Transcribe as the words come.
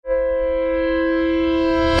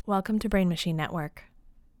Welcome to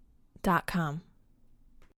BrainMachineNetwork.com.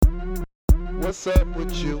 What's up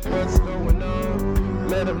with you? What's going on?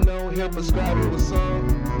 Let them know he'll prescribe you a song.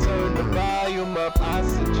 Turn the volume up, I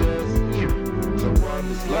suggest you to one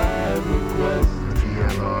this live request.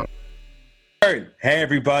 Hey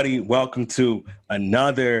everybody, welcome to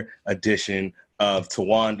another edition of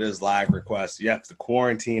Tawanda's Live Request. Yes, the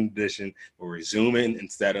quarantine edition. We're resuming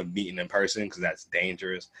instead of meeting in person because that's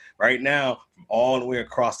dangerous. Right now, from all the way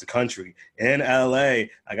across the country in LA,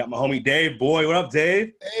 I got my homie Dave Boy. What up,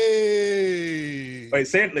 Dave? Hey. Wait,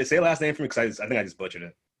 say last name for me because I think I just butchered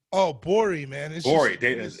it. Oh, Bori, man. It's Bori.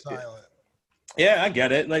 just silent. Yeah, I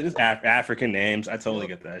get it. Like, it's African names. I totally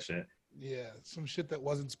get that shit. Yeah, some shit that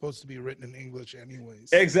wasn't supposed to be written in English anyways.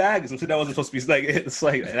 Exactly. Some shit that wasn't supposed to be like, it's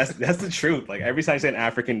like, that's the truth. Like, every time you say an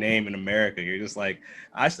African name in America, you're just like,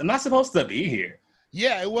 I'm not supposed to be here.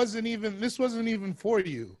 Yeah, this wasn't even for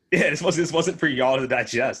you. Yeah, this wasn't for y'all to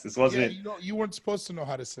digest. This wasn't. Yeah, you weren't supposed to know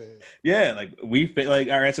how to say it. Yeah, like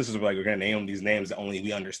our ancestors were like, we're gonna name these names that only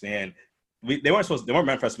we understand. They weren't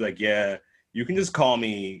meant for us to be like, yeah, you can just call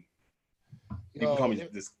me. You can call me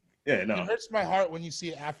this. Yeah, no. It hurts my heart when you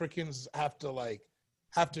see Africans have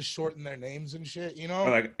to shorten their names and shit, you know?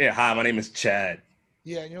 Or like, yeah, hi, my name is Chad.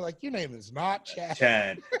 Yeah, and you're like, your name is not Chad.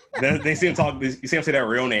 Chad. Then they see him talk. You see him say that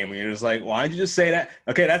real name, and you're just like, why did you just say that?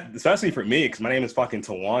 Okay, that's especially for me because my name is fucking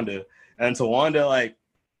Tawanda, and Tawanda, like,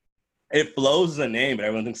 it flows as a name, but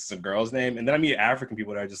everyone thinks it's a girl's name. And then I meet African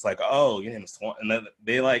people that are just like, oh, your name is Tawanda, and then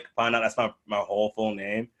they like find out that's my whole full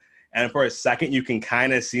name, and for a second you can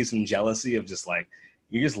kind of see some jealousy of just like,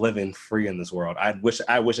 you're just living free in this world. I wish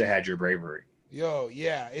I had your bravery. Yo,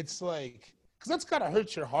 yeah, it's like, because that's gotta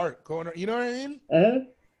hurt your heart going, you know what I mean?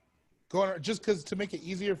 Just because to make it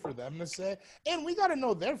easier for them to say. And we gotta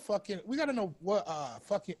know we gotta know what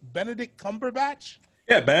fucking Benedict Cumberbatch.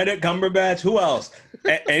 Yeah, Benedict Cumberbatch. Who else?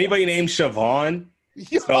 Anybody named Siobhan?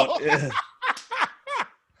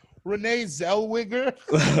 Renee Zellweger.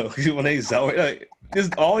 Renee Zellweger. Like,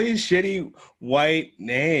 just all these shitty white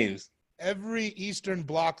names. Every Eastern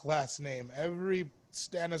Bloc last name, every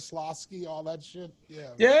Stanislavski, all that shit.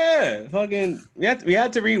 Yeah. Yeah, fucking. We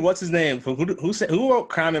had to read what's his name. Who wrote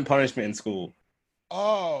Crime and Punishment in school?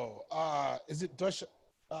 Oh, is it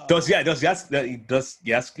Dostoevsky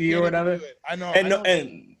or whatever? I know.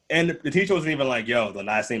 And the teacher wasn't even like, yo, the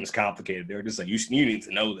last name is complicated. They were just like, you need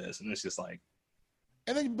to know this, and it's just like.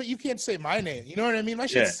 And then, but you can't say my name. You know what I mean? My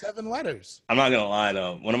shit's 7 letters. I'm not gonna lie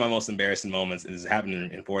though. One of my most embarrassing moments is happening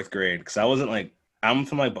in 4th grade because I was living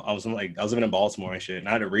in Baltimore and shit, and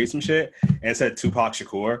I had to read some shit and it said Tupac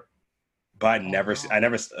Shakur, but I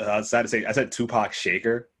said Tupac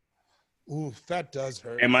Shaker. Ooh, that does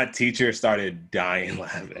hurt. And my teacher started dying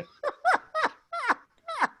laughing.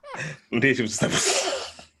 My teacher was just like,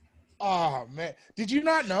 oh man, did you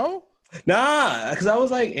not know? Nah, because I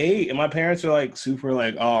was like 8, and my parents were like super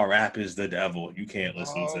like, oh, rap is the devil. You can't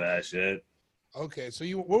listen to that shit. Okay, so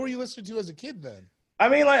what were you listening to as a kid then? I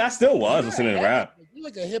mean, like, I still was listening to rap. You're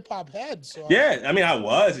like a hip hop head, so yeah. I mean, I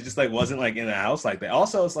was. It just like wasn't like in the house like that.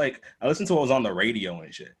 Also, it's like I listened to what was on the radio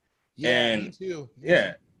and shit. Yeah, and, me too.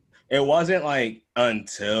 Yeah, it wasn't like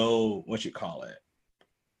until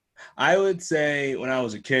I would say when I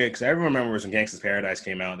was a kid, because I remember when Gangsta's Paradise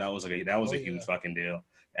came out. That was a huge fucking deal.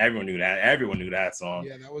 Everyone knew that. Everyone knew that song.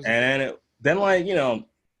 Yeah, that was. And then like, you know,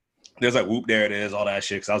 there's like Whoop, There It Is, all that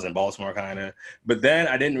shit. Because I was in Baltimore, kind of. But then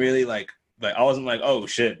I didn't really like I wasn't like, oh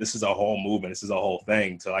shit, this is a whole movement. This is a whole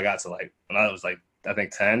thing. So I got to like when I was like I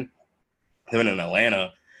think 10, living in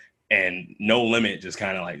Atlanta, and No Limit just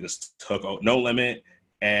kind of like just took No Limit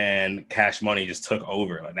and Cash Money just took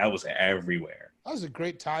over. Like that was everywhere. That was a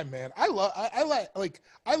great time, man. I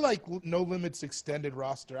like No Limit's extended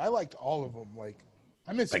roster. I liked all of them. Like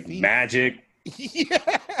I miss like Phoenix. Magic.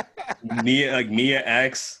 Yeah. Mia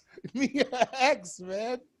X. Mia X,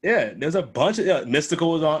 man. Yeah, there's a bunch of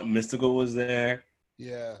Mystical was on. Mystical was there.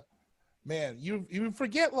 Yeah, man. You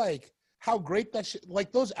forget like how great that shit.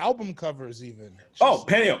 Like those album covers, even. Oh,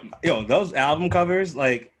 Penny, those album covers.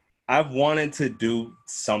 Like I've wanted to do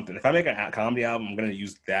something. If I make a comedy album, I'm gonna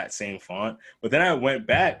use that same font. But then I went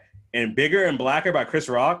back and Bigger and Blacker by Chris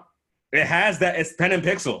Rock. It has that. It's pen and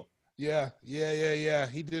pixel. Yeah.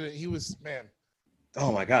 He did it. He was, man.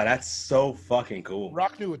 Oh my God, that's so fucking cool.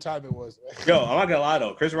 Rock knew what time it was. Yo, I'm not gonna lie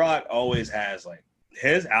though. Chris Rock always has like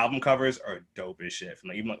his album covers are dope as shit from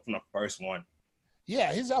the first one.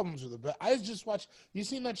 Yeah, his albums are the best. I just watched. You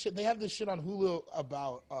seen that shit? They have this shit on Hulu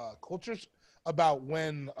about cultures about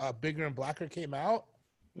when Bigger and Blacker came out.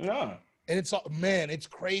 Yeah. And it's man, it's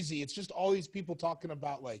crazy. It's just all these people talking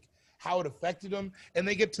about like how it affected them, and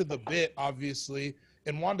they get to the bit obviously.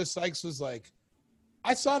 And Wanda Sykes was like,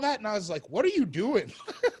 I saw that and I was like, what are you doing?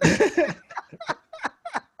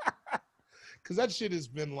 Because that shit has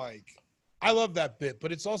been like, I love that bit,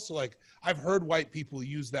 but it's also like, I've heard white people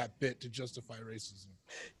use that bit to justify racism.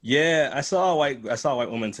 Yeah, I saw a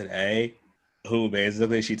white woman today who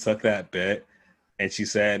basically she took that bit and she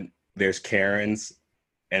said there's Karens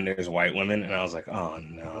and there's white women, and I was like, oh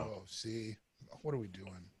no. Oh, see, what are we doing?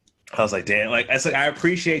 I was like, damn, like it's like I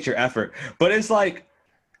appreciate your effort, but it's like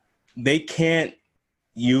they can't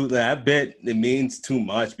use that bit. It means too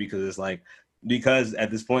much because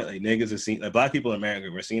at this point, like niggas are seen, like black people in America,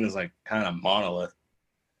 we're seen as like kind of monolith,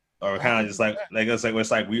 or kind of just like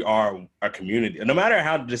it's like we are a community. No matter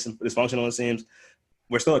how dysfunctional it seems,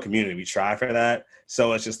 we're still a community. We try for that.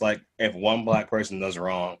 So it's just like if one black person does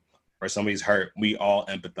wrong or somebody's hurt, we all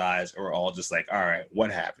empathize, or we're all just like, all right, what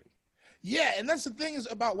happened? Yeah, and that's the thing is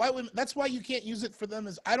about white women. That's why you can't use it for them.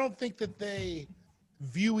 Is I don't think that they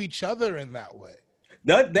view each other in that way.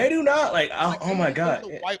 No, they do not. Like, oh my God.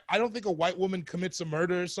 I don't think a white woman commits a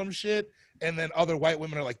murder or some shit, and then other white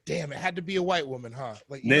women are like, damn, it had to be a white woman, huh?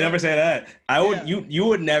 Like they never say that. You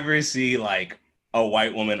would never see like a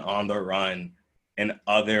white woman on the run and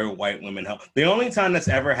other white women help. The only time that's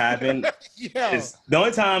ever happened is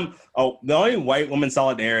the only white woman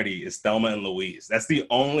solidarity is Thelma and Louise. That's the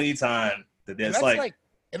only time that there's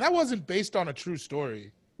and that wasn't based on a true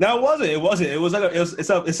story. No, it wasn't. It was like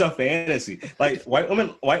it's a fantasy. Like white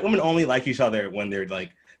women only like each other when they're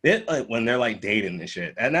when they're like dating and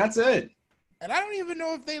shit, and that's it. And I don't even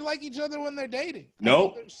know if they like each other when they're dating.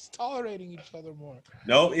 Nope. They're just tolerating each other more.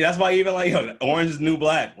 Nope. That's why even like Orange is the New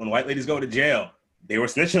Black, when white ladies go to jail, they were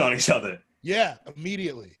snitching on each other. Yeah,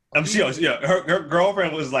 immediately. I'm sure. Yeah, her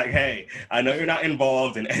girlfriend was like, "Hey, I know you're not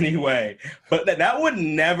involved in any way, but that would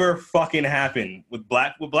never fucking happen with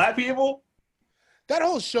black people." That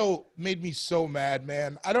whole show made me so mad,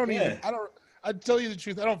 man. I tell you the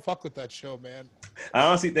truth, I don't fuck with that show, man. I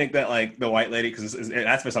honestly think that like the white lady, because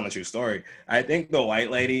that's based on a true story. I think the white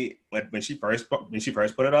lady, when she first put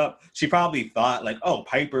it up, she probably thought like, oh,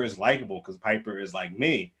 Piper is likable because Piper is like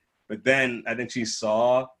me. But then I think she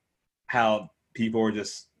saw how people were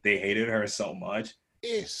they hated her so much.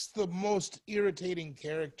 It's the most irritating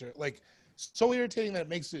character, like so irritating that it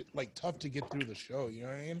makes it like tough to get through the show. You know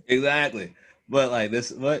what I mean? Exactly. But like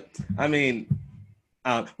this, I mean,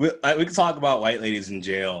 we could talk about white ladies in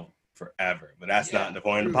jail forever, but that's not the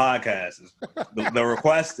point of the podcast. The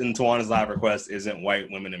request in Tawana's live request isn't white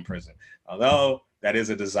women in prison, although that is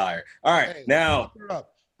a desire. All right, hey, now, lock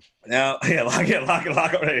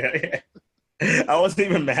it. I wasn't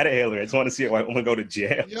even mad at Hillary. I just want to see a white woman go to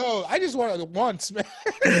jail. Yo, I just want it once, man.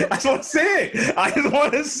 I just want to see it. I just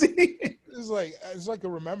want to see it. It's like a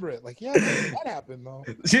remember it. Like, yeah, that happened though.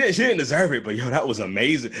 She didn't deserve it, but yo, that was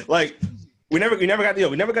amazing. Like, we never got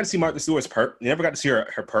to see Martha Stewart's perp. We never got to see her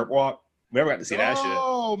perp walk. We never got to see that shit.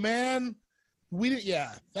 Oh man, we didn't.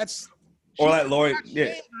 Yeah, that's. Or like Lori.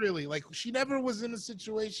 Yeah, really. Like she never was in a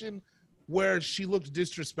situation where she looked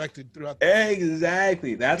disrespected throughout.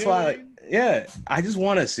 Exactly. That's why. Like, I just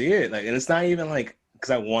want to see it. Like, and it's not even like because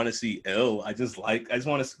I want to see ill. I just want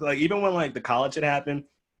to like even when like the college had happened.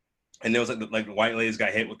 And there was like the white ladies got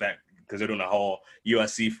hit with that because they're doing the whole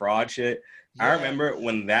USC fraud shit. Yeah. I remember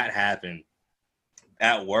when that happened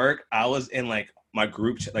at work, I was in like my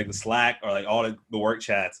group, like the Slack or like all the work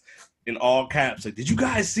chats in all caps. Like, did you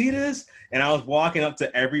guys see this? And I was walking up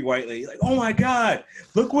to every white lady like, oh my God,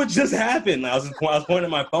 look what just happened. I was pointing at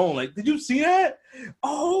my phone like, did you see that?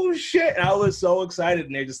 Oh shit. And I was so excited.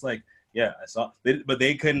 And they're just like, yeah, I saw. But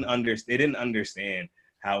they couldn't understand. They didn't understand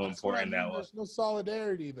how important that was. There's no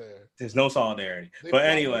solidarity there. There's no solidarity. But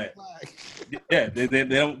anyway, yeah, they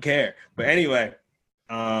don't care. But anyway,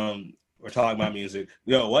 we're talking about music.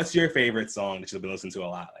 Yo, what's your favorite song that you've been listening to a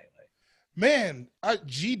lot lately? Man,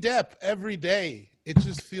 G-Dep every day. It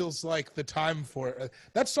just feels like the time for it.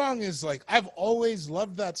 That song is like, I've always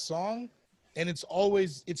loved that song, and it's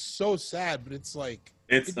so sad, but it's like.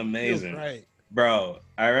 It's amazing. Right. Bro,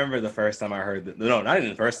 I remember the first time I heard no, not even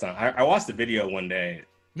the first time. I watched the video one day.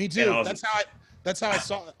 Me too. That's how I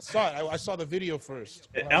saw it. I saw the video first.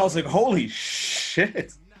 And I was like, holy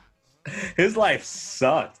shit. His life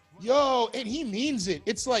sucked. Yo, and he means it.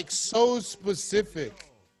 It's like so specific.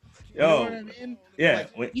 Yo, you know what I mean? Yeah.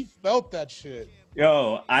 Like, he felt that shit.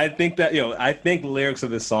 Yo, I think lyrics of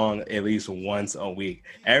this song at least once a week.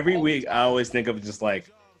 Every week I always think of just like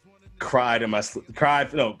cried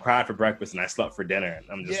for breakfast and I slept for dinner. And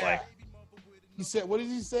I'm just like. He said, what did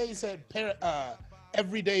he say? He said,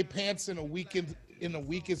 everyday pants in a week is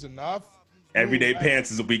enough. Everyday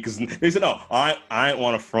pants is a week. He said, no, I ain't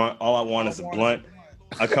want a front. All I want is a blunt.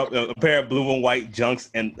 a pair of blue and white junks,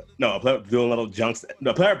 and no, a pair of blue and yellow junks.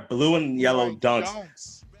 No, a pair of blue and yellow Like,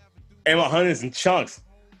 dunks, and my hundreds and chunks.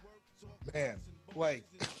 Man, like,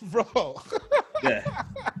 bro. Yeah.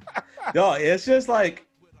 Yo, it's just like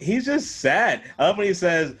he's just sad. I love when he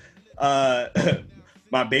says,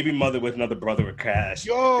 my baby mother with another brother with cash.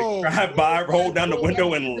 Yo, Drive by, roll down the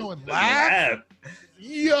window and laugh.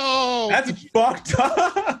 Yo, That's fucked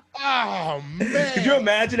up. Oh man. Could you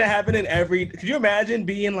imagine it happening could you imagine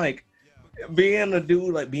being a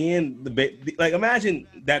dude, like being like imagine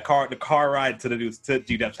the car ride to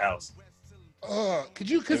G-Dep's house. Could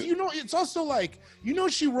you, because it's also like,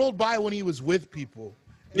 she rolled by when he was with people.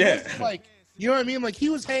 Yeah. Like, you know what I mean? Like he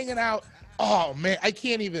was hanging out. Oh man, I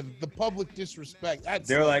can't even, the public disrespect.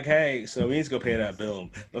 They're like, hey, so we need to go pay that bill.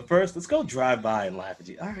 But first, let's go drive by and laugh at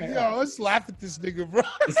you. All right. Yo, let's laugh at this nigga, bro.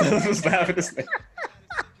 Let's laugh at this nigga.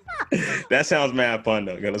 That sounds mad fun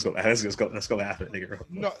though. Let's go laugh at that nigga.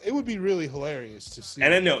 No, it would be really hilarious to see.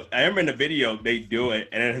 And then I remember in the video they do it,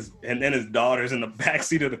 and then his daughter's in the back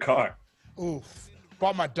seat of the car. Oof.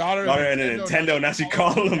 Bought my daughter and a Nintendo. Now she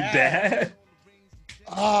calling him dad.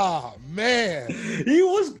 Ah, man. He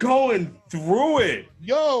was going through it.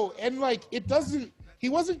 Yo, and like he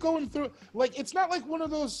wasn't going through, like, it's not like one of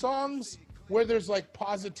those songs where there's like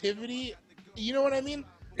positivity. You know what I mean?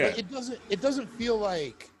 Yeah. Like, it doesn't feel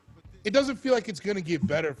like it's gonna get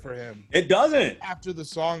better for him. It doesn't. After the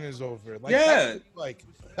song is over. Like, yeah.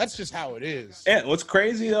 That's just how it is. Yeah, what's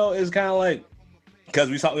crazy though is kind of like, because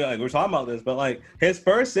we're talking about this, but like his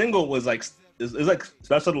first single was like is like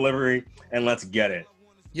Special Delivery and Let's Get It.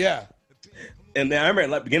 Yeah. And then I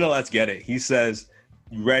remember at the beginning of Let's Get It, he says,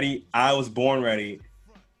 "Ready? I was born ready."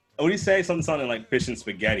 What do you say? Something like fish and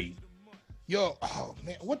spaghetti. Yo, oh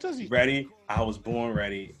man, what does he? Ready? I was born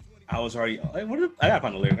ready. I was already. Like, I gotta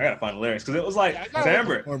find the lyrics. Because it was like, I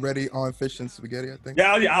remember. Already on fish and spaghetti, I think.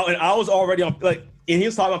 Yeah, I was already on, like, and he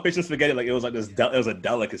was talking about fish and spaghetti like it was like this. It was a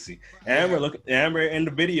delicacy. And I remember in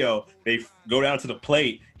the video they go down to the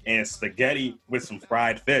plate and it's spaghetti with some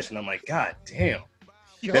fried fish, and I'm like, God damn.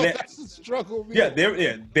 Yo, that's a struggle, man. Yeah,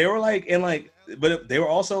 they were like in like, but they were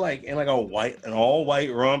also like in like an all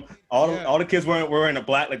white room. All the kids were wearing a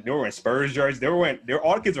black, like they were wearing Spurs jerseys.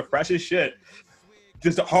 All the kids were fresh as shit.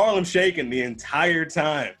 Just Harlem shaking the entire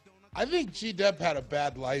time. I think G-Dep had a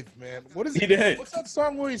bad life, man. What is he did? What's that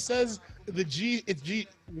song where he says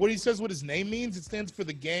what he says what his name means? It stands for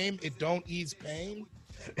the game. It don't ease pain.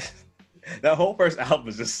 That whole first album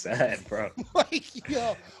is just sad, bro. Like,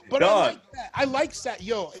 yo, but Dog. I like that. I like sad.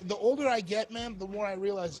 Yo, the older I get, man, the more I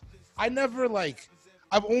realize I've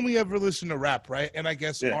only ever listened to rap, right? And I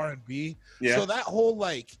guess R&B. Yeah. So that whole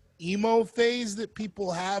like emo phase that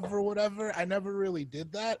people have or whatever, I never really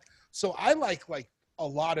did that. So I like a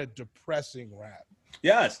lot of depressing rap.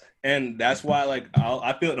 Yes, and that's why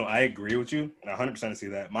I agree with you. 100% see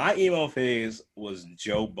that. My emo phase was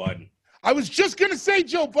Joe Budden. I was just gonna say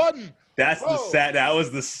Joe Budden. That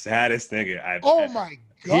was the saddest nigga I've ever. My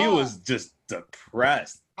God. He was just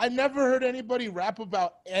depressed. I never heard anybody rap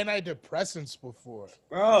about antidepressants before.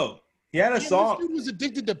 Bro, he had a song. This dude was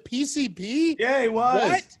addicted to PCP? Yeah, he was.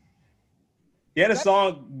 What? He had a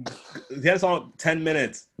song 10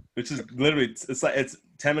 minutes, which is literally, it's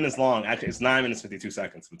 10 minutes long. Actually, it's 9 minutes, 52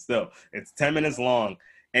 seconds, but still, it's 10 minutes long.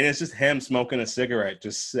 And it's just him smoking a cigarette,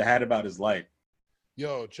 just sad about his life.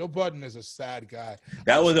 Yo, Joe Budden is a sad guy.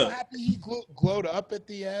 I'm happy he glowed up at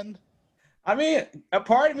the end. I mean, a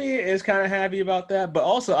part of me is kind of happy about that, but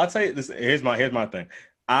also I'll tell you this. Here's my thing.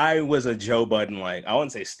 I was a Joe Budden, like, I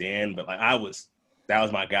wouldn't say stan, but like that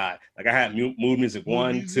was my guy. Like I had Mood Music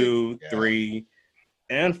 1, 2, 3,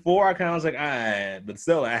 and 4. I kind of was like, all right, but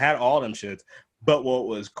still, I had all them shits. But what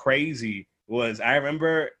was crazy was I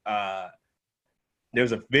remember there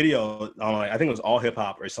was a video on, like, I think it was All Hip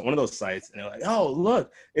Hop or one of those sites, and they're like, oh,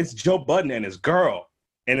 look, it's Joe Budden and his girl.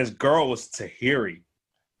 And his girl was Tahiri.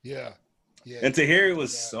 Yeah. And Tahiri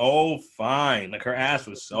was so fine. Like her ass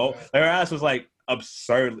was like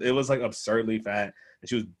absurd. It was like absurdly fat.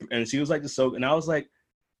 And she was like just so, and I was like,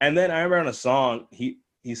 and then I remember on a song, he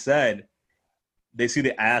said they see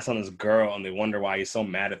the ass on his girl and they wonder why he's so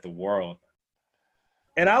mad at the world.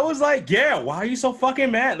 And I was like, yeah, why are you so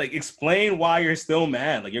fucking mad? Like, explain why you're still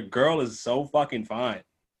mad. Like, your girl is so fucking fine.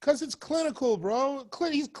 Because it's clinical, bro.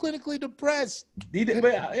 He's clinically depressed. He is.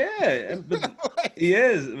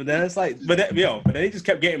 But then it's like, but then he just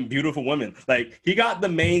kept getting beautiful women. Like, he got the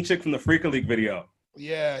main chick from the Freaka League video.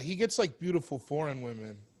 Yeah, he gets, like, beautiful foreign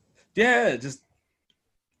women. Yeah, just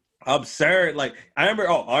absurd. Like, I remember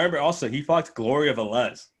also he fucked Gloria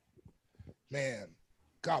Velez. Man,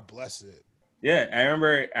 God bless it. Yeah, I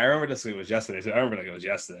remember this. It was yesterday. So I remember like it was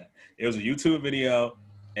yesterday. It was a YouTube video,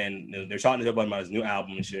 and they're talking to him about his new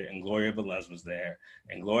album and shit. And Gloria Velez was there,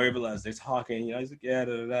 and Gloria Velez, they're talking. You know, he's like, yeah,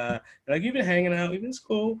 da da da. They're like, you've been hanging out, you've been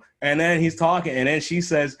cool. And then he's talking, and then she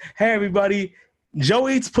says, hey everybody, Joe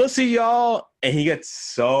eats pussy, y'all. And he gets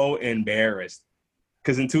so embarrassed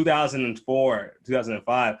because in 2004,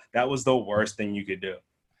 2005, that was the worst thing you could do.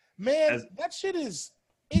 Man, that shit is.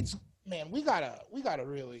 It's. Man, we gotta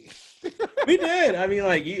really. We did. I mean,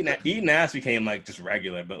 like eating ass became like just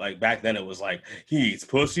regular, but like back then it was like he eats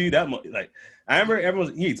pussy. Like I remember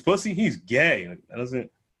everyone he eats pussy. He's gay. Like, that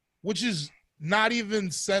doesn't. Which is not even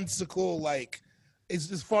sensical. Like,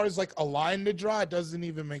 as far as like a line to draw, it doesn't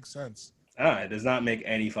even make sense. It does not make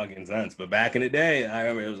any fucking sense. But back in the day, I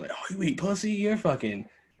remember it was like, oh, you eat pussy? You're fucking.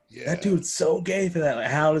 Yeah. That dude's so gay for that. Like,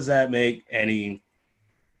 how does that make any?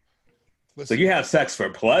 Listen, so you have sex for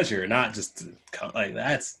pleasure, not just to, like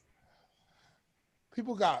that's.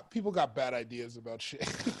 People got bad ideas about shit.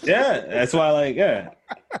 Yeah, that's why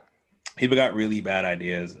people got really bad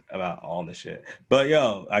ideas about all this shit. But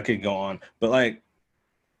yo, I could go on. But like,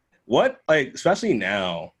 what like especially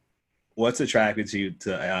now, what's attracted you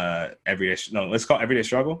to everyday? No, let's call it everyday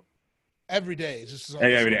struggle. Every day, it's just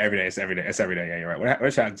every day. It's every day. It's every day. Yeah, you're right. What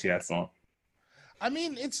attracted you to that song? I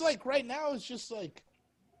mean, it's like right now, it's just like.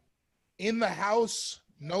 In the house,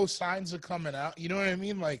 no signs of coming out. You know what I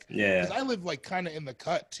mean? Like, yeah. 'Cause I live like kind of in the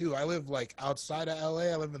cut too. I live like outside of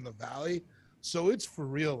LA. I live in the valley, so it's for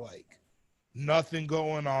real. Like, nothing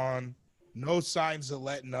going on, no signs of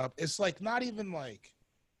letting up. It's like not even like,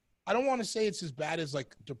 I don't want to say it's as bad as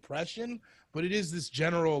like depression, but it is this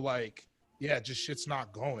general like, yeah, just shit's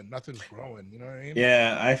not going, nothing's growing. You know what I mean?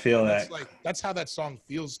 Yeah, I feel that. Like that's how that song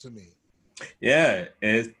feels to me. Yeah,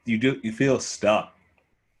 you feel stuck.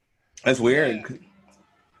 That's weird. Yeah.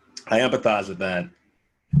 I empathize with that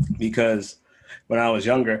because when I was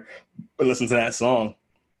younger, I listened to that song.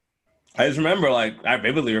 I just remember, I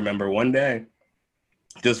vividly remember one day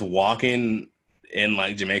just walking in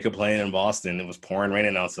like Jamaica Plain in Boston. It was pouring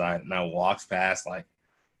raining outside, and I walked past like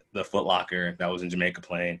the Foot Locker that was in Jamaica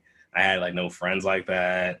Plain. I had like no friends like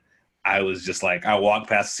that. I was just like, I walked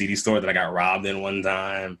past the CD store that I got robbed in one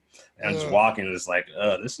time. And I'm just walking, and it's like,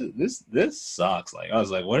 this sucks. Like, I was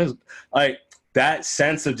like, what is like that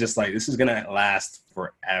sense of just like, this is gonna last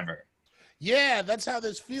forever. Yeah, that's how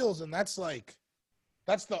this feels, and that's like,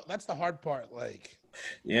 that's the hard part. Like,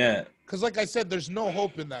 yeah, because like I said, there's no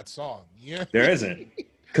hope in that song. Yeah, there isn't,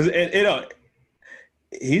 because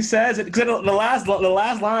he says it because the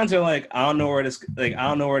last lines are like, I don't know where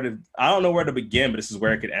to begin, but this is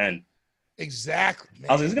where it could end. Exactly. Man.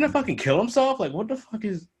 I was like, is he gonna fucking kill himself? Like, what the fuck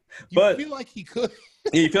is? You feel like he could.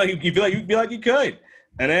 Yeah, you feel like he could.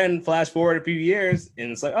 And then flash forward a few years,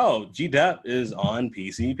 and it's like, oh, G-Dep is on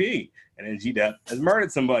PCP, and then G-Dep has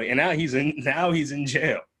murdered somebody, and now he's in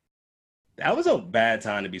jail. That was a bad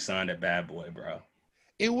time to be signed at Bad Boy, bro.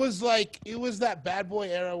 It was that Bad Boy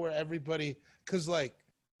era where everybody, because like,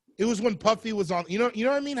 it was when Puffy was on. You know what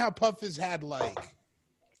I mean? How Puff has had like.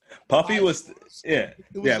 Puffy was, yeah,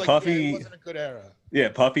 like, Puffy. Yeah, it wasn't a good era. Yeah,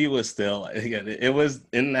 Puffy was still. It was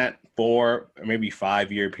in that 4 or maybe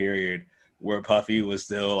 5 year period where Puffy was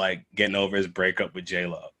still like getting over his breakup with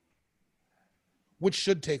J-Lo, which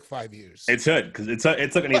should take 5 years. It should, because it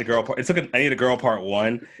took I Need a Girl part. It took I Need a Girl part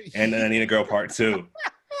 1, and then I Need a Girl part 2.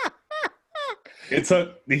 It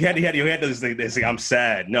took you had this thing. I'm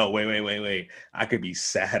sad. No, wait. I could be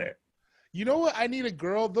sadder. You know what? I Need a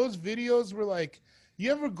Girl. Those videos were like.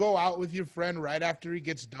 You ever go out with your friend right after he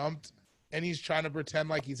gets dumped and he's trying to pretend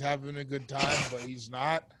like he's having a good time, but he's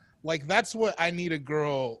not? Like, that's what I Need a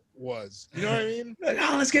Girl was. You know what I mean? Like,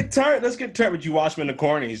 oh, let's get turned. But you watch him in the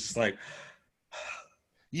corner. He's just like,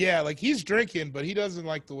 yeah, like he's drinking, but he doesn't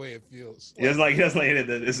like the way it feels. He doesn't like it.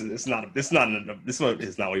 This is not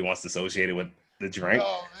what he wants to associate it with the drink.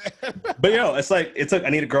 Oh, but it's like it took I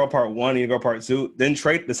Need a Girl part 1, I Need a Girl part 2, then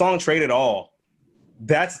the song Trade It All.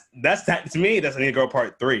 That's to me. That's I Need a Girl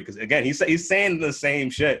part 3, because again, he's saying the same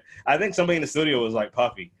shit. I think somebody in the studio was like,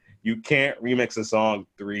 Puffy, you can't remix a song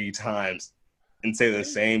 3 times and say the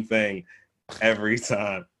same thing every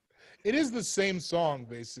time. It is the same song,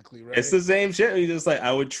 basically, right? It's the same shit. He's just like,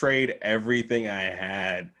 I would trade everything I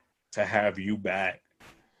had to have you back.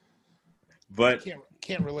 But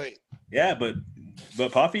can't relate. Yeah, but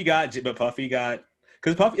Puffy got.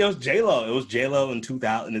 Because Puffy, it was J-Lo. It was J-Lo in the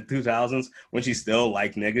 2000s when she still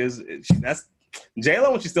liked niggas. That's J-Lo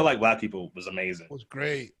when she still liked black people was amazing. It was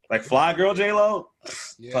great. Like Fly Girl J-Lo,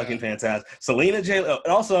 fucking fantastic. Selena J-Lo.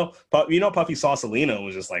 And also, Puffy saw Selena and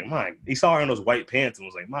was just like, he saw her in those white pants and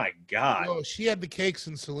was like, my God. Oh, she had the cakes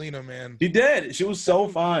in Selena, man. She did. She was so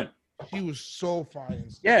fine. She was so fine.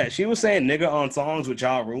 Yeah, she was saying nigga on songs with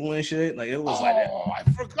Ja Rule and shit. Like it was like that. Oh, I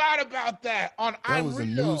forgot about that. On That I'm was a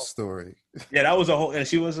Real. news story. Yeah, that was a whole. And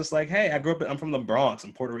she was just like, "Hey, I'm from the Bronx.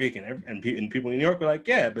 I'm Puerto Rican." And people in New York were like,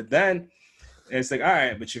 "Yeah," but then it's like, "All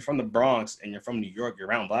right, but you're from the Bronx and you're from New York. You're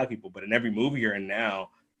around black people, but in every movie you're in now,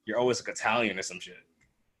 you're always like Italian or some shit."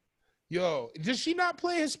 Yo, does she not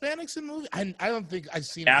play Hispanics in movies? I don't think I've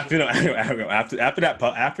seen After that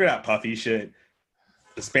Puffy shit,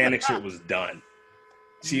 Hispanic shit was done.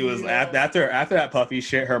 She was after that Puffy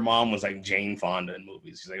shit. Her mom was like Jane Fonda in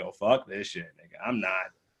movies. She's like, "Oh fuck this shit, nigga. I'm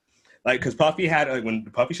not." Like, because Puffy had, like, when the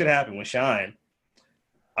Puffy shit happened with Shine,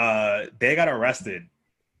 they got arrested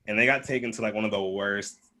and they got taken to like one of the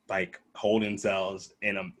worst like holding cells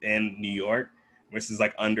in New York, which is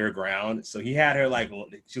like underground. So he had her like,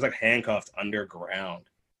 she was like handcuffed underground.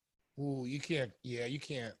 Ooh, you can't. Yeah, you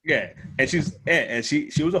can't. Yeah, and she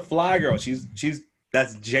was a fly girl.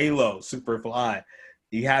 That's J-Lo, super fly.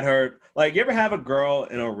 He had her, like, you ever have a girl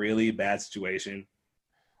in a really bad situation?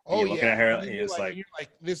 Oh, you're looking at her and you're like,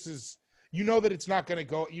 this is, you know that it's not gonna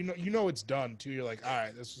go. You know it's done too. You're like, all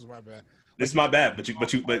right, this is my bad. This is my bad, but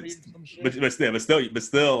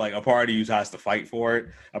still, like, a part of you has to fight for it.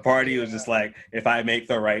 A part of you is just like, if I make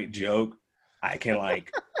the right joke, I can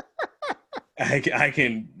like,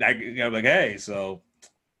 I'm like, hey, so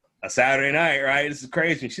a Saturday night, right? This is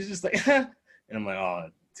crazy. And she's just like, and I'm like, oh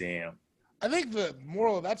damn. I think the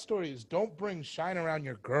moral of that story is don't bring Shine around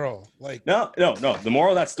your girl. Like, no. The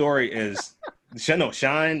moral of that story is,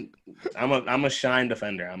 Shine. I'm a Shine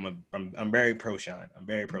defender. I'm very pro Shine. I'm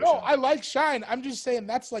very pro. No, Shine. I like Shine. I'm just saying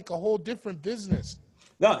that's like a whole different business.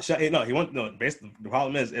 The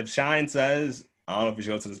problem is, if Shine says, I don't know if you should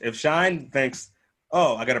go to this. If Shine thinks,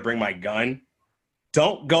 oh, I got to bring my gun,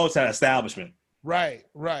 don't go to that establishment. Right.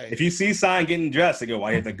 If you see Shine getting dressed, they go, why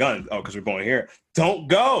you have the gun? Oh, because we're going here. Don't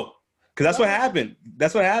go. Because that's what happened.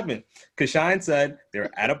 Because Shine said they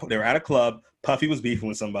were at a club. Puffy was beefing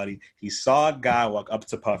with somebody. He saw a guy walk up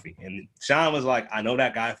to Puffy, and Shine was like, "I know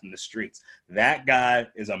that guy from the streets. That guy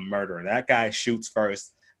is a murderer. That guy shoots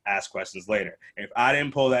first, asks questions later. If I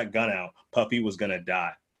didn't pull that gun out, Puffy was gonna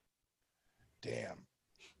die." Damn.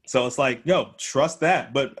 So it's like, yo, trust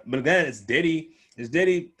that. But again, it's Diddy.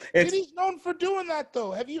 Diddy's known for doing that,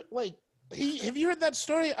 though. Have you heard that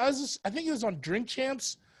story? I think it was on Drink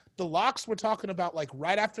Champs. The Locks were talking about, like,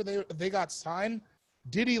 right after they got signed,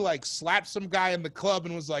 Diddy like slapped some guy in the club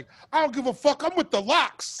and was like, "I don't give a fuck, I'm with the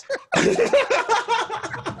Locks." And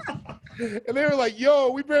they were like, "Yo,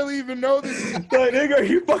 we barely even know this." Like, nigga, are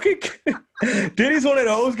you fucking kidding? Diddy's one of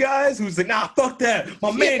those guys who's like, "Nah, fuck that.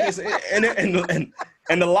 My man is," and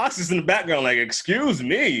the Locks is in the background, like, "Excuse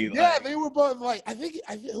me." Like, yeah, they were both like, I think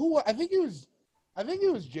it was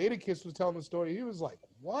Jadakiss was telling the story. He was like,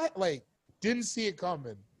 "What?" Like, didn't see it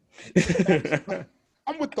coming.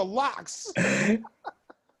 I'm with the Locks. You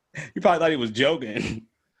probably thought he was joking.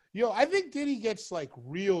 Yo, I think Diddy gets like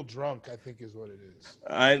real drunk, I think is what it is.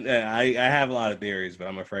 I have a lot of theories, but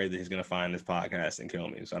I'm afraid that he's gonna find this podcast and kill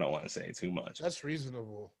me, so I don't want to say too much. That's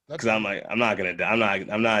reasonable. Because I'm not gonna die.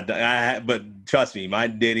 I'm not. But trust me, my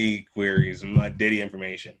Diddy queries, my Diddy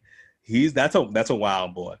information, that's a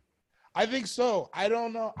wild boy. I think so. I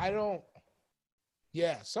don't know.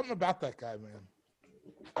 Yeah, something about that guy, man.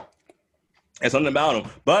 It's something about him.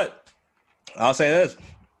 But I'll say this.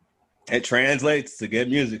 It translates to good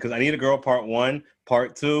music, because I Need a Girl Part 1,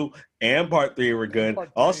 Part 2, and Part 3 were good.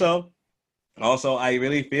 Also, I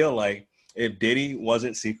really feel like if Diddy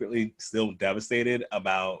wasn't secretly still devastated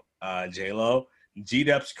about J-Lo,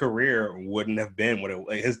 G-Dep's career wouldn't have been what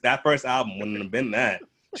it that first album wouldn't have been that.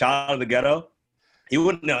 Child of the Ghetto, he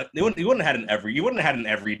wouldn't have had an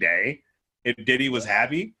every day if Diddy was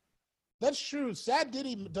happy. That's true. Sad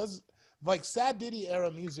Diddy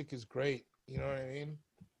era music is great. You know what I mean?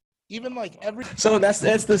 Even like every. So that's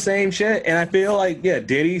the same shit, and I feel like, yeah,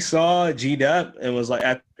 Diddy saw G-Dep and was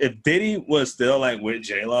like, if Diddy was still like with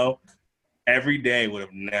J-Lo, every day would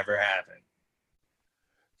have never happened.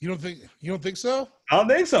 You don't think so? I don't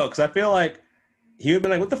think so, because I feel like he would have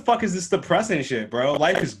been like, what the fuck is this depressing shit, bro?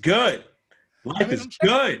 Life is good. Life is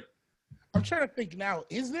good. I'm trying to think now.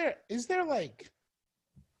 Is there like,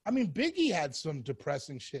 I mean, Biggie had some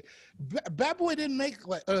depressing shit. Bad Boy didn't make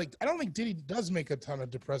like I don't think Diddy does make a ton of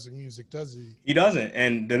depressing music, does he? He doesn't.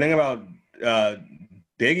 And the thing about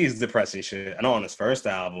Biggie's depressing shit, I know on his first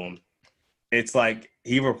album, it's like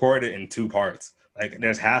he recorded it in 2 parts. Like,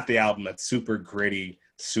 there's half the album that's super gritty,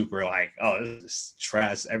 super like, oh, this is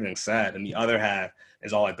trash, everything's sad, and the other half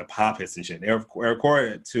is all like the pop hits and shit. They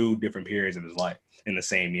recorded at 2 different periods of his life in the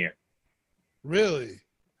same year. Really?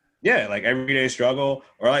 Yeah, like Everyday Struggle,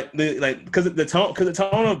 or because the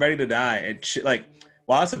tone of Ready to Die, like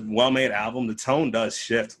while it's a well-made album, the tone does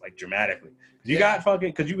shift like dramatically. You got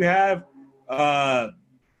fucking because you have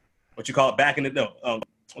what you call it back in the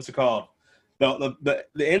what's it called, the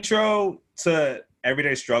intro to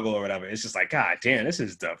Everyday Struggle or whatever. It's just like, God damn, this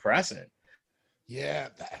is depressing. Yeah,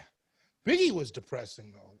 Biggie was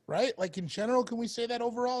depressing though, right? Like in general, can we say that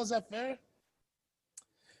overall? Is that fair?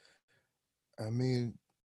 I mean,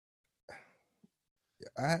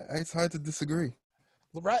 it's hard to disagree.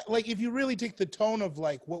 Right? Like if you really take the tone of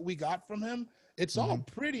like what we got from him, it's all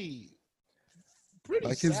pretty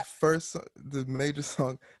like sad. His first, the major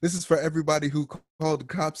song. This is for everybody who called the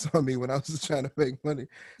cops on me when I was trying to make money.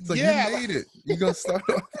 It's like, you made it. You gonna start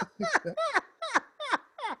off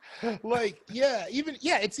like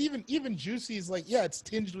it's even Juicy's like, it's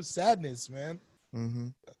tinged with sadness, man. Mm-hmm.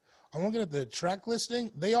 I'm looking at the track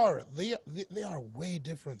listing. They are way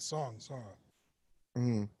different songs, huh?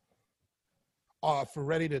 Mm. For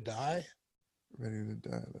Ready to Die. Ready to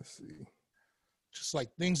Die. Let's see. Just like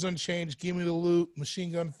Things Unchanged, Give Me the Loot,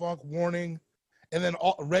 Machine Gun Funk, Warning, and then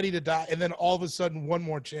Ready to Die, and then all of a sudden One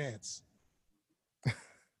More Chance.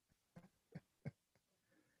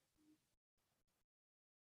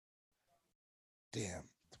 Damn,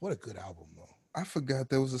 what a good album though. I forgot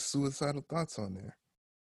there was a Suicidal Thoughts on there.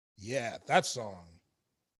 Yeah, that song.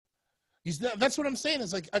 That's what I'm saying.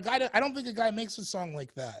 It's like a guy. I don't think a guy makes a song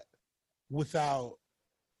like that without,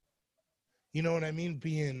 you know what I mean,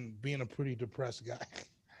 being a pretty depressed guy.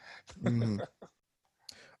 Mm-hmm.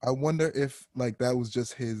 I wonder if like that was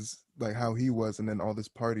just his, like how he was, and then all this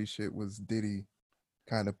party shit was Diddy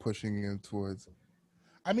kind of pushing him towards.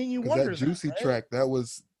 I mean, you wonder that Juicy right? track that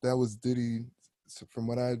was Diddy. So from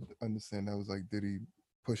what I understand, that was like Diddy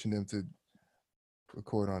pushing him to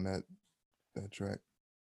record on that track.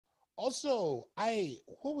 Also,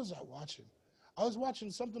 what was I watching? I was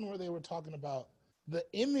watching something where they were talking about the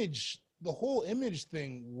whole image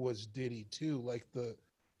thing was Diddy too, like the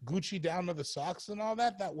Gucci down to the socks and all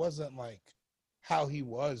that. That wasn't like how he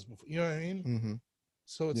was before, you know what I mean? Mm-hmm.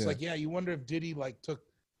 So it's like, you wonder if Diddy like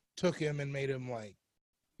took him and made him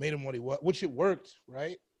what he was, which it worked,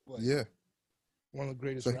 right? Like, yeah. One of the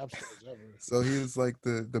greatest rap stars ever. So he was like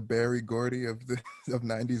the Barry Gordy of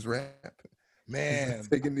 90s rap. Man, like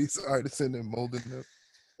taking these artists in and molding them.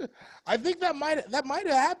 I think that might have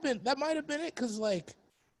happened. That might have been it, because like,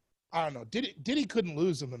 I don't know. Diddy couldn't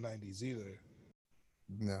lose in the 90s either.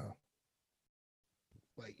 No.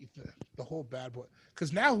 Like the whole Bad Boy.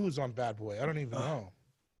 Because now who's on Bad Boy? I don't even know.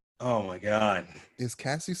 Oh my God. Is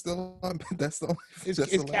Cassie still on? That's the only.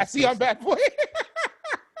 Is Cassie on Bad Boy?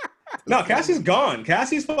 No, Cassie's gone.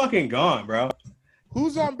 Cassie's fucking gone, bro.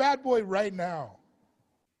 Who's on Bad Boy right now?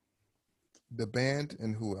 The band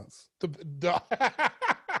and who else?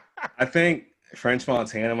 I think French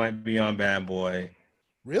Montana might be on Bad Boy.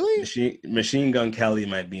 Really? Machine Gun Kelly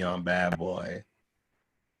might be on Bad Boy.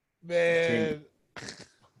 Man.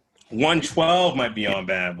 112 might be on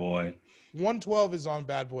Bad Boy. 112 is on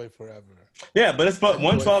Bad Boy forever. Yeah, but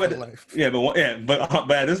 112.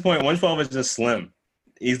 But at this point, 112 is just Slim.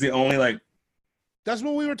 He's the only like. That's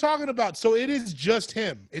what we were talking about. So it is just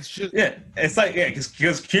him. It's just It's like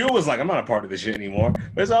because Q was like, I'm not a part of this shit anymore.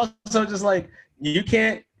 But it's also just like you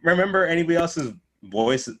can't remember anybody else's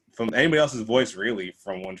voice really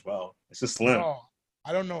from 112. It's just Slim. No,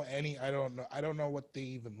 I don't know any. I don't know what they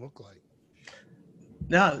even look like.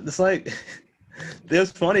 No, it's like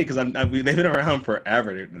it's funny because they've been around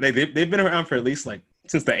forever. They've been around for at least like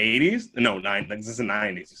since the 80s. No, since the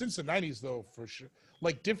 90s. Since the 90s though, for sure.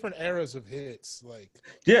 Like different eras of hits, like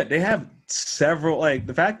they have several. Like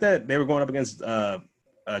the fact that they were going up against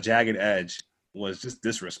Jagged Edge was just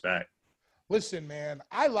disrespect. Listen, man,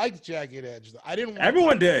 I liked Jagged Edge.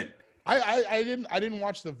 Everyone did. I didn't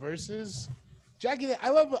watch the verses. Jagged. I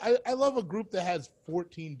love a group that has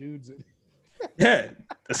 14 dudes in it. Yeah,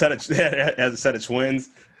 has a set of twins.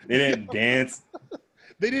 They didn't dance.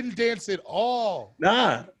 They didn't dance at all.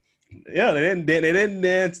 Nah. Yeah, they didn't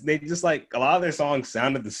dance. They just like a lot of their songs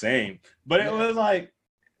sounded the same, but it was like,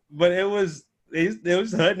 it was hood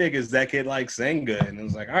niggas that could like sing good, and it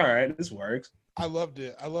was like, all right, this works. I loved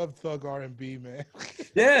it. I love Thug R&B, man.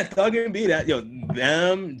 Yeah, Thug R&B. That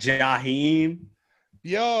them Jaheim.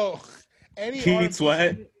 Keith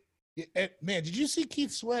Sweat. Man, did you see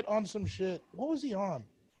Keith Sweat on some shit? What was he on?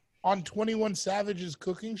 On 21 Savage's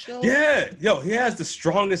cooking show? Yeah, he has the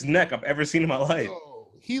strongest neck I've ever seen in my life.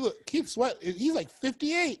 Keith Sweat, he's like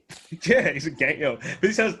 58. Yeah, he's a gang.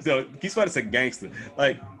 Keith Sweat is a gangster.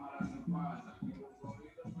 Like,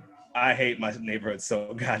 I hate my neighborhood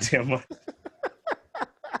so goddamn much.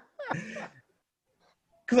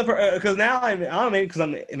 Because now I don't know,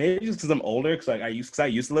 maybe just because I'm older, because like I used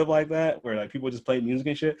to live like that, where like people just play music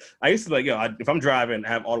and shit. I used to like, if I'm driving,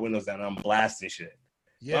 have all the windows down, and I'm blasting shit.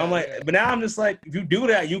 Yeah. But I'm like, but now I'm just like, if you do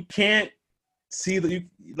that, you can't see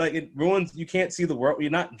it ruins. You can't see the world. You're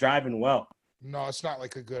not driving well. No, it's not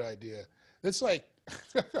like a good idea. It's like,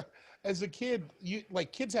 as a kid, do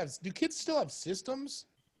kids still have systems?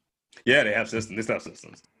 Yeah, they have systems. They still have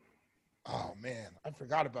systems. Oh man, I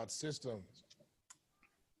forgot about systems.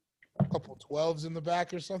 A couple 12s in the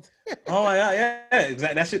back or something. Oh my god, yeah,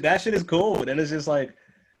 exactly. That shit is cool. But then it's just like,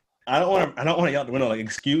 I don't want to yell out the window like,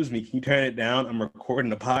 "Excuse me, can you turn it down? I'm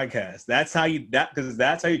recording a podcast." That's how you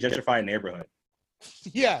gentrify a neighborhood.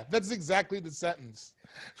 Yeah, that's exactly the sentence.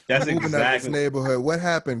 That's Moving exactly out this neighborhood. What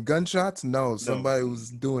happened? Gunshots? No, somebody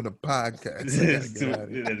was doing a podcast.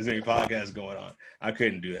 There's many podcasts going on. I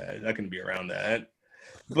couldn't do that. I couldn't be around that.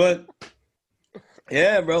 But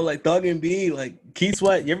yeah, bro, like Thug and B, like Keith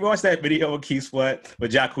Sweat. You ever watch that video with Keith Sweat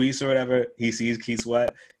with Jacquees or whatever? He sees Keith Sweat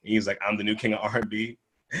and he's like, "I'm the new king of R&B,"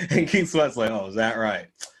 and Keith Sweat's like, "Oh, is that right?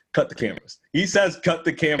 Cut the cameras." He says, "Cut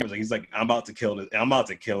the cameras." Like, he's like, "I'm about to kill this. I'm about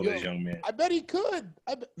to kill this young man." I bet he could.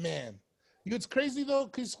 Man, it's crazy though.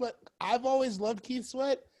 Keith Sweat. I've always loved Keith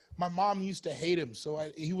Sweat. My mom used to hate him,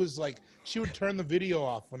 so he was like, she would turn the video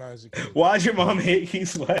off when I was a kid. Why'd your mom hate Keith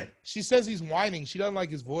Sweat? She says he's whining. She doesn't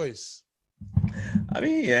like his voice. I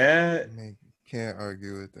mean, yeah. Can't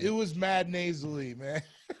argue with that. It was mad nasally, man.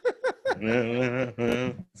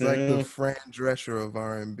 It's like the Fran Drescher of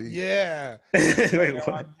R&B. Yeah. Wait,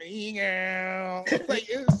 what? Like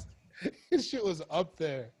his shit was up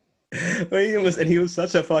there. He was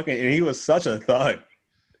such a thug.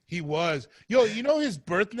 He was. Yo, you know his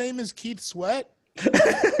birth name is Keith Sweat?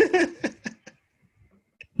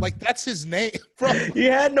 Like, that's his name, bro. He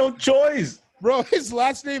had no choice. Bro, his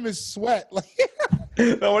last name is Sweat. Like,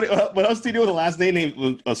 what else do you do with a last name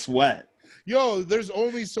named a Sweat? Yo, there's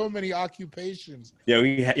only so many occupations.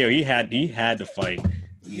 He had to fight.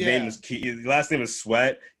 His last name is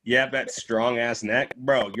Sweat. You have that strong ass neck,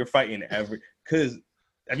 bro. You're fighting because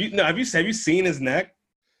have you seen his neck?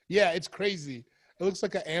 Yeah, it's crazy. It looks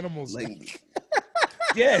like an animal's neck.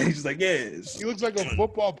 Yeah, he's like, yeah. He looks like a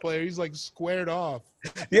football player. He's like squared off.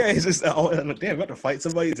 Yeah, he's just, I'm like, damn, we have to fight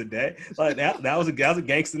somebody today. Like that was a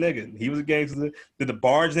gangster nigga. He was a gangster. Did the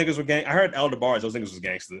Barge niggas were gang? I heard Elder Barge, those niggas was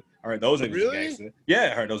gangster. I heard those niggas was gangster. Yeah,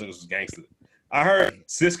 I heard those niggas was gangster. I heard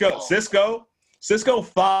Cisco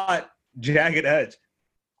fought Jagged Edge.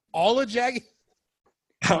 All of Jagged?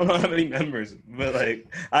 I don't know how many members, but like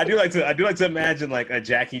I do like to imagine like a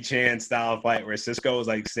Jackie Chan style fight where Cisco was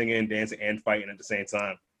like singing, dancing, and fighting at the same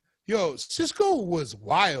time. Yo, Cisco was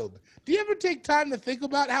wild. Do you ever take time to think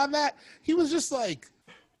about how he was just like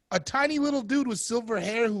a tiny little dude with silver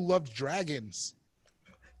hair who loved dragons?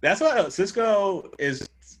 That's what Cisco is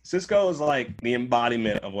like the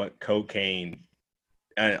embodiment of what cocaine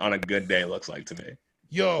on a good day looks like to me.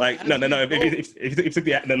 Yo, like no. If you took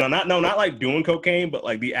not like doing cocaine, but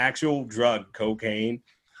like the actual drug cocaine.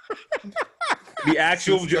 The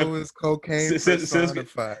actual drug is cocaine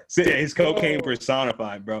personified. His cocaine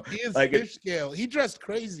personified, bro. He is like fish scale. He dressed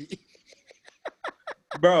crazy.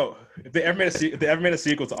 Bro, if they ever made a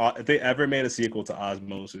sequel to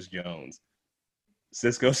Osmosis Jones,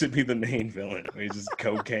 Cisco should be the main villain. He's just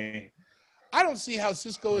cocaine. I don't see how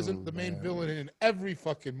Cisco isn't the main villain in every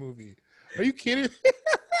fucking movie. Are you kidding?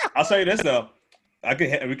 I'll tell you this though, we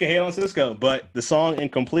can hate on Cisco, but the song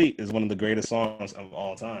 "Incomplete" is one of the greatest songs of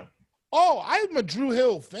all time. Oh, I'm a Dru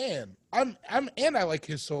Hill fan. I like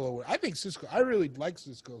his solo work. I think Cisco. I really like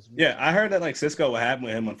Cisco's music. Yeah, I heard that like Cisco, what happened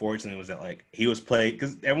with him, unfortunately, was that like he was played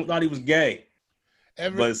because everyone thought he was gay.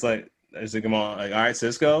 But it's like come on, like, all right,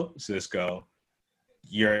 Cisco,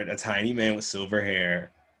 you're a tiny man with silver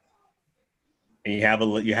hair. And you have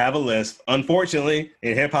a lisp. Unfortunately,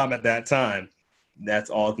 in hip hop at that time, that's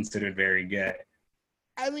all considered very gay.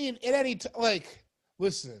 I mean, at any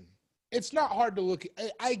listen, it's not hard to look.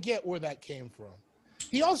 I get where that came from.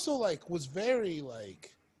 He also was very I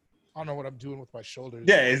don't know what I'm doing with my shoulders.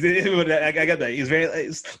 Yeah, I get that. He's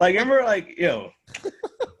very remember I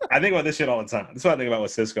think about this shit all the time. That's what I think about with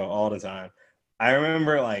Cisco all the time. I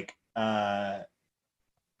remember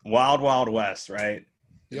Wild Wild West, right?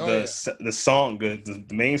 The song, the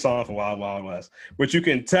main song for Wild Wild West, which you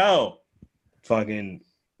can tell fucking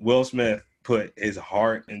Will Smith put his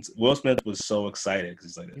heart into. Will Smith was so excited because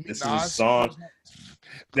he's like, this is a song.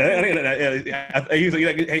 He's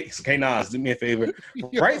like, hey Nas, do me a favor,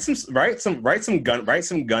 write some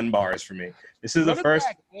gun bars for me. This is the first.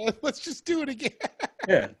 Let's just do it again.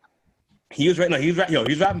 Yeah, he's rapping.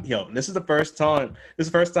 This is the first time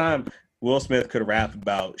Will Smith could rap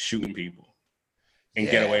about shooting people. and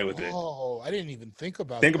get away with it. Oh, I didn't even think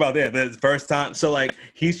about Think about that. The first time. So like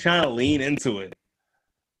he's trying to lean into it.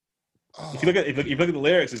 Oh. If you look at the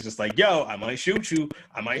lyrics, it's just like, yo, I might shoot you.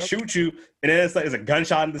 I might shoot you. And then it's like, there's a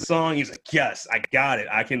gunshot in the song. He's like, yes, I got it.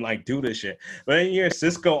 I can like do this shit. But then you hear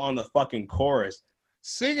Cisco on the fucking chorus.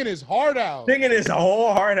 Singing his heart out. Singing his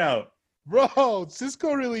whole heart out. Bro,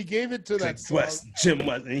 Cisco really gave it to that song. West, Jim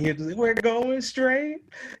West. And he's like, we're going straight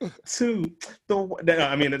to the...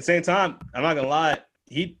 I mean, at the same time, I'm not going to lie.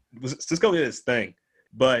 Cisco did his thing.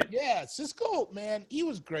 But yeah, Cisco, man, he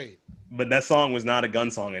was great. But that song was not a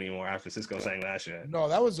gun song anymore after Cisco sang that shit. No,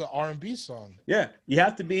 that was an R&B song. Yeah, you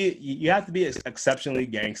have to be exceptionally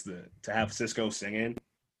gangster to have Cisco singing,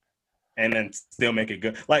 and then still make it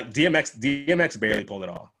good. Like DMX barely pulled it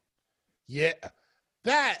off. Yeah,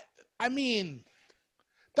 that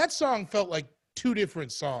song felt like two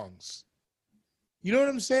different songs. You know what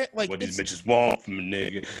I'm saying? Like, what these bitches want from a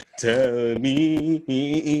nigga? Tell me.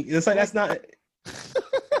 It's like that's not.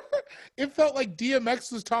 It felt like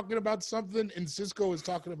DMX was talking about something and Cisco was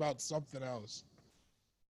talking about something else.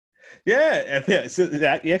 Yeah. So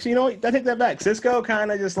actually, you know what? I take that back. Cisco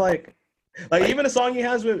kind of just like even the song he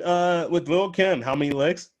has with Lil Kim, How Many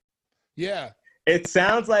Licks? Yeah. It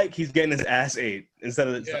sounds like he's getting his ass ate instead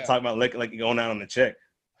of talking about like going out on the chick.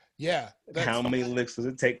 Yeah. How many licks does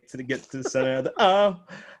it take to get to the center of the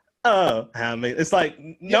how many? It's like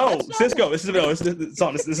no, Cisco. This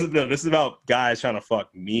is about guys trying to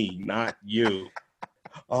fuck me, not you.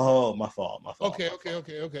 Oh, my fault. Okay.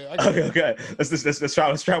 Okay.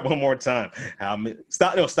 Let's try one more time.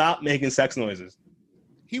 Stop making sex noises.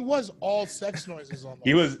 He was all sex noises on that.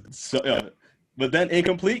 He was so. But then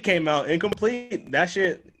Incomplete came out. Incomplete, that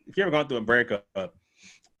shit. If you ever gone through a breakup,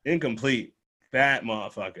 Incomplete, that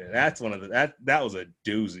motherfucker. That's one of the that was a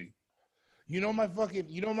doozy. You know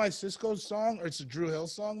my Cisco song, or it's a Dru Hill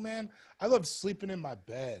song, man? I love Sleeping in My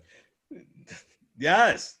Bed.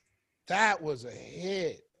 Yes. That was a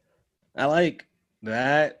hit. I like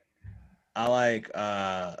that. I like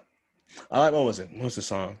what was it? What's the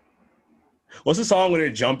song? What's the song where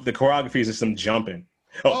they jump? The choreography is just them jumping.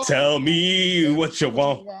 Oh, tell me what you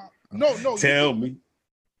want. No. Tell me.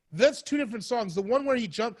 That's two different songs. The one where he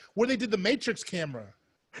jumped, where they did the Matrix camera.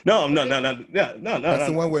 No. That's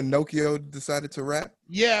the one where Nokio decided to rap?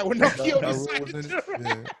 Yeah, when Nokio decided to rap.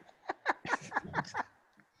 Yeah.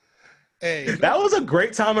 Hey, that was a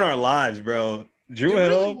great time in our lives, bro. Dru Hill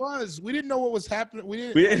Hill really was. We didn't know what was happening.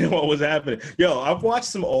 We didn't know what was happening. Yo, I've watched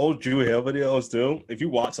some old Dru Hill videos too. If you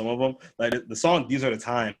watch some of them, like the song "These Are the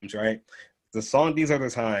Times," right? The song "These Are the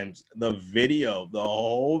Times." The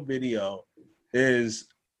whole video, is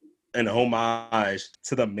an homage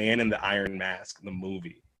to The Man in the Iron Mask, the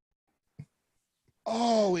movie.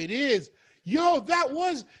 Oh, it is. Yo, that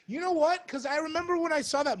was, you know what? Because I remember when I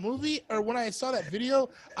saw that movie, or when I saw that video,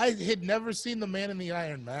 I had never seen The Man in the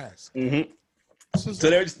Iron Mask. Mm-hmm. So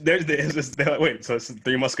there's wait, so it's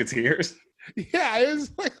Three Musketeers? Yeah, it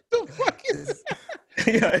was like, the fuck is that?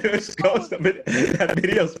 Yeah, it was that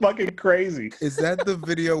video's fucking crazy. Is that the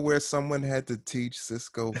video where someone had to teach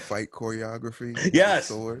Cisco fight choreography? Yes.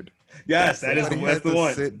 Sword? Yes, that's the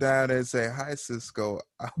one. Sit down and say, "Hi, Cisco.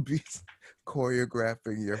 I'll be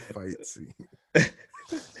choreographing your fight scene."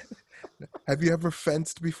 Have you ever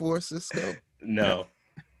fenced before, Cisco? No.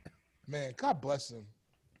 Man, God bless him.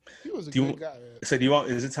 He was a good guy. Man. So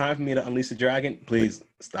is it time for me to unleash the dragon? Please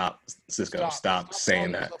stop, Cisco. Stop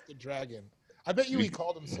saying that. The dragon. I bet he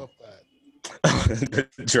called himself that.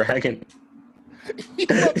 The dragon. He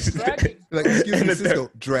loves dragon. Like, excuse me, Cisco,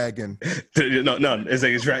 dragon. No, it's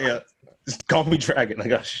like it's dragon. Yeah. Just call me dragon.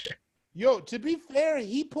 Like, oh shit. Yo, to be fair,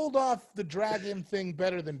 he pulled off the dragon thing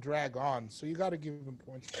better than Drag On, so you got to give him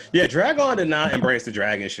points for that. Yeah, Drag On did not embrace the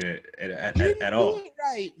dragon shit at all. Do it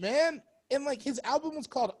right, man. And like his album was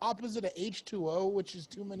called Opposite of H2O, which is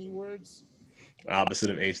too many words. Opposite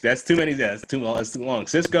of H. That's too many. That's too long. That's too long.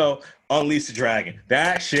 Cisco, Unleash the Dragon.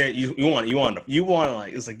 That shit. You want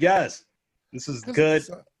like, it's like, yes, this is good.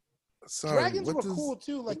 Sorry, dragons were cool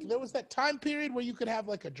too. Like there was that time period where you could have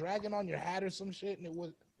like a dragon on your hat or some shit, and it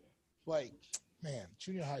was like, man,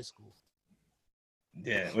 junior high school.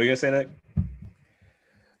 Yeah, what are you gonna say, Nick?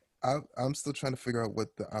 I'm still trying to figure out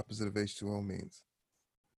what the opposite of H2O means.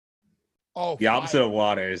 Oh, the opposite of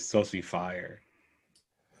water is supposed to be fire.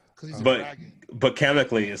 But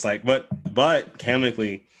chemically, it's like, but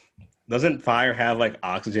chemically, doesn't fire have like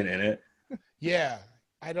oxygen in it? Yeah,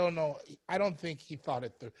 I don't know. I don't think he thought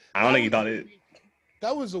it through. I don't think he thought it.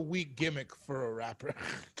 That was a weak gimmick for a rapper.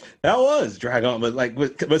 That was Drag On,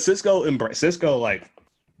 but Cisco, like,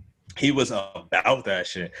 he was about that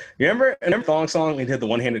shit. You remember in the song he did the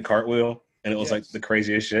one-handed cartwheel, and it was like the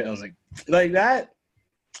craziest shit. I was like that.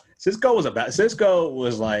 Cisco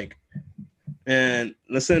was like, and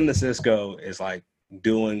listening to Cisco is like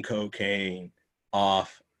doing cocaine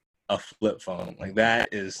off a flip phone. Like that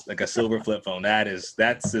is like a silver flip phone. That's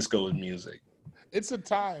Cisco's music. It's a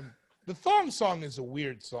time. The thong song is a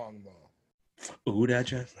weird song though. Ooh, that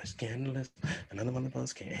dress like scandalous. Another one of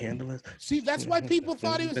us can't handle it. See, that's why people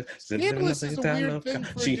thought he was scandalous. Is a weird thing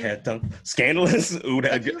for she had done scandalous. Ooh,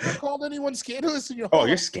 that. Have you ever called anyone scandalous in your? Oh,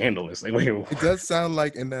 you're scandalous. Like, wait. It does sound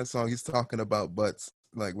like in that song he's talking about butts,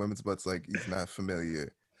 like women's butts, like he's not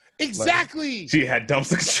familiar. Exactly. Like, she had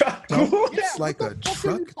dumps like a truck. It's like a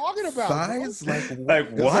truck. Talking about thighs, like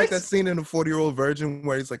what? It's like that scene in the 40-Year-Old Virgin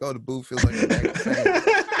where he's like, "Oh, the boob feels like a magazine."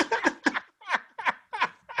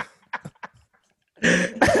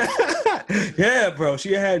 Yeah, bro.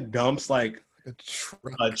 She had dumps like a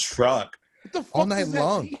truck. What the fuck All night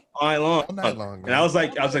long. All night long. All night long. And I was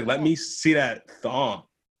like, let me see that thong.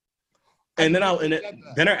 And then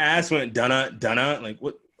then her ass went dunna. Like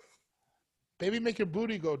what? Baby, make your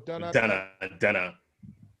booty go dunna. Dunna.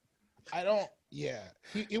 I don't. Yeah,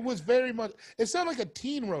 it was very much. It sounded like a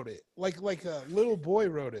teen wrote it, like a little boy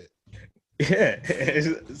wrote it. Yeah,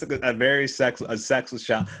 it's like a very sexless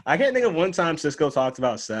shot. I can't think of one time Cisco talked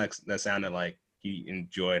about sex that sounded like he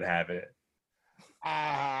enjoyed having it.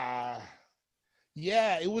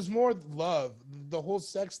 Yeah, it was more love. The whole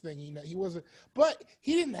sex thing, he wasn't, but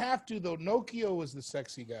he didn't have to though. Nokia was the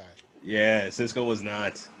sexy guy. Yeah, Cisco was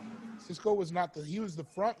not. He was the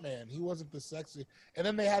front man. He wasn't the sexy. And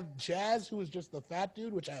then they had Jazz, who was just the fat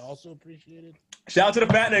dude, which I also appreciated. Shout out to the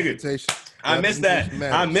fat nigga. I missed that.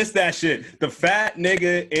 I missed that shit. The fat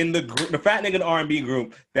nigga in the group, the fat nigga in the R&B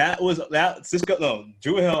group. That Cisco. No,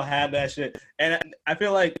 Drew Hill had that shit, and I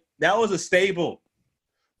feel like that was a staple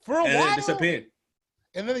for a while. And it disappeared.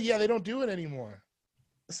 And then they don't do it anymore.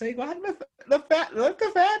 Say what? The fat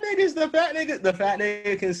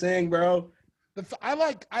nigga can sing, bro. I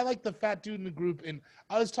like the fat dude in the group, and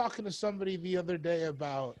I was talking to somebody the other day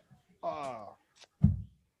about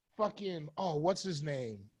what's his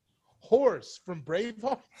name? Horse from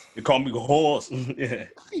Braveheart. You call me Horse. Yeah.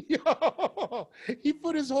 Yo, he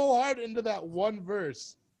put his whole heart into that one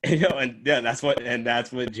verse. That's what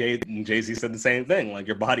Jay-Z said the same thing. Like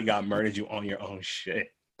your body got murdered, you on your own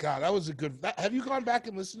shit. God, that was a good. Have you gone back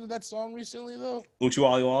and listened to that song recently though? Uchi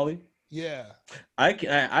Wally Wally. Yeah.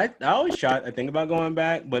 I always try. I think about going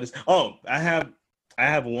back, but I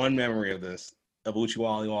have one memory of this of Uchi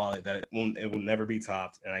Wally Wally that it will never be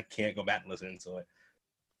topped, and I can't go back and listen to it.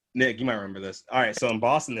 Nick, you might remember this. All right, so in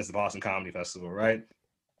Boston, there's the Boston Comedy Festival, right?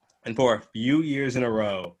 And for a few years in a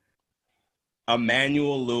row,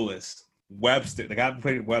 Emmanuel Lewis, Webster, the guy who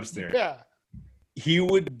played Webster, he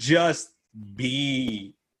would just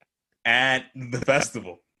be at the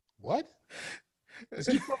festival. What? Is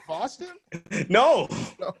he from Boston? No.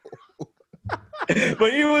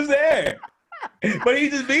 But he was there. But he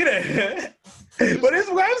just be there. But it's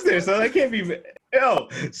Webster, so that can't be.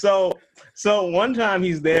 So one time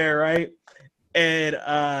he's there, right? And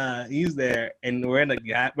he's there, and we're at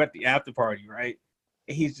the after party, right?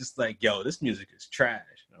 And he's just like, "Yo, this music is trash."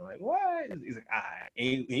 And I'm like, "What?" He's like, "Ah."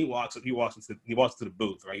 And he walks to the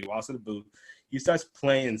booth, right? He walks to the booth. He starts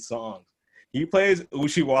playing songs. He plays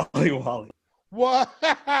Uchi Wally Wally. What?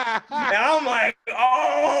 And I'm like,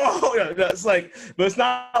 oh, it's like, but it's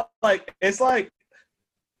not like,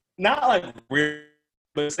 not like weird,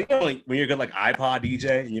 but it's like, like when you're good like iPod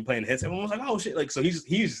DJ and you're playing hits, everyone's like, oh shit, like so he's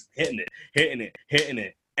hitting it, and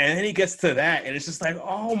then he gets to that, and it's just like,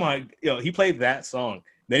 oh my, he played that song,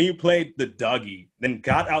 then he played the Dougie, then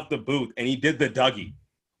got out the booth and he did the Dougie.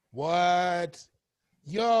 What?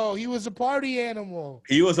 Yo, he was a party animal.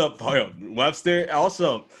 He was Webster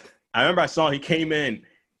also. I remember he came in.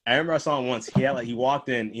 I remember I saw him once. He walked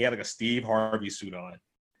in. He had like a Steve Harvey suit on,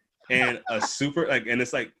 and a super and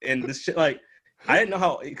it's like, and this shit like, I didn't know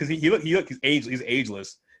how, because he's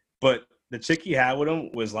ageless, but the chick he had with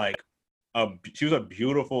him was like she was a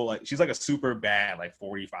beautiful, like she's like a super bad like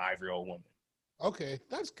 45-year-old woman. Okay,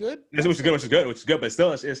 that's good. Which is good, but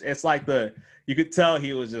still, it's like you could tell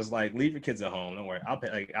he was just like, leave your kids at home. Don't worry,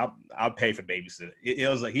 I'll pay for babysitter. It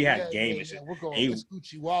was like he had game and shit. We're going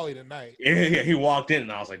Uchi Wally tonight. Yeah, he walked in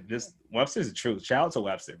and I was like, this Webster's the truth. Shout out to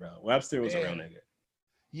Webster, bro. Webster was a real nigga.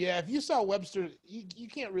 Yeah, if you saw Webster, you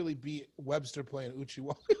can't really beat Webster playing Uchi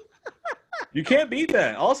Wally. You can't beat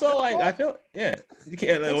that. Also, like I feel, you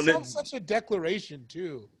can't. It's such a declaration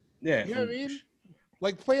too. Yeah, you know what I mean.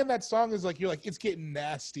 Like playing that song is like you're like, it's getting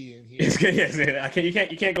nasty in here.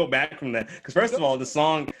 You can't go back from that, because first of all, the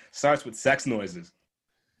song starts with sex noises.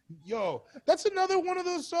 Yo, that's another one of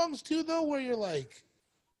those songs too, though, where you're like,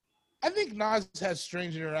 I think Nas has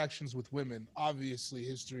strange interactions with women. Obviously,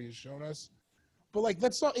 history has shown us. But like,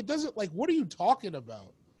 that's not. It doesn't like. What are you talking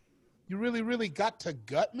about? You really, really got to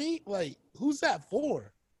gut me? Like, who's that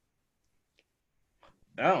for?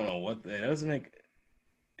 I don't know what that doesn't make.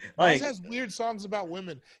 Nas has weird songs about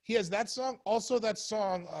women. He has that song. Also, that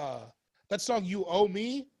song "You Owe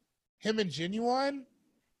Me," him and Genuine.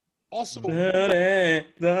 Also, yeah.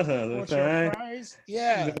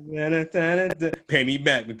 Pay me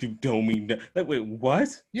back if you told me that. Like, wait,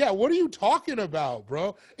 what? Yeah, what are you talking about,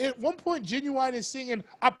 bro? At one point, Genuine is singing,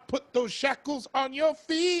 "I put those shackles on your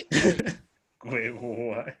feet." Wait,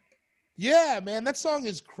 what? Yeah, man, that song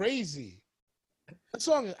is crazy. That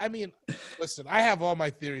song, I mean, listen, I have all my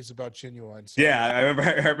theories about Genuine. So. Yeah, I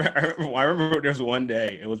remember there was one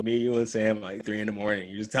day, it was me, you, and Sam, like 3 a.m.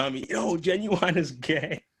 You're just telling me, yo, Genuine is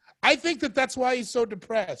gay. I think that's why he's so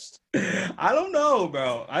depressed. I don't know,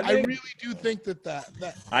 bro. I really do think that.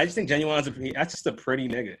 I just think Genuine's that's just a pretty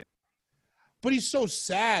nigga. But he's so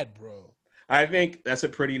sad, bro. I think that's a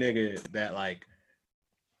pretty nigga that, like,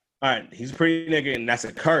 all right, he's a pretty nigga, and that's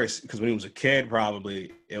a curse because when he was a kid,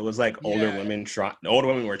 probably it was like older women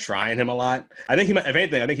were trying him a lot. I think if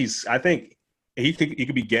anything, I think he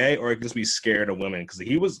could be gay or he could just be scared of women because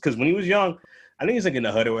when he was young, I think he's like in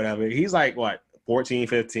the hood or whatever. He's like what 14,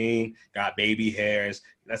 15, got baby hairs.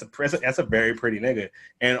 That's a very pretty nigga,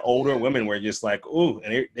 and older women were just like ooh,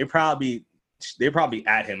 and they probably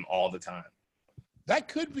at him all the time. That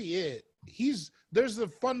could be it. There's a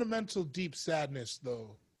fundamental deep sadness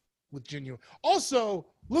though. With Genuine. Also,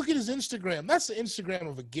 look at his Instagram. That's the Instagram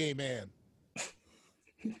of a gay man.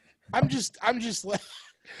 I'm just like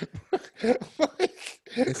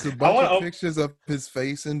it's a bunch of pictures of his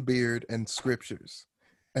face and beard and scriptures.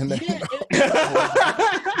 And then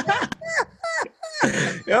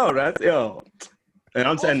yo. And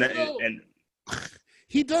I'm saying that and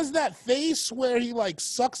he does that face where he like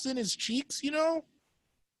sucks in his cheeks, you know?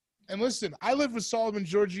 And listen, I lived with Solomon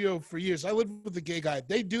Giorgio for years. I lived with the gay guy.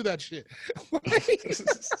 They do that shit. But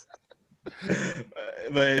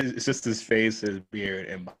it's just his face, his beard,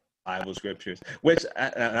 and Bible scriptures. Which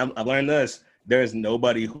I've learned this: there is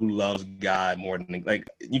nobody who loves God more than like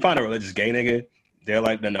you find a religious gay nigga. They're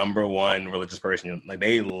like the number one religious person. Like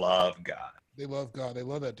they love God. They love God. They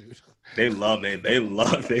love that dude. They love that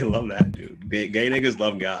dude. Gay niggas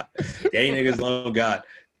love God. Gay niggas love God.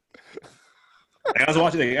 I was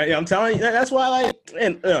watching it. I'm telling you, that's why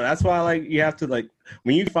you have to like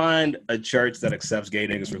when you find a church that accepts gay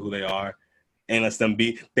niggas for who they are and lets them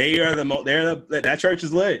be. That church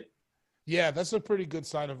is lit. Yeah, that's a pretty good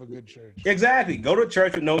sign of a good church. Exactly. Go to a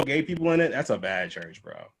church with no gay people in it. That's a bad church,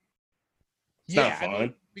 bro. It's not fun. I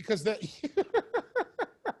mean, because that.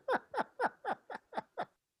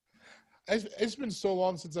 It's been so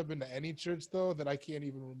long since I've been to any church though that I can't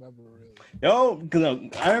even remember really. No, because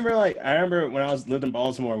I remember when I lived in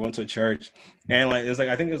Baltimore, I went to a church and like it was like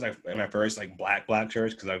I think it was like my first like black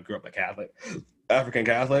church because I grew up like Catholic, African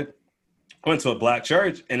Catholic. I went to a black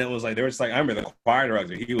church and it was like there was like I remember the choir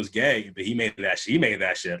director, he was gay, but he made that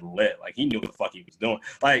shit lit. Like he knew what the fuck he was doing.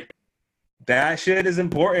 Like that shit is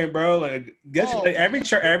important, bro. Like every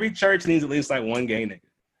church needs at least like one gay nigga.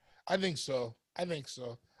 I think so.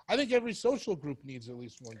 I think every social group needs at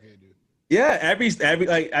least one gay dude. Yeah, every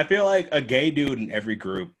like I feel like a gay dude in every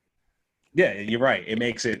group. Yeah, you're right. It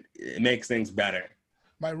makes things better.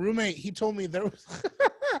 My roommate, he told me there was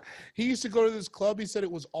he used to go to this club. He said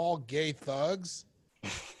it was all gay thugs.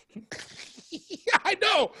 Yeah, I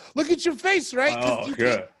know. Look at your face, right? Oh,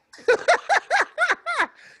 good.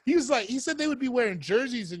 He said they would be wearing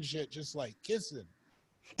jerseys and shit, just like kissing.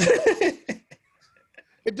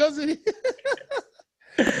 It doesn't.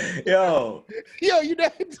 Yo, you know.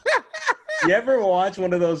 You ever watch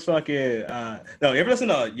one of those fucking? No, you ever listen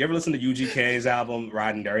to UGK's album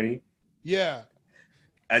 "Riding Dirty"? Yeah,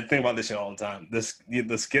 I think about this shit all the time.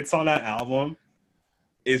 The skits on that album,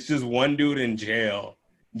 it's just one dude in jail,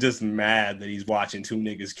 just mad that he's watching two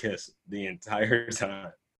niggas kiss the entire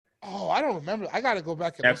time. Oh, I don't remember. I gotta go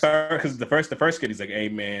back and because the first skit, he's like, "Hey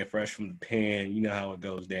man, fresh from the pen, you know how it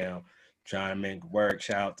goes down. Trying to make it work.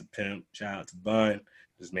 Shout out to Pimp, shout out to Bun."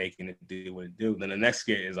 Just making it do what it do. Then the next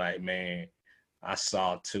skit is like, man, I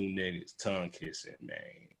saw two niggas tongue kissing, man.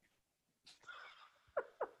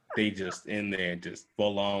 They just in there, just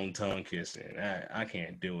full on tongue kissing. I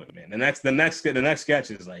can't do it, man. The next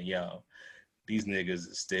sketch is like, yo, these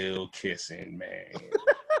niggas are still kissing, man.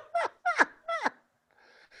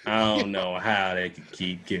 I don't know how they can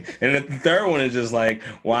keep kissing. And the third one is just like,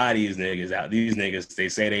 why these niggas out? These niggas, they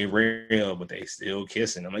say they real, but they still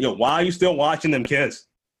kissing. I'm like, yo, why are you still watching them kiss?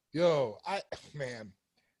 Yo,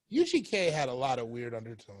 UGK had a lot of weird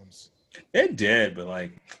undertones. It did, but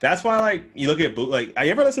like that's why like you look at like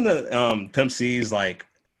you ever listen to Pimp C's like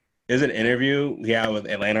there's an interview he had with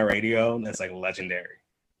Atlanta radio that's like legendary.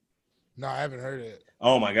 No, I haven't heard it.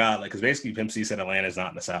 Oh my god, like because basically Pimp C said Atlanta's not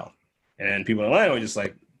in the South, and then people in Atlanta were just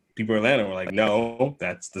like people in Atlanta were like, no,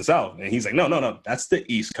 that's the South, and he's like, no, that's the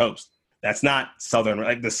East Coast. That's not Southern.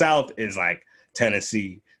 Like the South is like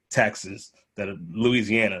Tennessee, Texas, the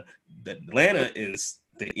Louisiana. The Atlanta is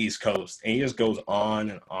the East Coast, and he just goes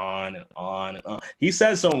on and on and on and on. He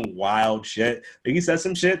says some wild shit. Like, he says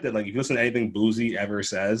some shit that, like, if you listen to anything Boosie ever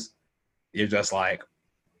says, you're just like,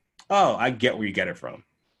 oh, I get where you get it from.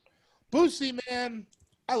 Boosie, man,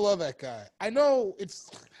 I love that guy. I know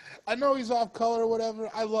he's off color or whatever.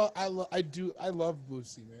 I love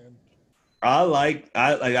Boosie, man.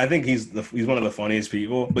 I think he's one of the funniest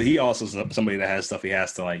people, but he also is somebody that has stuff he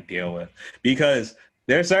has to like deal with because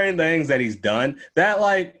there's certain things that he's done that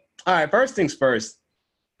like, all right, first things first,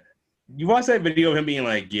 you watch that video of him being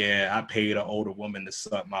like, yeah, I paid an older woman to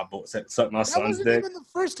suck my son's dick. That wasn't even the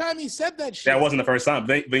first time he said that shit. That wasn't the first time,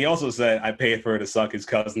 but he also said I paid for her to suck his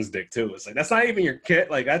cousin's dick too. It's like, that's not even your kid.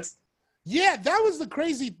 Like that's. Yeah, that was the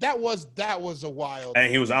crazy, that was a wild.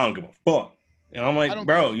 And he was, I don't give a fuck. And I'm like,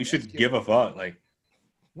 bro, you should give a fuck. Like,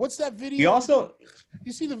 what's that video? He also,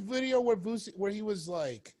 you see the video where he was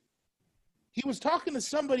like, he was talking to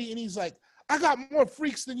somebody and he's like, I got more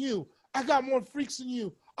freaks than you. I got more freaks than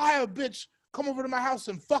you. I have a bitch come over to my house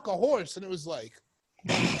and fuck a horse. And it was like,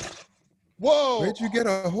 whoa. Where'd you get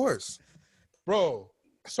a horse? Bro,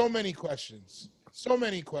 so many questions. So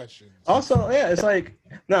many questions. Also, yeah, it's like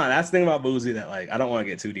that's the thing about Boosie that like I don't want to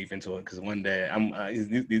get too deep into it because one day I'm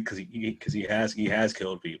because he has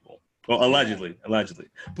killed people. Well, allegedly.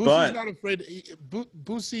 Boosie's not afraid.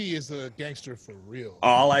 Boosie is a gangster for real.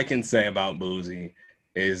 All I can say about Boosie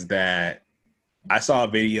is that I saw a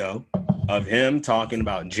video of him talking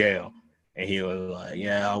about jail, and he was like,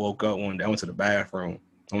 "Yeah, I woke up one day. I went to the bathroom.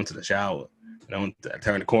 I went to the shower, and I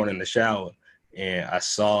turned the corner in the shower." And I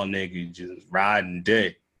saw a nigga just riding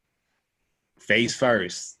dick, face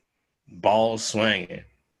first, balls swinging.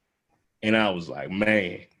 And I was like,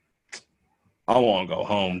 man, I want to go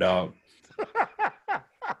home, dog.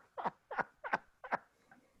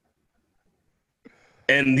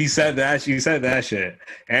 And she said that shit.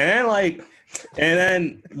 And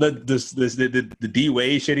then the D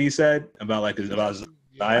Wade shit he said about his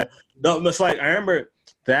diet. No, it's like I remember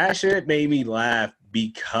that shit made me laugh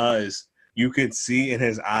because you could see in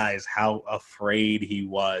his eyes how afraid he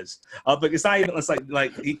was. But it's not even. It's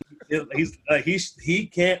like he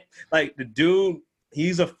can't like the dude.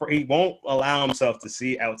 He's afraid. He won't allow himself to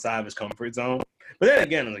see outside of his comfort zone. But then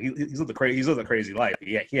again, he's lived a crazy life.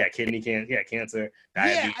 He had kidney cancer. He had cancer.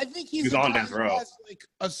 Yeah, I think he's on death row. Has like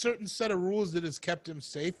a certain set of rules that has kept him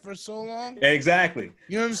safe for so long. Yeah, exactly.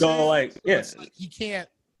 You know what I'm saying? So like, yeah, like he can't.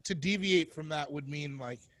 To deviate from that would mean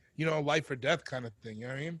like life or death kind of thing. You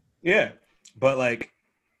know what I mean? Yeah, but like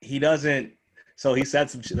he doesn't. So he said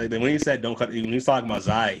some shit like when he said don't cut. When he was talking about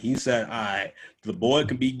Zai, he said, "All right, the boy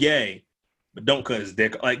can be gay, but don't cut his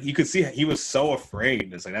dick." Like you could see he was so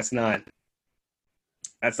afraid. It's like that's not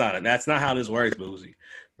how this works, Boosie.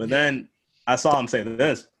 But then I saw him say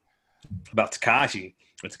this about Tekashi.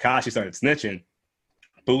 When Tekashi started snitching,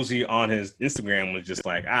 Boosie on his Instagram was just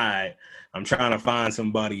like, "All right, I'm trying to find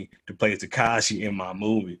somebody to play Tekashi in my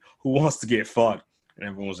movie. Who wants to get fucked?" And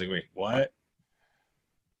everyone was like, "Wait, what?"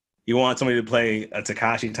 He wanted somebody to play a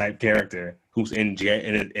Tekashi type character who's in jail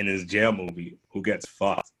in his jail movie who gets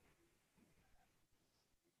fucked.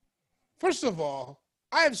 First of all,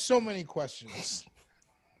 I have so many questions.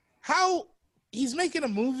 How he's making a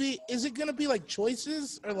movie? Is it gonna be like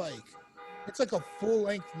choices or like it's like a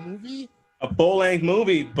full-length movie? A full-length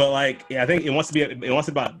movie, but like I think it wants to be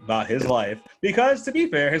about his life because to be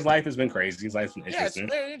fair, his life has been crazy. His life's been interesting. Yeah,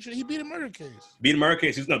 it's very interesting. He beat a murder case.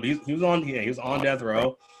 He was on death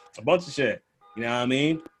row, a bunch of shit. You know what I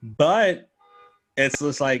mean? But it's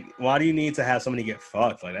just like, why do you need to have somebody get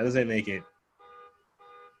fucked? Like that doesn't make it.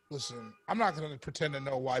 Listen, I'm not gonna pretend to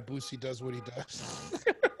know why Boosie does what he does.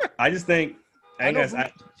 I just think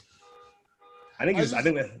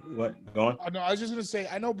what? Go on. No, I was just gonna say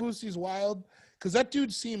I know Boosie's wild because that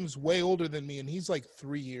dude seems way older than me, and he's like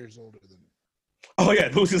 3 years older than me. Oh yeah,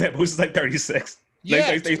 Boosie's like 36.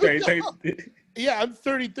 Yeah, yeah, I'm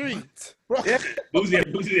 33. Bro. Yeah,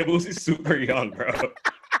 Boosie's super young, bro.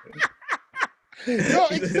 No,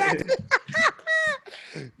 exactly.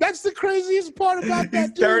 That's the craziest part about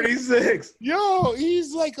that dude. 36. Yo,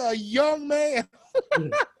 he's like a young man.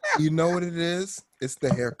 You know what it is? It's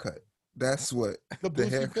the haircut. That's what the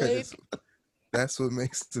haircut is. That's what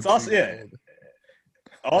makes it. Also, yeah.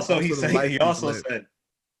 Also, he the life he's lived. said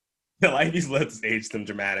the life he's lived has aged him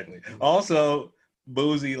dramatically. Also,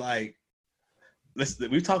 Boosie, like, listen,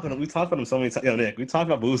 we've talked about him so many times. Yo, Nick, we talk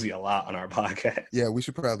about Boosie a lot on our podcast. Yeah, we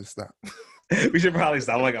should probably stop. We should probably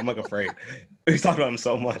stop. I'm like afraid. We talked about him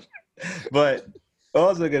so much. But what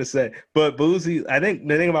was I gonna say? But Boosie, I think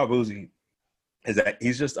the thing about Boosie is that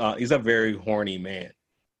he's just he's a very horny man,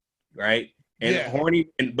 right? And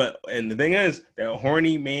and the thing is that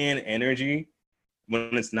horny man energy, when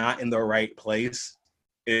it's not in the right place,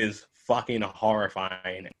 is fucking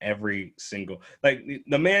horrifying. Every single, like,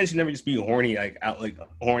 the man should never just be horny, like out, like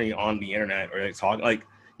horny on the internet or like talking. Like,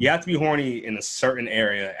 you have to be horny in a certain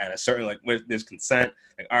area at a certain, like, with this consent.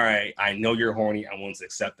 Like, all right, I know you're horny. I want to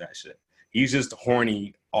accept that shit. He's just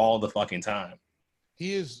horny all the fucking time.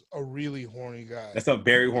 He is a really horny guy. That's a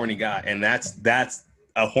very horny guy, and that's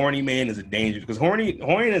a horny man is a danger, because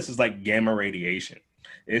horniness is like gamma radiation.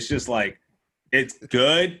 It's just like, it's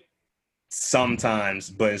good sometimes,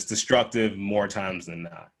 but it's destructive more times than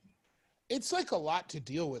not. It's like a lot to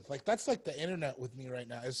deal with. Like, that's like the internet with me right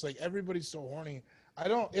now. It's like everybody's so horny.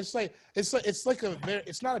 It's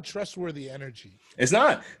not a trustworthy energy. It's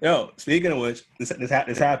not. Yo, speaking of which, this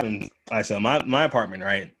happened. I said my apartment,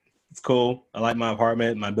 right? It's cool. I like my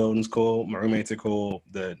apartment. My building's cool. My roommates are cool.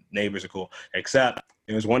 The neighbors are cool. Except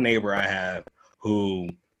there's one neighbor I have who,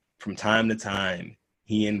 from time to time,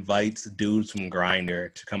 he invites dudes from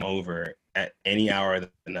Grindr to come over at any hour of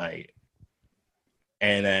the night.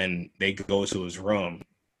 And then they go to his room,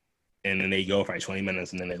 and then they go for like 20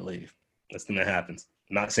 minutes, and then they leave. That's the thing that happens.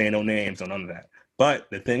 I'm not saying no names or none of that. But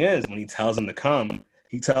the thing is, when he tells them to come,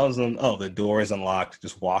 he tells them, oh, the door is unlocked.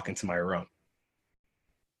 Just walk into my room.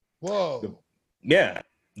 Whoa. Yeah.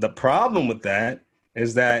 The problem with that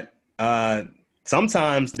is that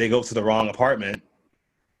sometimes they go to the wrong apartment,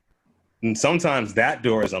 and sometimes that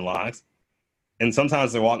door is unlocked, and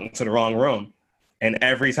sometimes they're walking to the wrong room. And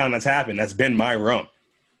every time that's happened, that's been my room.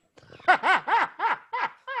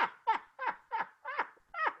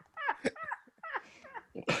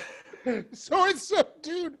 So it's so,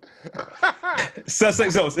 dude. So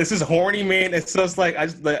this is horny man. It's just like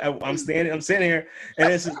I'm sitting here,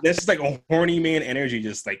 and it's just like a horny man energy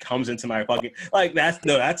just like comes into my fucking, like,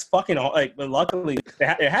 that's fucking, like. But luckily,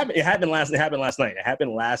 it happened last night. It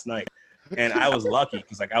happened last night, and I was lucky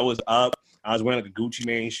because, like, I was up. I was wearing like a Gucci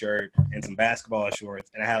Mane shirt and some basketball shorts,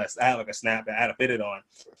 and I had like a snap that I had a fitted on,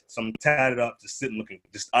 so I'm tatted up,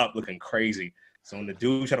 looking crazy. So when the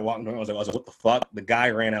dude tried to walk in the room, I was like, what the fuck? The guy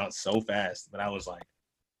ran out so fast, but I was like,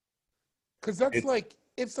 because that's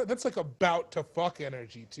like about to fuck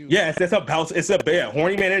energy too. Yeah, it's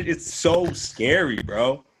horny man energy. It's so scary,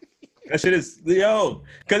 bro. That shit is, yo,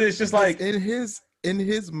 because it's just like in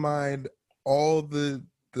his mind, all the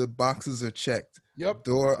boxes are checked. Yep.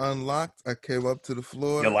 Door unlocked. I came up to the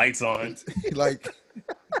floor. The lights on. Like,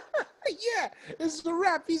 yeah, it's the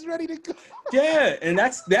wrap. He's ready to go. Yeah, and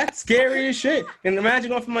that's scary as shit. And imagine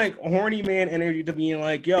going from like horny man energy to being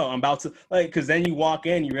like, yo, I'm about to, like, because then you walk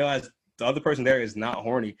in, you realize the other person there is not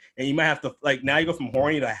horny, and you might have to, like, now you go from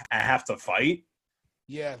horny to I have to fight.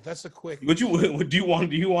 Yeah, that's a quick. Do you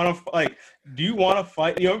want to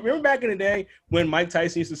fight? You know, remember back in the day when Mike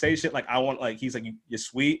Tyson used to say shit like, he's like, you're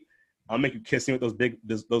sweet, I'll make you kiss me with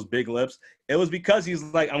those big lips. It was because he's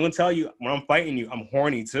like, I'm gonna tell you, when I'm fighting you, I'm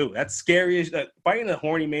horny too. That's scary. Fighting a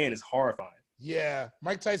horny man is horrifying. Yeah,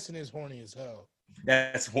 Mike Tyson is horny as hell.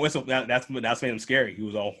 That's made him scary. He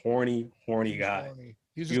was a horny guy. Horny.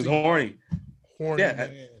 He was horny. Horny Yeah,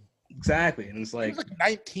 man. exactly. And it's like, he was like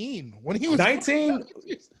 19 when he was 19.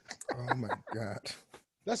 oh my god,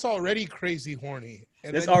 that's already crazy horny.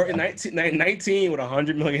 And that's already 19 with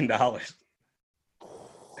 $100 million.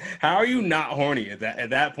 How are you not horny at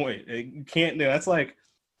that point? You can't do. That's like,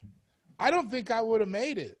 I don't think I would have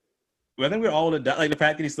made it. I think we're all like the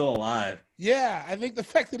fact that he's still alive. Yeah, I think the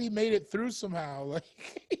fact that he made it through somehow, like,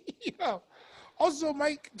 you know. Also,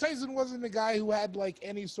 Mike Tyson wasn't a guy who had like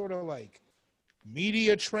any sort of like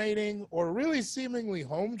media training or really seemingly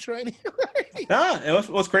home training. Nah, and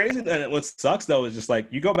what's crazy and what sucks though is just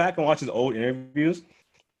like, you go back and watch his old interviews,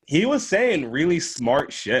 he was saying really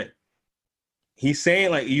smart shit. He's saying,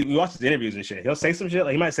 like, you watch his interviews and shit, he'll say some shit,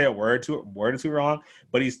 like he might say a word or two wrong,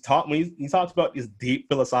 but he talks about these deep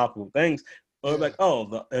philosophical things, or like,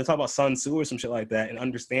 they'll talk about Sun Tzu or some shit like that and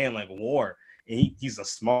understand like war. And he's a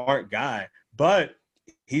smart guy, but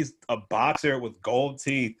he's a boxer with gold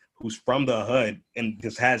teeth who's from the hood and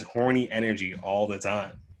just has horny energy all the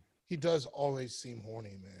time. He does always seem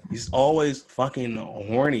horny, man. He's always fucking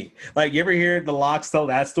horny. Like, you ever hear the Locks tell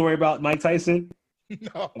that story about Mike Tyson?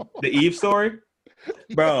 No. The Eve story?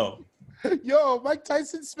 Bro, Yo, Mike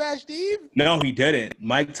Tyson smashed Eve? No, he didn't.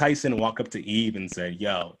 Mike Tyson walked up to Eve and said,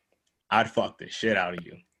 yo, I'd fuck the shit out of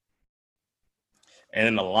you. And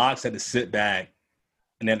then the Locks had to sit back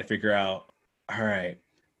and they had to figure out, all right,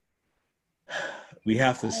 we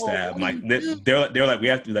have to stab Mike. They're like,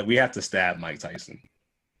 we have to stab Mike Tyson.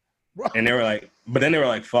 And they were like, but then they were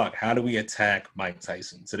like, fuck, how do we attack Mike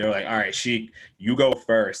Tyson? So they were like, all right, Sheik, you go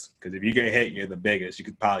first, because if you get hit, you're the biggest. You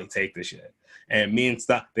could probably take this shit. And me and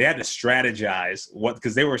stuff, they had to strategize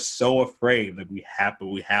because they were so afraid that we have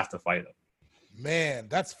to fight him. Man,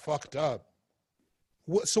 that's fucked up.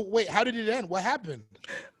 So wait, how did it end? What happened?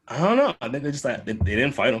 I don't know. I think they just they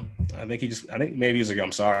didn't fight him. I think maybe he was like,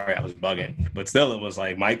 I'm sorry, I was bugging. But still, it was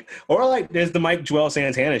like Mike, or like there's the Mike Joel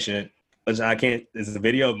Santana shit. Which I can't. There's a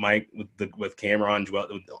video of Mike with Cameron, Joel,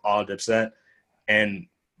 with all Dipset, and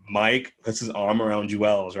Mike puts his arm around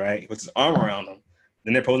Joel's, right? He puts his arm around him.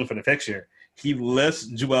 Then they're posing for the picture. He lifts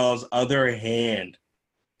Joel's other hand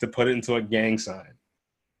to put it into a gang sign,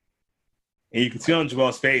 and you can see on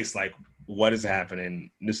Joel's face like, "What is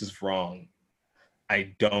happening? This is wrong.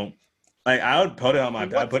 I don't like." I would put it on my.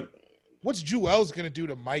 What's Joel's gonna do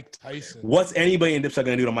to Mike Tyson? What's anybody in Dipset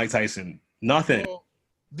gonna do to Mike Tyson? Nothing. Well,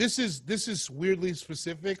 This is weirdly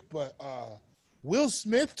specific, but Will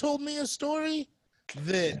Smith told me a story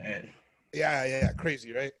that yeah,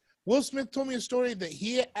 crazy, right? Will Smith told me a story that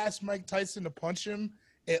he asked Mike Tyson to punch him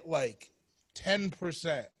at like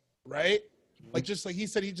 10%, right? Like just like he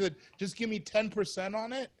said, just give me 10%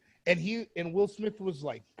 on it, and Will Smith was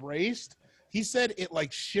like braced. He said it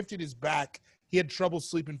like shifted his back. He had trouble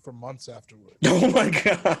sleeping for months afterwards. Oh my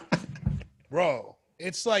god, bro.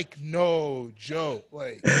 It's like no joke.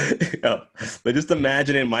 Like, yo, but just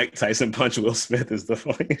imagining Mike Tyson punch Will Smith is the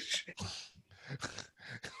funniest shit.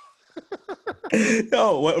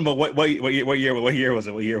 No, what year was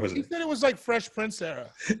it? What year was it? He said it was like Fresh Prince era.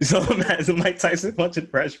 So imagine Mike Tyson punching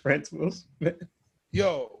Fresh Prince Will Smith.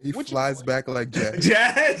 Yo, he flies back like Jazz.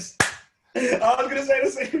 Jazz. I was gonna say the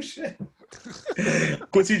same shit.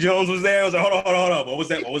 Quincy Jones was there. I was like, hold on. What was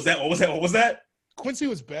that? Quincy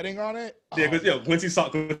was betting on it. Yeah, because Quincy saw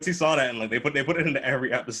that and like they put it into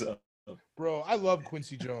every episode. Bro, I love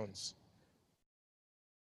Quincy Jones.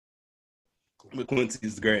 But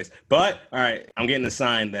Quincy's the greatest. But all right, I'm getting a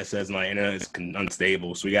sign that says my internet is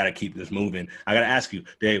unstable, so we got to keep this moving. I got to ask you,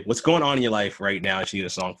 Dave, what's going on in your life right now that you need a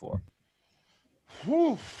song for?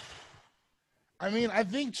 Whew. I mean, I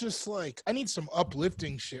think just like I need some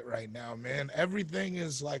uplifting shit right now, man. Everything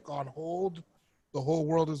is like on hold. The whole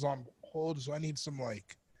world is on hold, so I need some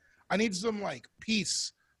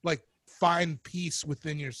peace, like find peace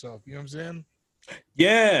within yourself. You know what I'm saying?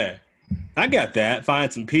 Yeah, I got that.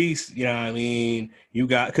 Find some peace. You know what I mean?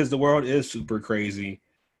 Because the world is super crazy,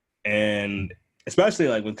 and especially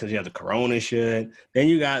like because you have the corona shit. Then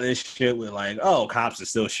you got this shit with like, oh, cops are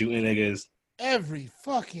still shooting niggas. Every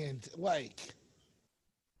fucking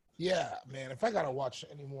yeah, man. If I gotta watch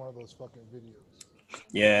any more of those fucking videos.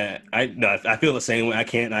 Yeah, I feel the same way. I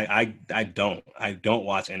can't. I don't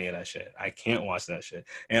watch any of that shit. I can't watch that shit,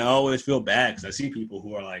 and I always feel bad because I see people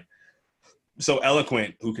who are like so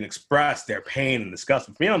eloquent, who can express their pain and disgust.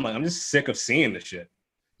 For me, I'm like, I'm just sick of seeing this shit.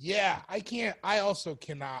 Yeah, I can't. I also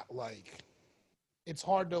cannot like. It's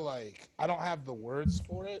hard to like. I don't have the words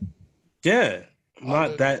for it. Yeah,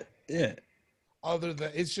 not that. Yeah. Other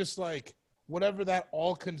than it's just like whatever that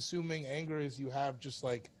all-consuming anger is you have, just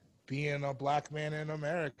like. Being a black man in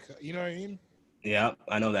America, you know what I mean? Yeah,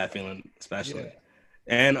 I know that feeling, especially.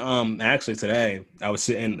 Yeah. And actually today I was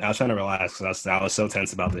trying to relax because I was so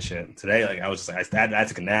tense about this shit. Today, like I was just like I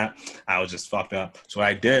took a nap. I was just fucked up. So what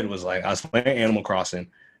I did was like I was playing Animal Crossing,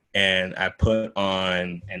 and I put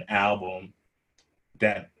on an album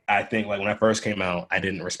that I think like when I first came out, I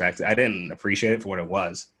didn't respect it. I didn't appreciate it for what it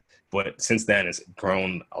was, but since then it's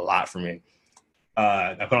grown a lot for me.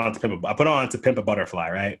 I put on to Pimp a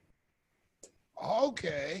Butterfly, right?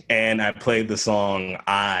 Okay. And I played the song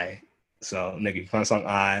I. So, nigga, you find the song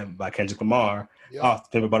I by Kendrick Lamar off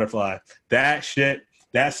Pimp a Butterfly. That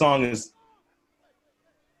song is.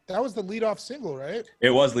 That was the lead-off single, right? It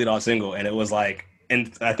was lead-off single, and it was like,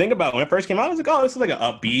 and I think about when it first came out, I was like, oh, this is like an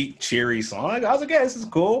upbeat, cheery song. I was like, yeah, this is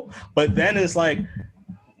cool. But then it's like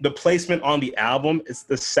the placement on the album is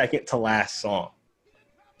the second to last song.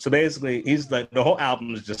 So basically, he's like, the whole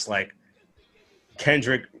album is just like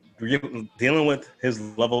Kendrick dealing with his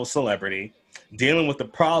level of celebrity, dealing with the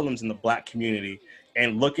problems in the black community,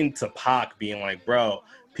 and looking to Pac being like, bro,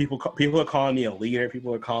 people are calling me a leader.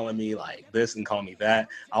 People are calling me like this and calling me that.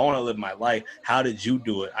 I want to live my life. How did you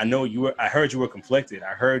do it? I heard you were conflicted.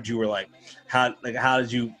 I heard you were like, how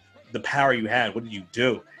did you, the power you had, what did you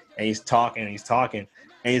do? And he's talking.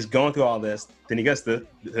 and he's going through all this. Then he gets to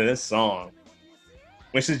this song,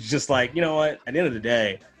 which is just like, you know what? At the end of the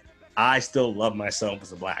day, I still love myself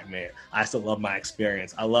as a black man. I still love my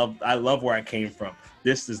experience. I love where I came from.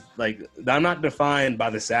 This is like, I'm not defined by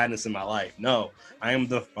the sadness in my life. No, I am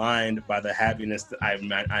defined by the happiness that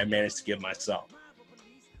I managed to give myself.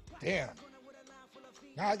 Damn.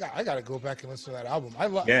 Now I gotta go back and listen to that album. I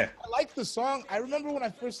like the song. I remember when I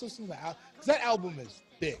first listened to the album, because that album is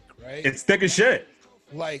thick, right? It's thick as shit.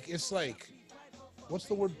 Like, it's like, what's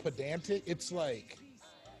the word, pedantic? It's like,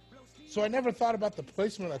 so I never thought about the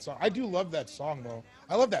placement of that song. I do love that song, though.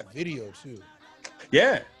 I love that video, too.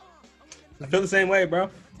 Yeah. I feel the same way, bro.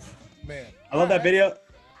 Man. I love that video.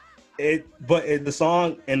 The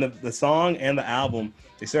song and the song and the album,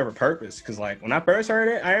 they serve a purpose. Because, like, when I first heard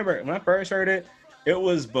it, it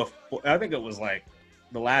was before, I think it was, like,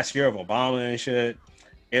 the last year of Obama and shit.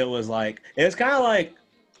 It was kind of like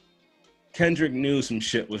Kendrick knew some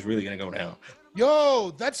shit was really going to go down.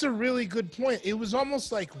 Yo, that's a really good point. It was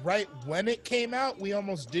almost like right when it came out, we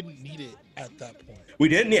almost didn't need it at that point. We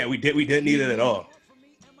didn't need it at all.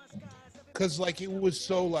 Cause like it was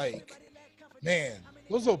so like, man,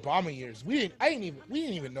 those Obama years, we didn't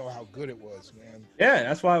even know how good it was, man. Yeah,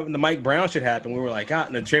 that's why when the Mike Brown shit happened, we were like, God,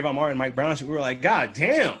 and the Trayvon Martin, Mike Brown shit, we were like, God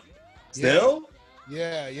damn. Still?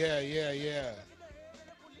 Yeah.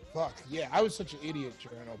 Fuck, yeah, I was such an idiot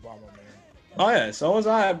during Obama, man. Oh yeah, so was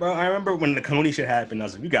I, bro. I remember when the Coney shit happened, I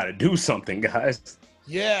was like, "You got to do something, guys."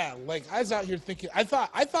 Yeah, like I was out here thinking, I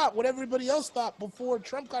thought what everybody else thought before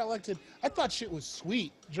Trump got elected. I thought shit was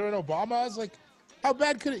sweet during Obama. I was like, how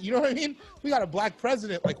bad could it? You know what I mean? We got a black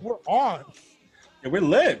president. Like we're on. Yeah, we're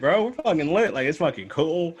lit, bro. We're fucking lit. Like it's fucking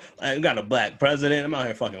cool. Like we got a black president. I'm out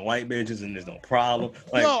here fucking white bitches, and there's no problem.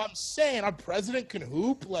 Like, no, I'm saying our president can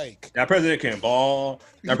hoop. Like our president can ball.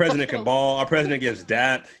 Our president can ball. Our president gives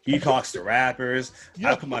dap. He talks to rappers.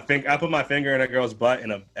 I put my finger in a girl's butt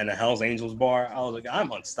in a Hell's Angels bar. I was like,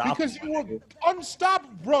 I'm unstoppable. Because you were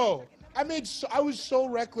unstoppable, bro. I was so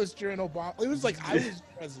reckless during Obama. It was like I was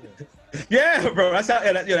president. Yeah, bro. That's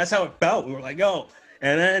how it felt. We were like, yo,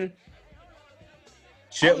 and then.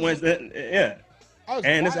 Shit went, yeah.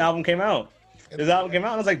 And this album came out. And I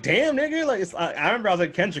was like, damn, nigga. Like, I remember I was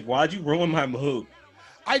like, Kendrick, why'd you ruin my mood?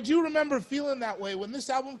 I do remember feeling that way when that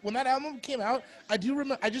album came out. I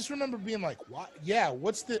just remember being like, what? Yeah,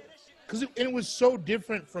 what's the, because it was so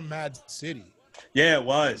different from Mad City. Yeah, it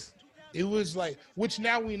was. It was like, which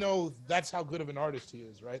now we know that's how good of an artist he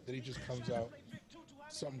is, right? That he just comes out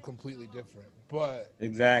something completely different. But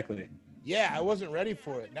exactly. Yeah, I wasn't ready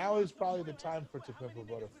for it. Now is probably the time for To Pimp a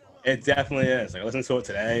Butterfly. It definitely is. Like, I listened to it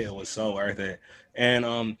today. It was so worth it.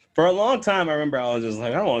 And for a long time, I remember I was just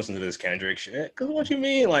like, I don't want to listen to this Kendrick shit. Because what you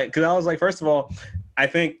mean? Like, because I was like, first of all, I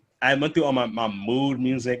think I went through all my mood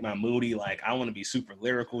music, my moody, like, I want to be super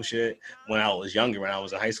lyrical shit when I was younger, when I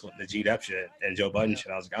was in high school, the G-Dep shit and Joe Budden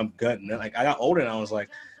shit. I was like, I'm good. And then, like, I got older and I was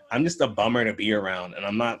like, I'm just a bummer to be around. And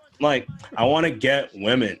I'm not, like, I want to get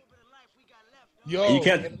women. Yo, you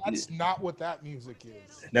can't, and that's not what that music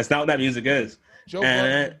is. That's not what that music is. Joe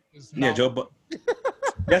Budden is not. Yeah, Joe Budden.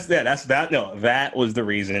 That was the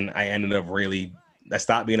reason I ended up I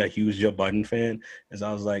stopped being a huge Joe Budden fan, is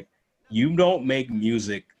I was like, you don't make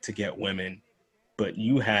music to get women, but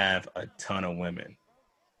you have a ton of women.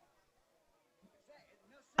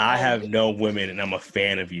 I have no women, and I'm a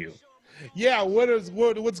fan of you. Yeah,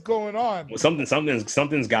 what's going on? Well,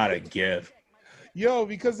 something's gotta give. Yo,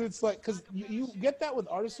 because it's like, because you get that with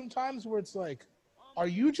artists sometimes where it's like, are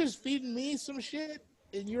you just feeding me some shit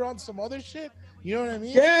and you're on some other shit? You know what I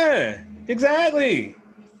mean? Yeah, exactly.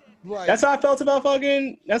 Like, that's how I felt about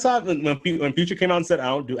fucking. That's how when Future came out and said I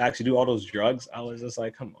don't actually do all those drugs, I was just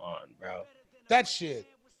like, come on, bro. That shit,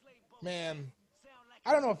 man.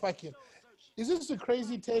 I don't know if I can. Is this a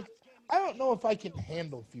crazy take? I don't know if I can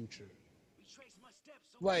handle Future.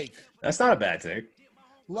 Like, that's not a bad take.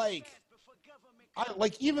 Like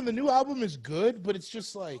even the new album is good, but it's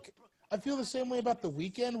just like I feel the same way about The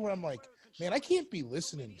Weeknd, where I'm like, man, I can't be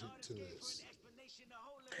listening to this.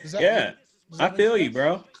 I feel you,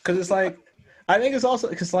 bro. Because it's like, I think it's also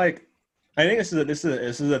because like, I think this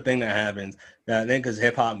is a thing that happens. That I think as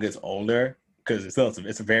hip hop gets older, because it's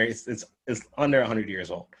under 100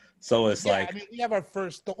 years old. So it's like, I mean, we have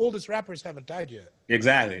the oldest rappers haven't died yet.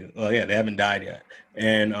 Exactly. Well, yeah, they haven't died yet,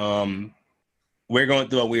 and we're going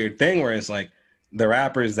through a weird thing where it's like the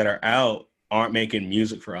rappers that are out aren't making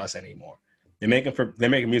music for us anymore. They're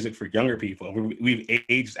making music for younger people, and we've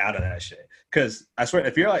aged out of that shit. Because I swear,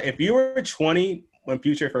 if you were 20 when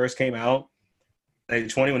Future first came out, like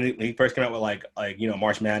 20 when he first came out with like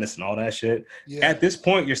March Madness and all that shit. Yeah. At this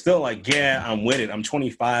point, you're still like, yeah, I'm with it. I'm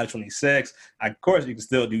 25, 26. Of course, you can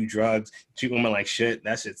still do drugs, treat women like shit.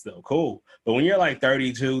 That shit's still cool. But when you're like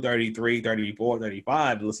 32, 33, 34,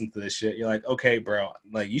 35, and listen to this shit, you're like, okay, bro,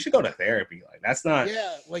 like you should go to therapy. Like that's not.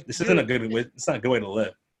 Yeah, like this isn't a good way. It's not a good way to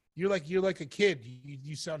live. You're like a kid.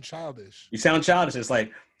 You sound childish. You sound childish. It's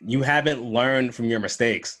like you haven't learned from your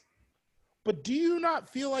mistakes. But do you not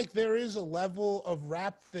feel like there is a level of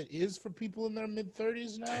rap that is for people in their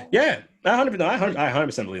mid-30s now? Yeah, I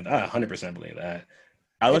 100% believe that. I 100% believe that.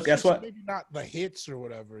 That's what. Maybe not the hits or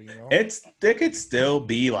whatever, you know. There could still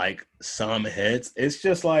be like some hits. It's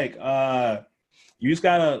just like you just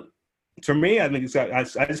gotta. For me, I think I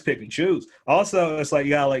just pick and choose. Also, it's like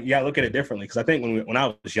you gotta look at it differently because I think when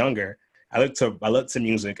I was younger, I looked to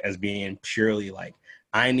music as being purely like,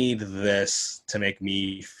 I need this to make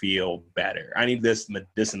me feel better. I need this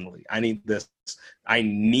medicinally. I need this.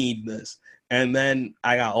 And then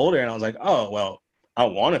I got older and I was like, oh, well, I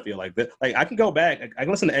want to feel like this. Like I can go back. I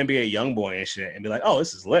can listen to NBA Youngboy and shit and be like, oh,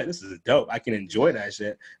 this is lit. This is dope. I can enjoy that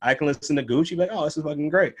shit. I can listen to Gucci, be like, oh, this is fucking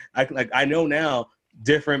great. I know now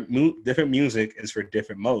different music is for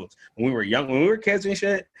different modes. When we were kids and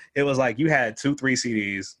shit, it was like you had 2-3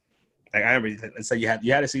 CDs. Like I remember, let's say you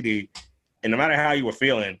had a CD. And no matter how you were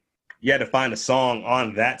feeling, you had to find a song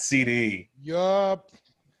on that CD. Yup.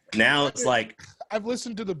 Now it's like I've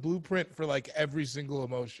listened to the blueprint for like every single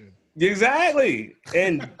emotion. Exactly.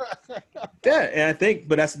 And yeah, and I think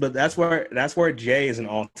that's where Jay is an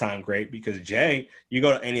all-time great because Jay, you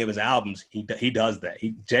go to any of his albums, he does that.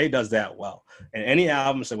 Jay does that well. And any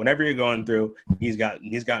album, so whenever you're going through, he's got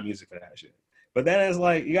music for that shit. But then it's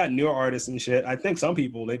like you got newer artists and shit. I think some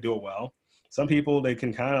people they do it well. Some people they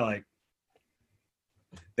can kind of like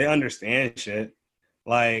they understand shit.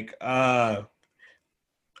 Like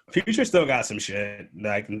Future still got some shit.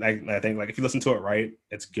 I think like if you listen to it right,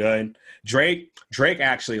 it's good. Drake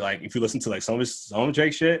actually, like if you listen to like some of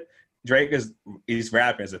Drake shit, he's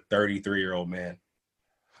rapping as a 33-year-old man.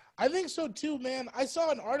 I think so too, man. I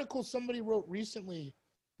saw an article somebody wrote recently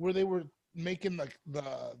where they were making like the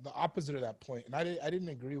opposite of that point, and I didn't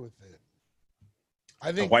agree with it.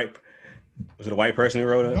 I think was it a white person who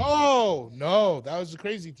wrote it? No, that was the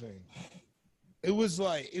crazy thing. It was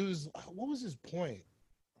what was his point?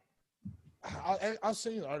 I'll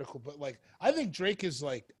send you the article, but like I think Drake is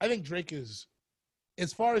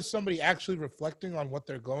as far as somebody actually reflecting on what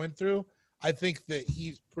they're going through, I think that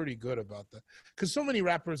he's pretty good about that. Because so many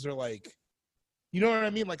rappers are like, you know what I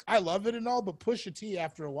mean? Like I love it and all, but Pusha T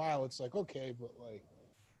after a while, it's like, okay, but like,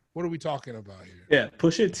 what are we talking about here? Yeah,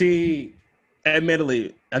 Pusha T,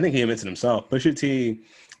 admittedly, I think he admits it himself. Pusha T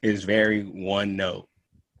is very one note.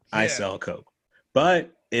 Yeah. I sell coke.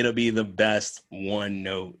 But it'll be the best one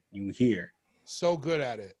note you hear. So good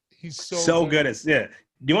at it. He's so good at yeah.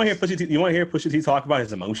 Do you want to hear Pusha T talk about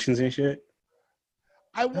his emotions and shit?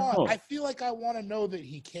 I feel like I want to know that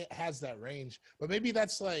he has that range, but maybe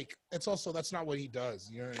that's not what he does.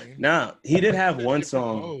 You know what I mean? Nah, he did have one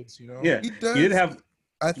song. Modes, you know? Yeah, he does. He did have.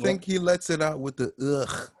 I think he lets it out with the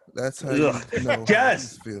ugh. That's how you know yes. how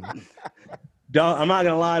he's feeling. I'm not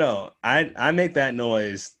gonna lie though. I make that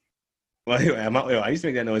noise. Well, I used to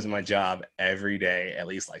make that noise in my job every day, at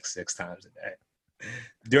least like 6 times a day.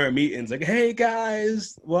 During meetings, like, hey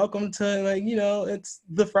guys, welcome to it's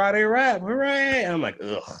the Friday Rap, hooray! And I'm like,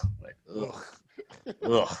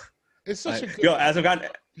 ugh. It's such a good as I've gotten,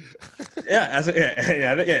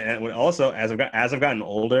 And also as I've gotten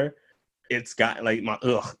older, it's got like my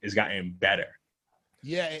it's gotten better.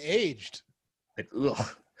 Yeah, it aged. Like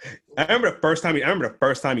I remember the first time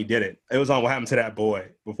he did it. It was on What Happened to That Boy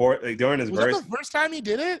before, like during his verse. Was that the first time he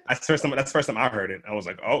did it? That's the first time I heard it. I was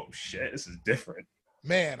like, oh shit, this is different.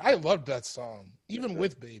 Man, I loved that song, even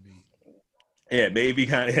with Baby. Yeah, Baby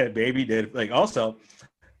Baby did. Like also,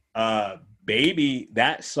 Baby,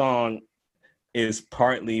 that song is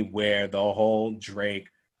partly where the whole Drake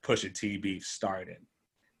Pusha T beef started,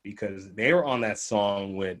 because they were on that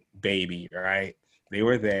song with Baby, right? They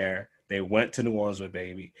were there. They went to New Orleans with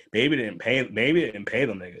Baby. Baby didn't pay them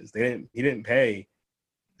niggas. He didn't pay.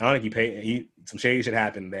 I don't think he paid. Some shady shit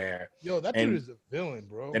happened there. Yo, that dude is a villain,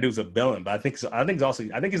 bro. That dude's a villain, but I think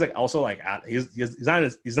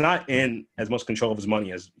he's not in as much control of his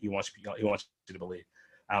money as he wants you to believe.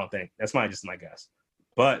 I don't think. That's just my guess.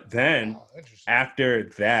 But then after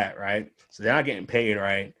that, right? So they're not getting paid,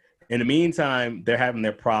 right? In the meantime, they're having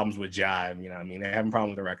their problems with Jive. You know what I mean? They're having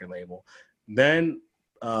problems with the record label. Then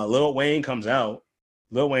Lil Wayne comes out.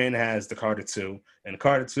 Lil Wayne has the Carter 2. And the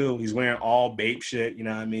Carter 2, he's wearing all Bape shit, you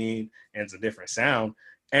know what I mean? And it's a different sound.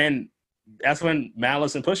 And that's when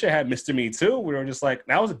Malice and Pusha had Mr. Me Too. We were just like,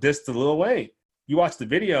 that was a diss to Lil Wayne. You watch the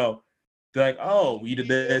video, they're like, oh, you did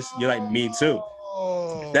this, you're like Me Too.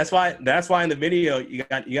 That's why in the video you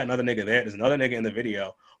got another nigga there. There's another nigga in the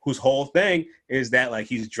video whose whole thing is that like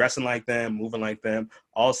he's dressing like them, moving like them.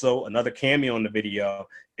 Also, another cameo in the video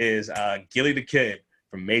is Gilly the Kid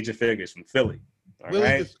from Major Figures from Philly. All Willie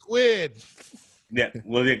right? the Squid. Yeah,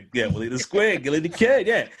 Willie the Squid, Gilly the Kid.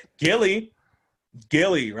 Yeah, Gilly,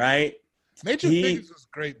 right? Major Figures was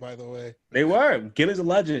great, by the way. They were. Gilly's a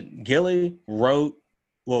legend. Gilly wrote.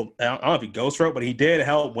 Well, I don't know if he ghost wrote, but he did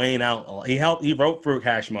help Wayne out a lot. He wrote for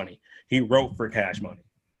Cash Money. All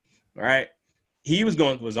right. He was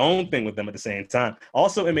going through his own thing with them at the same time.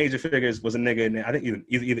 Also in Major Figures was a nigga in there. I think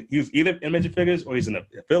either he was either in Major Figures or he's an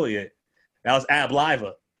affiliate. That was Ab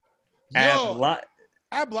Liva. Ab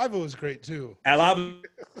Liva was great too. Ab Liva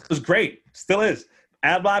was great. Still is.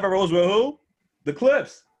 Ab Liva rolls with who? The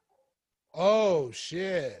Clips. Oh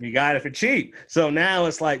shit. You got it for cheap. So now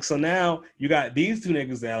it's like, now you got these two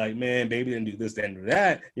niggas that are like, man, baby didn't do this, didn't do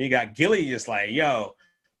that. And you got Gilly just like, yo,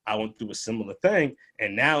 I went through a similar thing.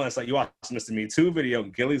 And now it's like you watch Mr. Me Too video,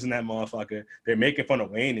 Gilly's in that motherfucker. They're making fun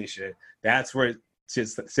of Wayne and shit. That's where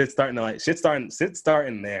shit's starting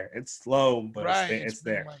there. It's slow, but right. it's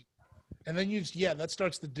there. Like, and then that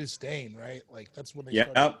starts the disdain, right? Like that's when they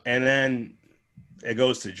start. And then it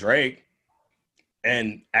goes to Drake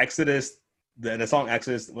and Exodus. The song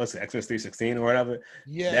Exodus, what's it, Exodus 3:16 or whatever.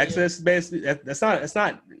 Yeah. The Exodus basically that's not. I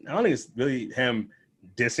don't think it's really him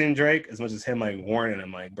dissing Drake as much as him like warning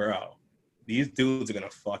him, like, bro, these dudes are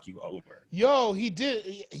gonna fuck you over. Yo, he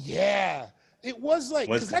did. Yeah, it was like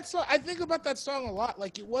because that's. I think about that song a lot.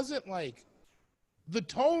 Like it wasn't like the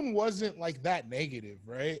tone wasn't like that negative,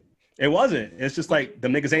 right? It wasn't. It's just like the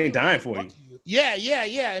niggas ain't dying for you. Yeah,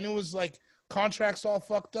 and it was like contracts all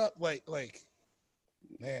fucked up. Like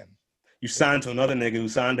man. You signed to another nigga who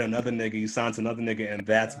signed to another nigga, you signed to another nigga, and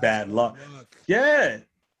that's bad luck. Yeah.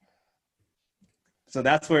 So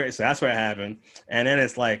that's where it happened. And then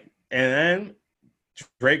it's like, and then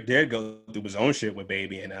Drake did go through his own shit with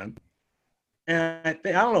Baby and them. And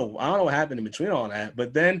I don't know what happened in between all that,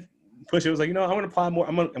 but then Pusha was like, I'm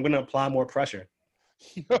gonna apply more pressure.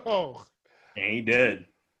 Yo. And he did.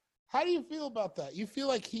 How do you feel about that? I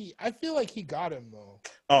feel like he got him though.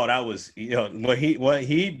 Oh, that was what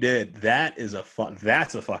he did. That's a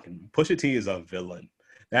fucking Pusha T is a villain.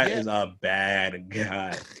 That is a bad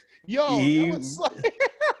guy. Yo,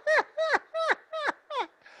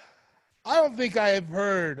 I don't think I have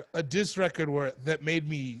heard a diss record that made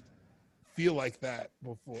me feel like that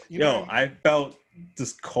before. I felt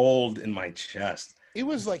just cold in my chest. It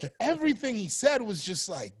was like everything he said was just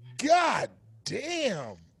like, God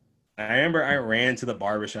damn. I remember I ran to the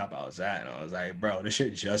barbershop I was at, and I was like, bro, this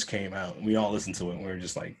shit just came out. And we all listened to it, and we were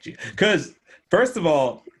just like, gee. Because, first of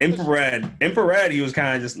all, Infrared, he was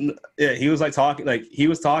kind of just, he was like talking, like, he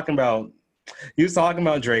was talking about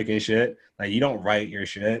Drake and shit. Like, you don't write your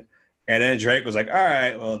shit. And then Drake was like, all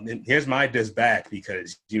right, well, here's my diss back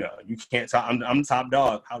because, you can't talk. I'm the top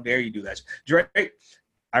dog. How dare you do that? Drake,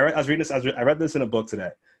 I read this in a book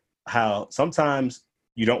today, how sometimes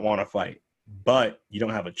you don't want to fight, but you don't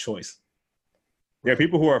have a choice. There are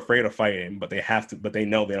people who are afraid of fighting, but they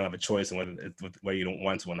know they don't have a choice in whether you don't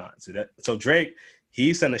want to or not. So Drake,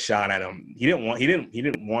 he sent a shot at him. He didn't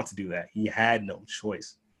want to do that. He had no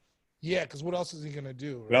choice. Yeah, because what else is he gonna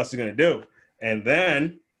do? Right? What else is he gonna do? And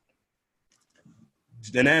then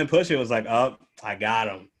Pusha was like, "Oh, I got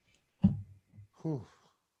him." Whew.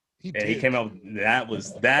 He came out.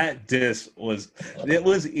 That diss was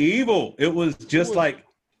evil. It was just like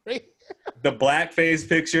the blackface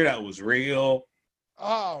picture that was real.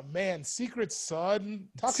 Oh man, Secret Son.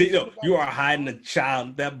 You are hiding a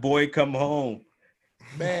child. That boy come home.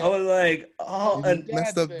 Man, I was like, oh, and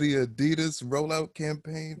messed up the Adidas rollout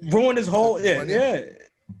campaign. Ruined his whole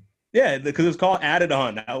yeah, because it's called Added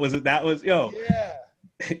On. That was yo. Yeah.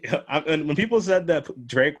 And when people said that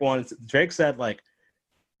Drake said like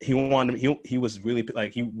he was really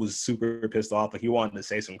like he was super pissed off, like he wanted to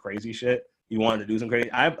say some crazy shit. He wanted to do some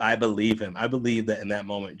crazy. I believe him. I believe that in that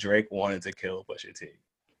moment Drake wanted to kill Pusha T.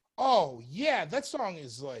 Oh yeah, that song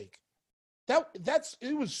is like that.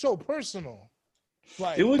 It was so personal.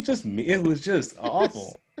 Like it was just me. It was just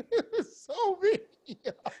awful. It was so mean.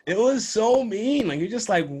 Yeah. It was so mean. Like you're just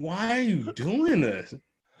like, why are you doing this?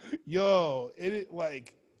 Yo,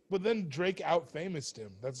 but then Drake out-famous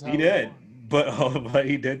him. That's how he did. But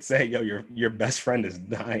he did say, yo, your best friend is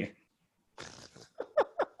dying.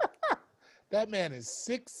 That man is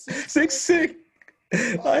 6'6". 6'6".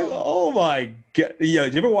 Like, oh my god. Yo,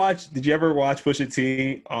 did you ever watch Pusha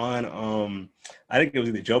T on I think it was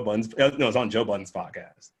either Joe Budden's no, it was on Joe Budden's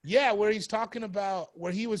podcast. Yeah, where he's talking about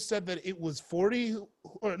where he was said that it was 40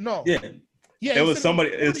 or no. Yeah. Yeah, It was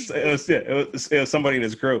somebody it was somebody in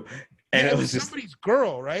his crew. And yeah, it was just somebody's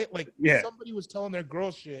girl, right? Like yeah. somebody was telling their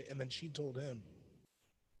girl shit and then she told him.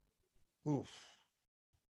 Oof.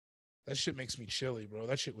 That shit makes me chilly, bro.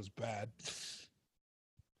 That shit was bad.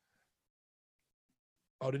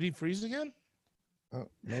 Oh, did he freeze again? Oh,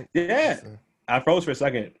 nope. Yeah. I froze for a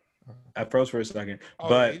second. Oh,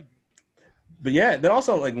 But yeah, then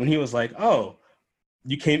also like when he was like, "Oh,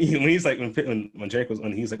 you came," when he's like when Drake was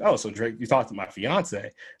when he's like, "Oh, so Drake, you talked to my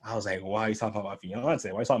fiance." I was like, "Why are you talking about my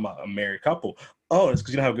fiance? Why are you talking about a married couple?" "Oh, it's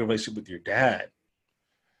because you don't have a good relationship with your dad."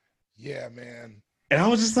 Yeah, man. And I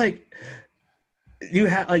was just like, you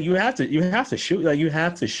have to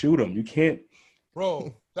shoot him. You can't,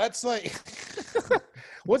 bro. That's like,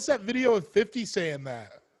 what's that video of 50 saying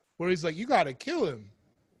that? Where he's like, you gotta kill him.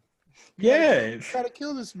 You gotta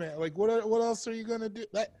kill this man. Like, what else are you gonna do?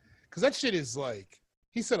 That because that shit is like,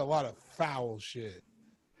 he said a lot of foul shit.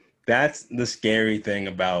 That's the scary thing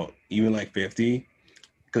about even like 50,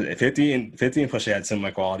 because 50 and Pusha had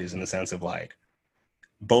similar qualities in the sense of like,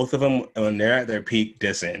 both of them when they're at their peak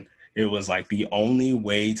dissing, it was like the only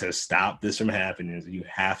way to stop this from happening is you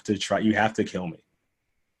have to kill me.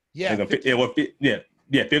 Yeah,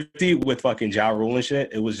 like 50 with fucking Ja Rule and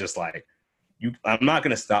shit. It was just like, I'm not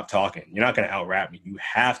gonna stop talking. You're not gonna out rap me. You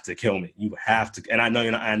have to kill me. You have to. And I know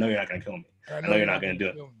you're not gonna kill me. I know you're not gonna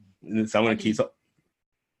do it. So I'm gonna keep.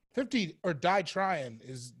 50 or die trying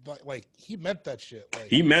is like he meant that shit. Like,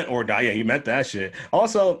 he meant or die. Yeah, he meant that shit.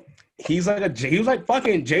 Also, he was like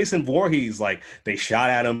fucking Jason Voorhees. Like they shot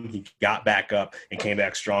at him, he got back up and came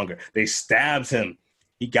back stronger. They stabbed him,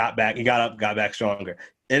 he got back, he got up, got back stronger.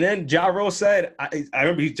 And then Ja Rule said, I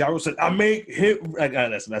remember Ja Rule said, I make hit. Like,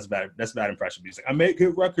 that's bad. That's a bad impression. He's like, I make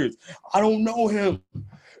hit records. I don't know him.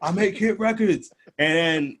 I make hit records. And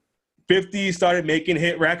then 50 started making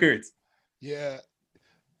hit records. Yeah.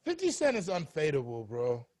 50 Cent is unfadable,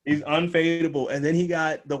 bro. He's unfadable. And then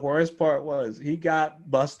the worst part was he got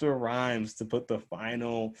Busta Rhymes to put the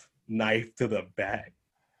final knife to the back.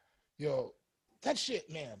 Yo, that shit,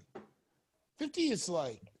 man. 50 is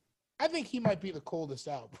like, I think he might be the coldest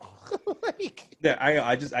out, bro. Like, yeah,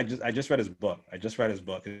 I just read his book.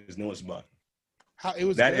 His newest book. How it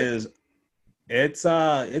was that good? is it's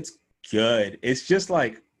good. It's just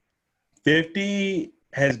like 50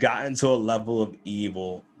 has gotten to a level of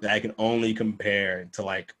evil that I can only compare to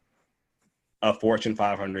like a Fortune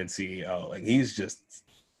 500 CEO. Like he's just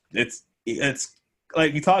it's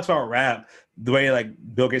like he talks about rap the way like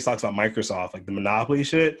Bill Gates talks about Microsoft, like the monopoly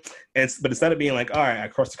shit. But instead of being like, all right, I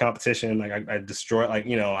crushed the competition, like I destroyed, like,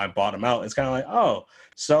 you know, I bought them out. It's kind of like, oh,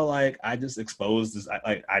 so like I just exposed this.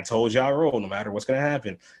 I told Ja Rule, no matter what's gonna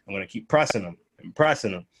happen, I'm gonna keep pressing them and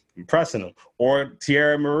pressing them and pressing them. Or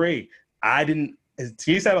Tierra Marie,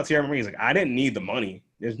 he said about Tierra Marie, he's like, I didn't need the money.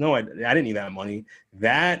 I didn't need that money.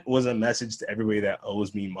 That was a message to everybody that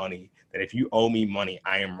owes me money, that if you owe me money,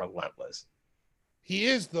 I am relentless. He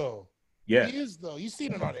is though. Yeah. He is though. You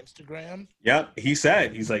seen it on Instagram. Yep. He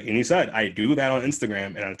said, I do that on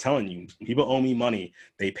Instagram, and I'm telling you, when people owe me money,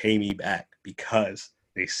 they pay me back because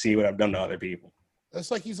they see what I've done to other people.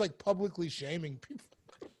 That's like he's like publicly shaming people.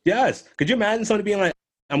 Yes. Could you imagine somebody being like,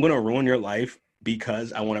 I'm gonna ruin your life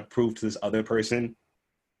because I want to prove to this other person?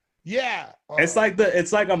 Yeah. It's like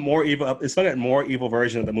a more evil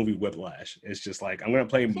version of the movie Whiplash. It's just like, I'm gonna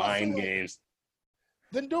play mind games.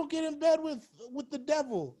 Then don't get in bed with the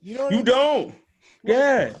devil. You know what you I mean? don't.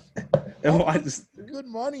 Yeah. Good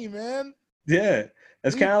money, man. Yeah.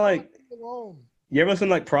 It's kind of like, you ever listen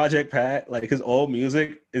to like Project Pat? Like his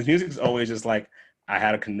music is always just like, I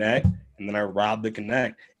had a connect and then I robbed the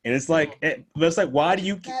connect. And it's like, why do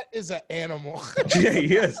you? That is an animal. Yeah,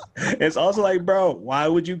 he is. It's also like, bro, why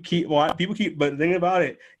people keep, but the thing about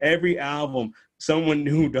it, every album, someone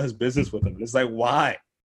new does business with him. It's like, why?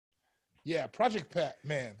 Yeah, Project Pat,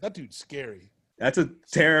 man, that dude's scary. That's a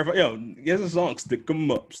terrifying. Yo, here's a song. Stick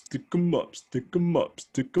 'em up, stick 'em up, stick 'em up,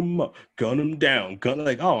 stick 'em up, gun 'em down,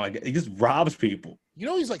 like, oh my god, he just robs people. You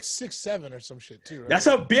know he's like 6'7" or some shit too, right? That's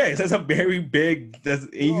a very big.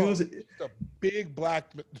 He was a big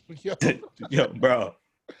black. Yo, bro.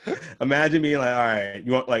 Imagine being like, all right,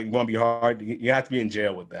 you want to be hard? You have to be in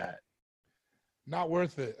jail with that. Not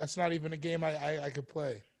worth it. That's not even a game I could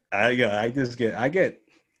play. I get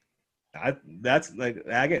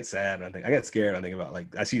sad. I get scared. I think about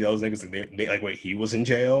like I see those niggas they like wait, he was in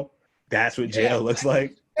jail. That's what jail looks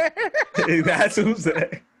like. That's who's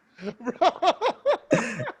there. Bro.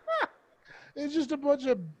 It's just a bunch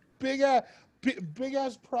of big ass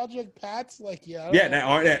Project Pats. Like,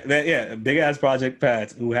 big ass Project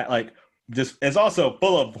Pats who had like just. It's also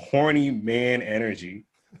full of horny man energy.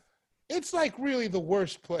 It's like really the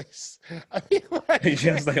worst place. I mean, like,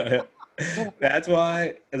 Just like that's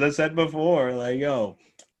why, as I said before, like yo,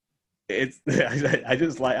 it's I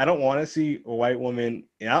just like I don't want to see a white woman.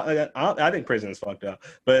 I think prison is fucked up,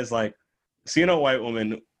 but it's like seeing a white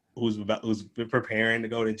woman who's preparing to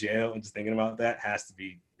go to jail and just thinking about that has to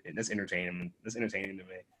be that's entertaining. That's entertaining to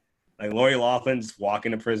me. Like Lori Loughlin just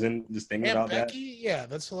walking to prison, just thinking about Becky, that. Yeah,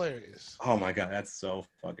 that's hilarious. Oh my god, that's so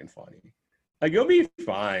fucking funny. Like you'll be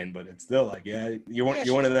fine, but it's still like you're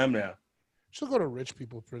one of them now. She'll go to rich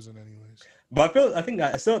people prison anyways. But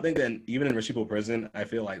I still think that even in rich people prison, I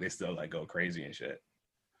feel like they still like go crazy and shit.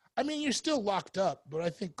 I mean, you're still locked up, but I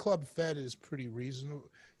think Club Fed is pretty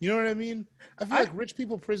reasonable. You know what I mean? I feel like rich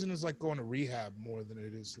people prison is like going to rehab more than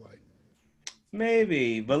it is like.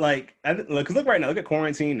 Maybe, but like, look right now. Look at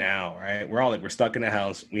quarantine now, right? We're all like we're stuck in the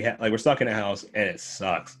house. We're stuck in the house, and it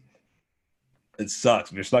sucks. It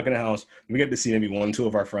sucks. We're stuck in the house. We get to see maybe 1, 2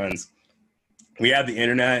 of our friends. We have the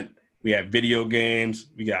internet. We have video games.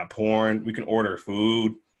 We got porn. We can order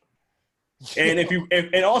food. And if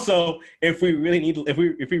we really need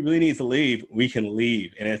to leave, we can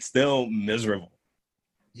leave, and it's still miserable.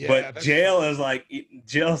 Yeah, but jail is like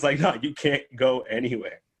no, you can't go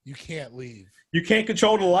anywhere. You can't leave. You can't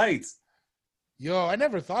control the lights. Yo, I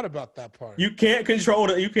never thought about that part. You can't control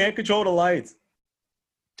the lights.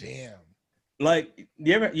 Damn. Like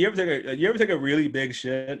you ever take a really big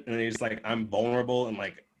shit and you're just like I'm vulnerable and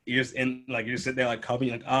like you're just sitting there like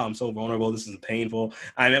covering like I'm so vulnerable, this is painful.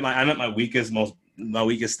 I'm at my weakest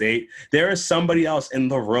state. There is somebody else in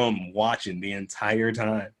the room watching the entire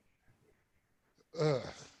time. Ugh.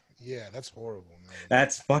 Yeah, that's horrible, man.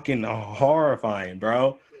 That's fucking horrifying,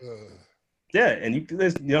 bro. Yeah, and you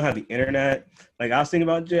don't have the internet. Like I was thinking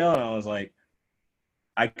about jail and I was like,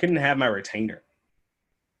 I couldn't have my retainer.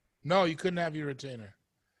 No, you couldn't have your retainer.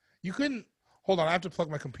 You couldn't. Hold on, I have to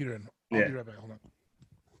plug my computer in. I'll be right back. Hold on.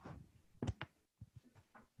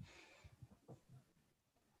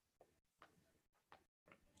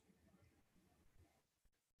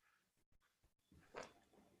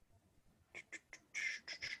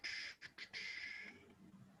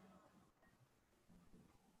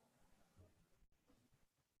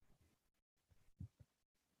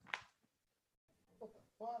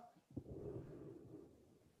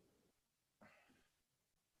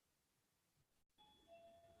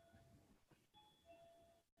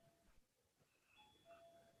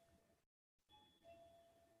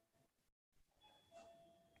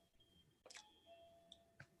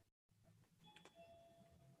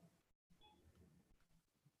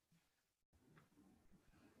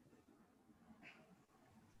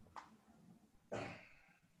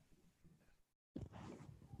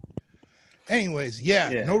 Anyways,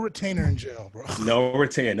 no retainer in jail, bro. No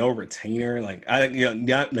retainer. Like I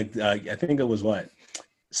think it was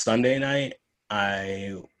Sunday night.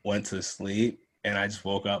 I went to sleep and I just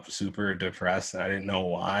woke up super depressed and I didn't know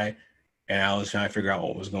why. And I was trying to figure out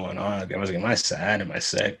what was going on. I was like, am I sad? Am I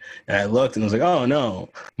sick? And I looked and I was like, oh no,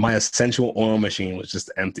 my essential oil machine was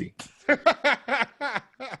just empty.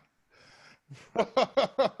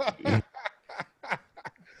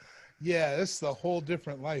 Yeah, this is a whole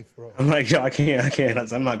different life, bro. I'm like, yo, I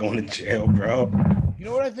can't. I'm not going to jail, bro. You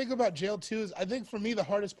know what I think about jail too is I think for me the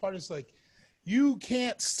hardest part is like you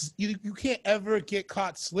can't ever get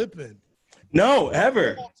caught slipping. No,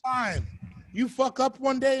 ever. The whole time. You fuck up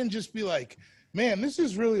one day and just be like, man, this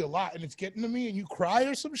is really a lot and it's getting to me and you cry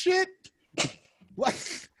or some shit. Like,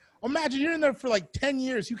 imagine you're in there for like 10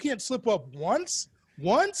 years. You can't slip up once.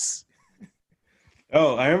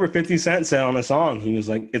 Oh, I remember 50 Cent said on a song, he was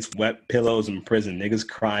like, it's wet pillows in prison. Niggas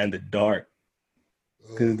cry in the dark.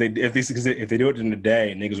 Because if they do it in the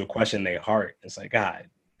day, niggas will question their heart. It's like, God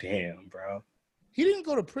damn, bro. He didn't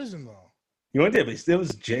go to prison, though. He went there, but he still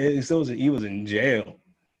was in jail.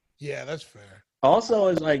 Yeah, that's fair. Also,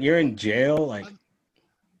 it's like, you're in jail. Like,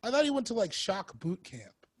 I thought he went to, like, shock boot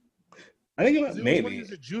camp. I think he went, maybe. When he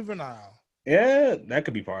was a juvenile. Yeah, that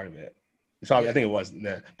could be part of it. Probably, yeah. I think it was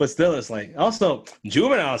that, but still, it's like also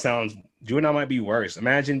juvenile might be worse.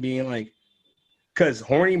 Imagine being like, because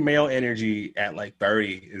horny male energy at like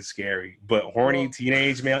 30 is scary, but horny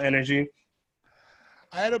teenage male energy.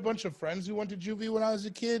 I had a bunch of friends who went to juvie when I was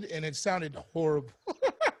a kid, and it sounded horrible.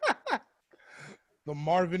 The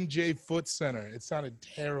Marvin J. Foot Center. It sounded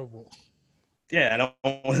terrible. Yeah,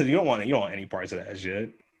 you don't want any parts of that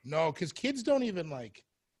shit. No, because kids don't even like.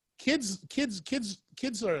 Kids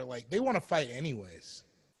are like they want to fight anyways.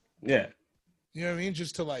 Yeah. You know what I mean?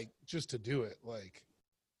 Just to do it. Like,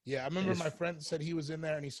 yeah, I remember my friend said he was in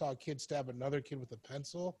there and he saw a kid stab another kid with a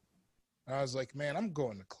pencil. And I was like, man, I'm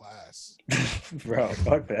going to class. Bro,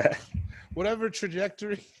 fuck that. Whatever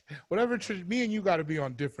trajectory, me and you got to be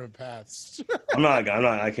on different paths.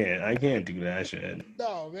 I can't do that shit.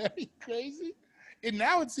 No, man, are you crazy? And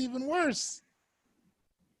now it's even worse.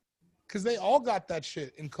 Because they all got that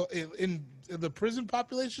shit in the prison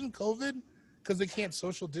population, COVID, because they can't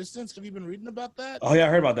social distance. Have you been reading about that? Oh yeah, I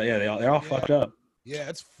heard about that. Yeah, they're all fucked up. Yeah,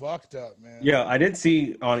 it's fucked up, man. Yeah, I did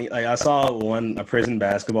see I saw a prison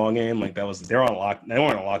basketball game like that was they were on lock. They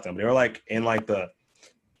weren't on lockdown, but they were like in like the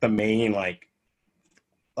main like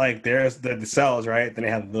there's the cells, right? Then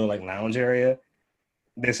they have the little like lounge area.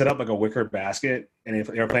 They set up like a wicker basket and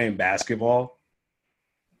they were playing basketball.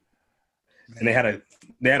 Man. And they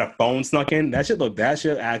had a phone snuck in. That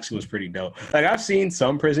shit actually was pretty dope. Like I've seen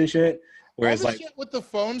some prison shit where it's like shit with the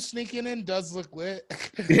phone sneaking in does look lit.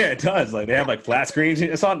 Yeah, it does. Like they have like flat screens.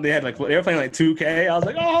 I saw they were playing like 2K. I was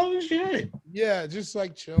like, oh shit. Yeah, just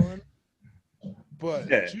like chilling. But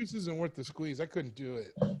juice isn't worth the squeeze. I couldn't do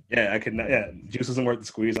it. Yeah, I could not. Yeah, juice isn't worth the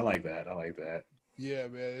squeeze. I like that. Yeah,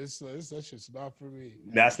 man, that shit's not for me.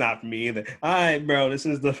 That's not for me either. All right, bro. This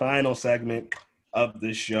is the final segment of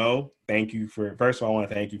the show. Thank you first of all, I want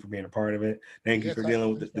to thank you for being a part of it. Thank you for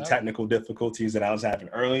dealing with the technical difficulties that I was having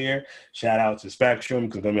earlier. Shout out to Spectrum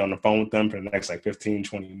because I'm going to be on the phone with them for the next like 15,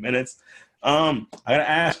 20 minutes. I got to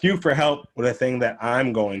ask you for help with a thing that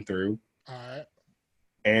I'm going through. All right.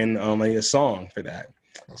 And like a song for that.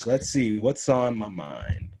 Okay. So let's see what's on my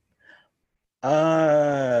mind.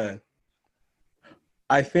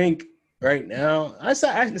 I think right now, this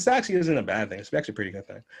actually isn't a bad thing. It's actually a pretty good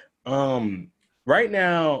thing. Right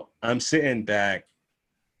now, I'm sitting back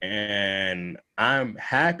and I'm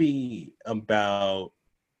happy about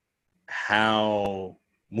who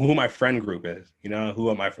my friend group is, you know, who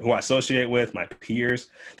I associate with, my peers,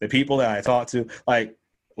 the people that I talk to. Like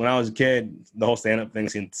when I was a kid, the whole stand-up thing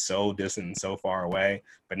seemed so distant and so far away.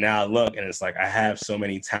 But now I look and it's like I have so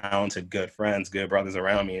many talented, good friends, good brothers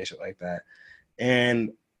around me and shit like that.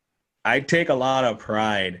 And I take a lot of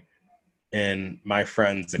pride in my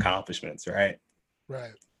friends' accomplishments, right?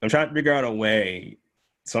 Right. I'm trying to figure out a way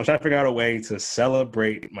to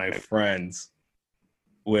celebrate my friends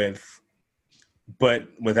but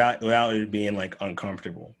without it being like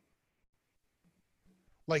uncomfortable.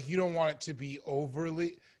 Like you don't want it to be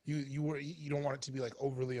overly you don't want it to be like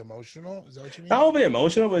overly emotional. Is that what you mean? Not overly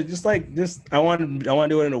emotional, but just I want to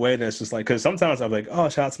do it in a way that's just like, because sometimes I'm like, oh,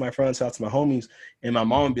 shout out to my friends, shout out to my homies, and my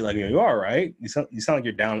mom would be like, you all right? You sound like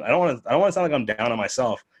you're down. I don't want to sound like I'm down on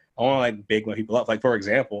myself. I want to like big my people up. Like for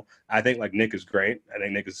example, I think like Nick is great. I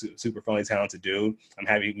think Nick is super funny, talented dude. I'm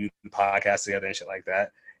happy we do the podcast together and shit like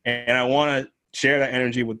that. And I want to share that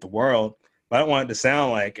energy with the world, but I don't want it to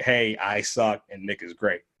sound like, hey, I suck and Nick is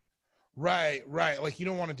great. Right. Like you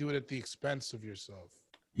don't want to do it at the expense of yourself.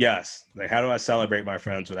 Yes. Like how do I celebrate my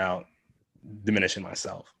friends without diminishing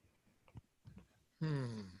myself?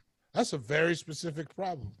 That's a very specific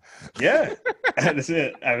problem. Yeah. That's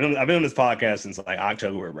it. I've been on this podcast since like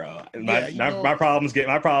October, bro. My problems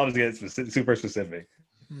get super specific.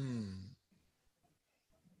 I'm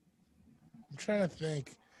trying to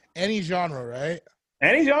think. Any genre, right?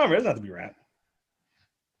 Any genre. It doesn't have to be rap.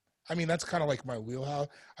 I mean, that's kind of like my wheelhouse.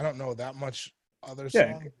 I don't know that much other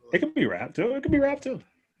songs. Yeah, it could be rap too.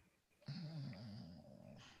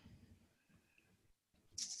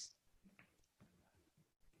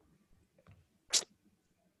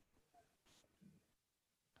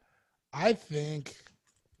 I think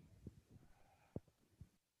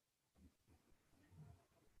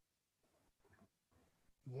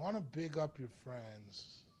want to big up your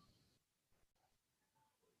friends.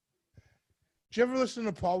 Did you ever listen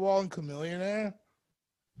to Paul Wall and Chamillionaire?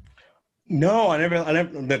 No, I never.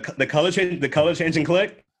 The color changing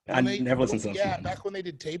click. I never listened to those. Yeah, back when they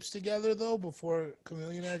did tapes together though, before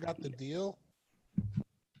Chamillionaire got the deal.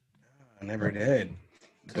 I never did.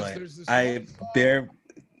 But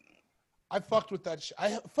I fucked with that.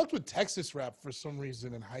 I fucked with Texas rap for some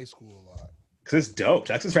reason in high school a lot. Cause it's dope.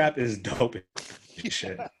 Texas rap is dope.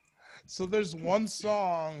 Shit. So there's one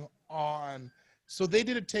song on. So they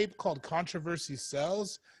did a tape called Controversy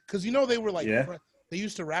Sells, because you know they were like they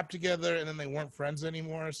used to rap together and then they weren't friends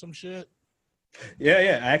anymore or some shit.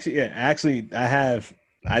 Yeah. Actually,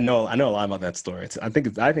 I know a lot about that story.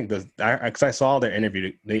 Because I saw their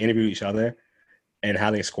interview. They interviewed each other, and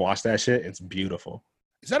how they squashed that shit. It's beautiful.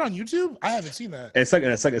 Is that on YouTube? I haven't seen that.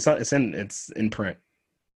 It's in print.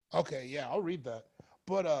 Okay, yeah, I'll read that.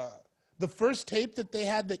 But the first tape that they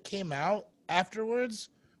had that came out afterwards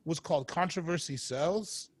was called Controversy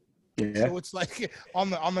Sells. Yeah. So it's like on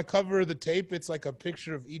the cover of the tape, it's like a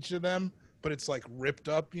picture of each of them, but it's like ripped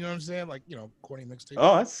up. You know what I'm saying? Like, you know, corny mixtape.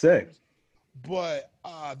 Oh, that's sick. But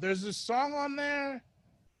there's a song on there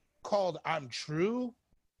called "I'm True,"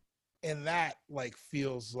 and that like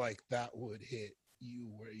feels like that would hit you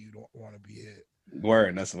where you don't want to be hit.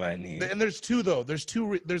 Word, that's what I need. And there's two though. There's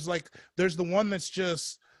two. There's the one that's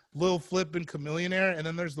just Lil Flip and Chamillionaire, and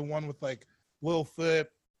then there's the one with like Lil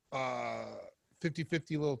Flip,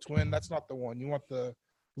 50-50 Lil Twin. That's not the one. You want the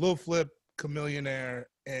Lil Flip, Chamillionaire,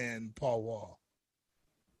 and Paul Wall.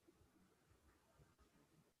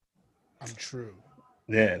 I'm True.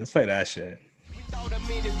 Yeah, let's play that shit.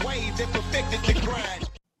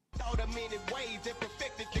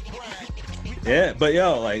 Yeah, but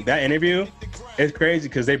yo, like that interview, it's crazy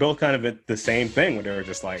because they both kind of did the same thing where they were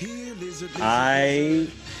just like,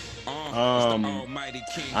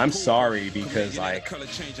 I'm sorry because like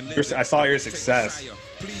I saw your success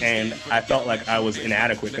and I felt like I was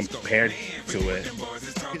inadequate compared to it.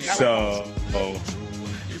 So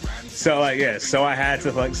like yeah, so I had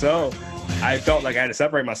to like I felt like I had to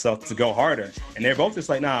separate myself to go harder. And they're both just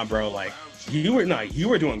like, nah, bro, like you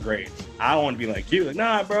were doing great. I want to be like you. Like,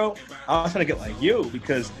 nah, bro, I was trying to get like you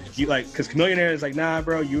because Chamillionaire is like, nah,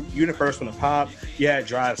 bro, you're the first one to pop. You had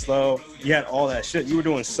Drive Slow. You had all that shit. You were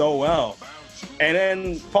doing so well. And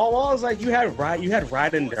then Paul Wall is like, you had Riding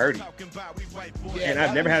Dirty. Yeah, and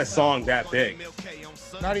I've never had a song that big.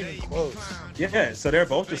 Not even close. Yeah, so they're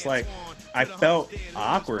both just like, I felt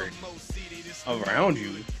awkward around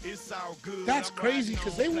you. That's crazy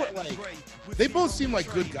because they were like, they both seem like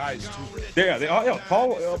good guys too. Yeah, they all.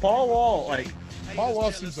 Paul Wall, like Paul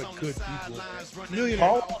Wall seems like good people.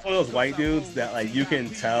 Paul Wall's one of those white dudes that like you can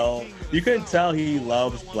tell he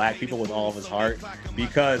loves black people with all of his heart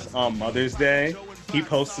because on Mother's Day he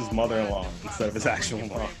posts his mother-in-law instead of his actual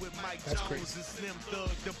mom. That's crazy.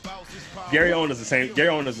 Gary Owen does the same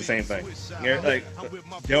thing. Gary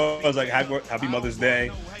was like, Happy Mother's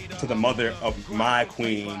Day to the mother of my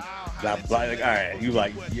queen. Blah, blah. Like, all right, you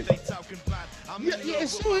like. Yeah,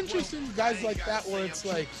 it's so interesting, guys like that, where it's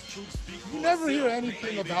like you never hear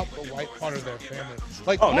anything about the white part of their family.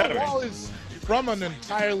 Like Paul Wall is from an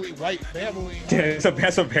entirely white family. Yeah,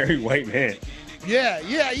 that's a very white man. Yeah.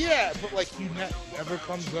 But like he never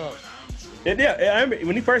comes up. Yeah, I mean,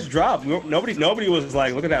 when he first dropped, nobody was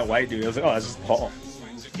like, look at that white dude. I was like, oh, that's just Paul.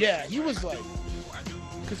 Yeah, he was like,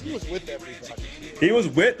 because he was with everybody. He was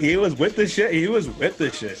with the shit. He was with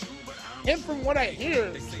the shit. And from what I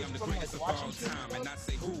hear, from like watching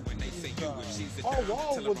Paul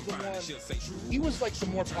Wall was the one. He was like the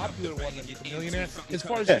more popular one than Chamillionaire, as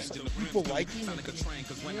far as just people liking him.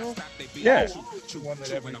 You know? Yeah. The one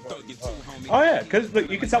that everybody oh yeah, because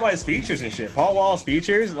you can tell by his features and shit. Paul Wall's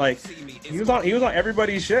features, like he was on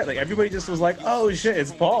everybody's shit. Like everybody just was like, oh shit,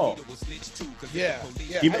 it's Paul. Yeah.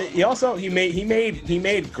 He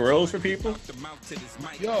made grills for people.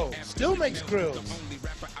 Yo, still makes grills.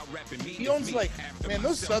 He owns like, man,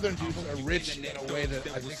 those Southern dudes are rich in a way that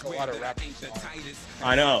I think a lot of rappers are.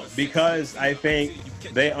 I know, because I think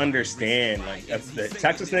they understand, like the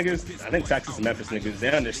Texas niggas, I think Texas and Memphis niggas,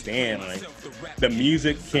 they understand like the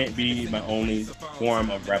music can't be my only form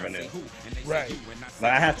of revenue. Right.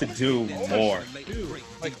 Like I have to do more.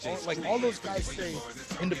 Like all those guys stay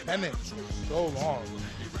independent for so long.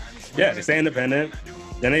 Yeah, they stay independent.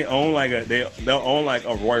 Then they own like they'll own like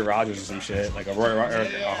a Roy Rogers or some shit, like a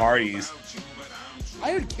a Hardee's.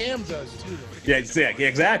 I heard Cam does too. Yeah,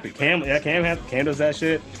 exactly. Cam does that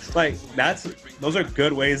shit. Like those are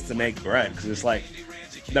good ways to make bread because it's like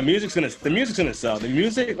the music's gonna sell. The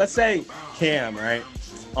music, let's say Cam, right,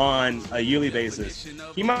 on a yearly basis,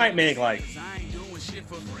 he might make like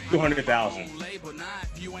 200,000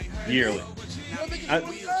 yearly.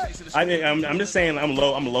 I'm just saying I'm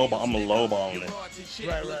lowballing it.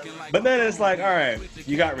 Right. But then it's like, all right,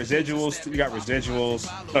 you got residuals.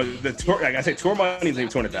 The tour, like I said, tour money is maybe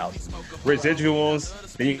 200,000.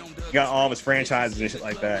 Residuals. Then you got all of his franchises and shit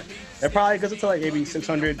like that. It probably goes up to like maybe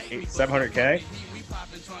 600, 700K.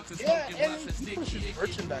 Yeah, and he pushes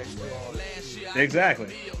merchandise.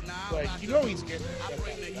 Exactly. Like he's getting.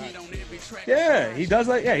 Yeah, he does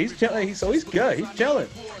like he's chilling. He's good. He's chilling,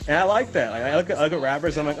 and I like that. Like I look at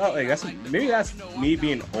rappers. I'm like, oh, like that's me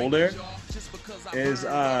being older. Is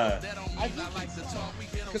because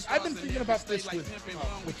I've been thinking about this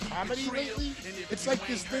with comedy lately. It's like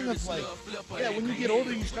this thing of like, when you get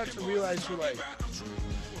older, you start to realize you're like.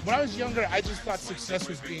 When I was younger, I just thought success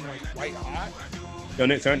was being like white hot. Yo,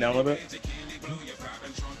 Nick, turn it down a little bit.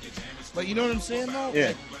 Like, you know what I'm saying though? Yeah.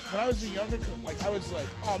 Like, when I was younger, like I was like,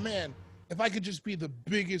 oh man, if I could just be the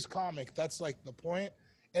biggest comic, that's like the point.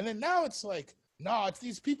 And then now it's like, No, it's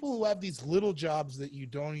these people who have these little jobs that you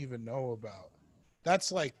don't even know about.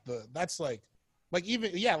 That's like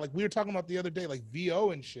even like we were talking about the other day, like VO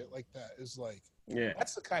and shit like that is like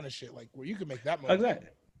that's the kind of shit like where you can make that money. Exactly.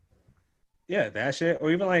 Yeah, that shit,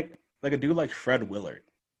 or even like a dude like Fred Willard.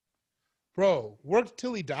 Bro, worked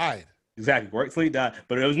till he died. Exactly, worked till he died,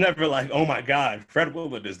 but it was never like, oh my god, Fred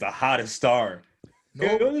Willard is the hottest star. No,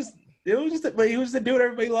 it was just, but he was the dude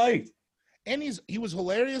everybody liked. And he was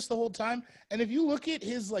hilarious the whole time. And if you look at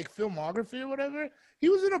his like filmography or whatever, he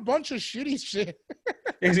was in a bunch of shitty shit.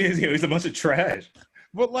 He was a bunch of trash.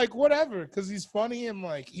 But like whatever, because he's funny and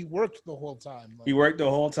like he worked the whole time. Like, he worked the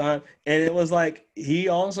whole time, and it was like he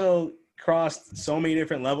also crossed so many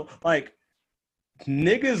different levels. Like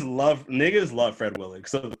niggas love Fred Willard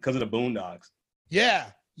because of the Boondocks.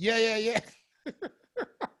 Yeah.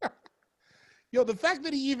 Yo, the fact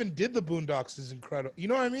that he even did the Boondocks is incredible. You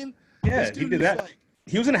know what I mean? Yeah, he did that. Like,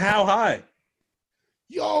 he was in How High.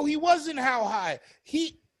 Yo, he was in How High.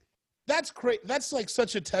 That's great. That's like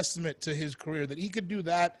such a testament to his career that he could do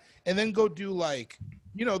that and then go do like,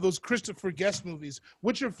 you know, those Christopher Guest movies,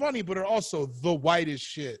 which are funny but are also the whitest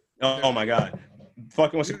shit. Oh my god,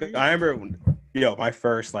 fucking! I remember, my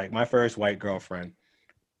first white girlfriend.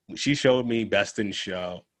 She showed me Best in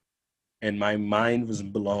Show, and my mind was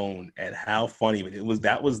blown at how funny it was.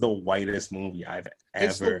 That was the whitest movie I've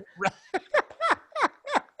ever.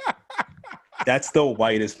 That's the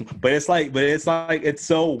whitest, but it's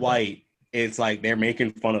so white. It's like they're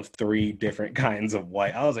making fun of 3 different kinds of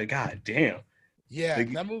white. I was like, God damn. Yeah,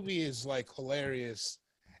 like, that movie is like hilarious,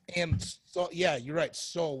 and so yeah, you're right.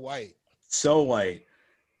 So white. So white.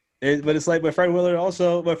 But Fred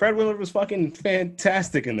Willard was fucking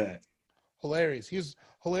fantastic in that. Hilarious. He was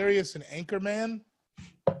hilarious in Anchorman.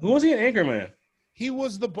 Who was he in Anchorman? He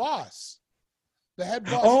was the boss. The head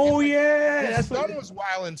boss. Oh, yeah. His son was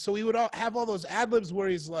wilding, so he would have all those ad-libs where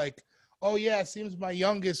he's like, oh, yeah, it seems my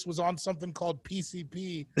youngest was on something called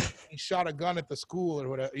PCP. He shot a gun at the school or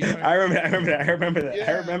whatever. You know what I remember that.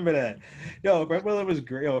 Yeah. I remember that. Yo, Fred Willard was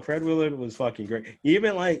great. Yo, Fred Willard was fucking great.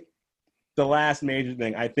 Even like the last major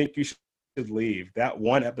thing, I think you should leave. That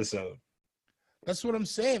one episode. That's what I'm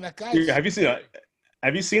saying. That guy.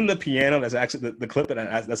 Have you seen the piano that's actually the clip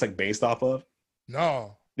that's like based off of?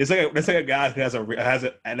 No. It's like a guy who has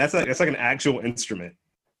and that's like an actual instrument.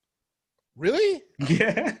 Really?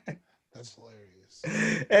 Yeah. That's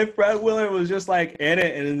hilarious. And Fred Willard was just like in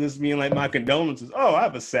it and just being like, my condolences. Oh, I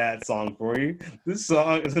have a sad song for you. This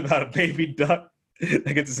song is about a baby duck that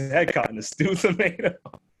gets his head caught in a stewed tomato.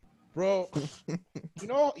 Bro, you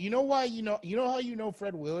know how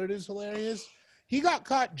Fred Willard is hilarious? He got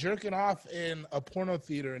caught jerking off in a porno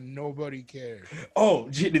theater and nobody cared. Oh,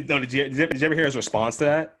 did you ever hear his response to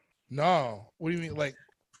that? No. What do you mean? Like,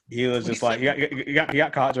 he was just like, he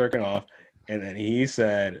got caught jerking off, and then he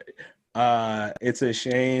said, it's a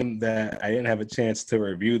shame that I didn't have a chance to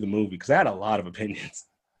review the movie because I had a lot of opinions.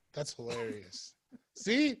 That's hilarious.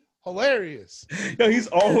 See? Hilarious. Yo, he's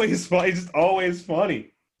always funny. He's just always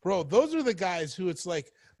funny. Bro, those are the guys who it's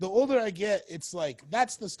like, the older I get, it's like,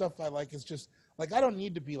 that's the stuff I like. It's just, like, I don't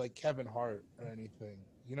need to be like Kevin Hart or anything,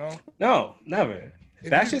 you know? No, never.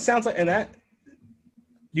 That shit sounds like, and that,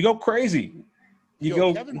 you go crazy.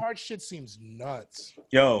 Kevin Hart shit seems nuts.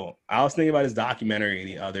 Yo, I was thinking about his documentary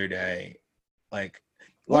the other day.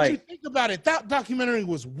 What you think about it? That documentary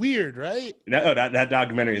was weird, right? That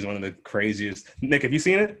documentary is one of the craziest. Nick, have you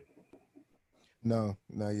seen it? No,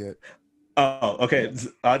 not yet. Oh, okay.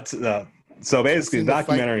 So basically, the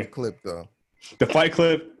documentary clip though. The fight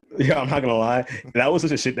clip. Yeah, I'm not gonna lie. That was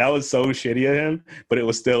such a shit. That was so shitty of him, but it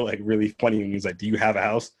was still like really funny. And he was like, "Do you have a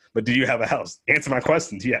house? But do you have a house? Answer my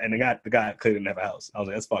questions." Yeah, and the guy clearly didn't have a house. I was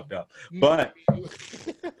like, "That's fucked up." But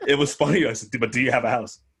it was funny. I said, "But do you have a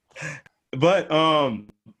house?" But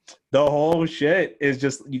the whole shit is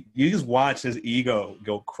just you just watch his ego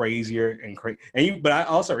go crazier and crazy. But I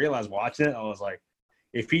also realized watching it, I was like,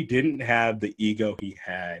 if he didn't have the ego he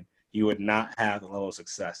had, he would not have the level of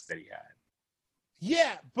success that he had.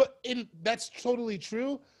 Yeah, but that's totally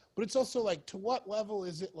true. But it's also like, to what level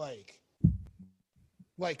is it like,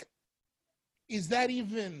 is that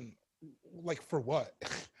even like for what?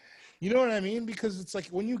 You know what I mean? Because it's like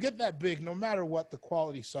when you get that big, no matter what, the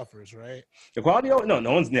quality suffers, right? The quality, no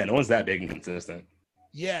one's that big and consistent.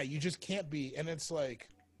 Yeah, you just can't be. And it's like,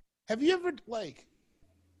 have you ever like,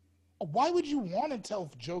 why would you want to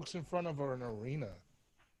tell jokes in front of an arena?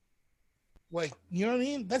 Like, you know what I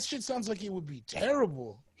mean? That shit sounds like it would be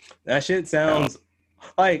terrible. That shit sounds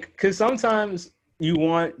like, because sometimes you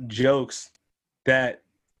want jokes that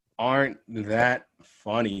aren't that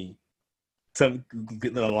funny to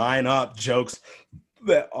line up jokes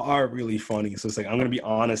that are really funny. So it's like I'm gonna be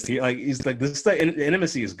honest here. Like he's like this, the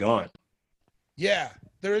intimacy is gone. Yeah,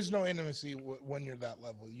 there is no intimacy when you're that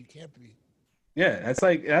level. You can't be. Yeah,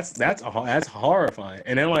 that's horrifying.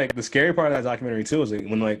 And then like the scary part of that documentary too is like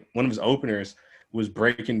when like one of his openers was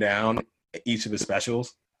breaking down each of his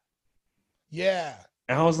specials. Yeah.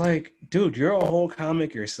 And I was like, dude, you're a whole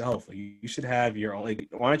comic yourself. Like, you should have your own. Like,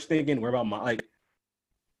 why aren't you thinking, where about my like?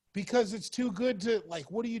 Because it's too good to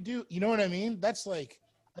like. What do you do? You know what I mean? That's like,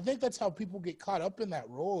 I think that's how people get caught up in that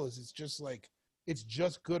role. Is it's just like it's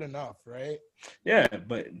just good enough, right? Yeah,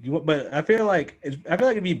 but I feel like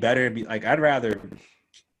it'd be better. It'd be like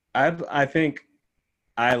I think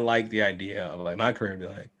I like the idea of like my career. Be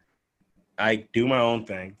like, I do my own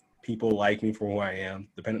thing. People like me for who I am.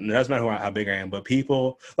 It doesn't matter how big I am, but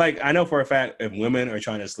people like I know for a fact if women are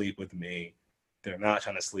trying to sleep with me, they're not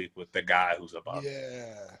trying to sleep with the guy who's above.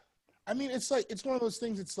 Yeah, I mean it's like it's one of those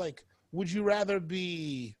things. It's like, would you rather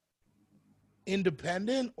be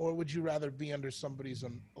independent or would you rather be under somebody's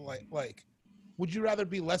like? Would you rather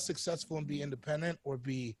be less successful and be independent or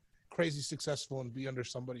be crazy successful and be under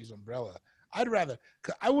somebody's umbrella? I'd rather.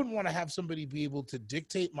 I wouldn't want to have somebody be able to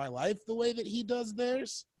dictate my life the way that he does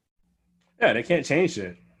theirs. Yeah, they can't change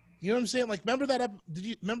it. You know what I'm saying? Like, remember that? Did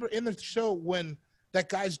you remember in the show when that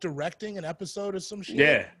guy's directing an episode of some shit?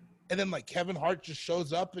 Yeah. And then like Kevin Hart just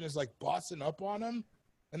shows up and is like bossing up on him.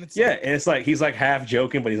 And it's and it's like he's like half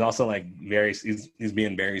joking, but he's also like he's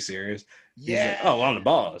being very serious. Yeah. Like, oh, well, I'm the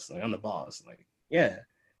boss. Like I'm the boss. Like yeah.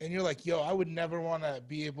 And you're like, yo, I would never want to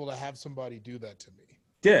be able to have somebody do that to me.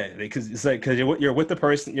 Yeah, because it's like because you're with the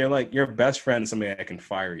person. You're like your best friend, somebody that can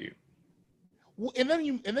fire you. Well, and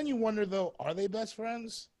then you wonder though, are they best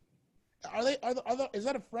friends? Is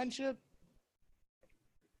that a friendship?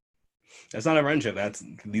 That's not a friendship.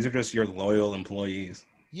 These are just your loyal employees.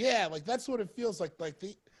 Yeah, like that's what it feels like. Like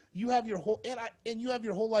you have your whole and you have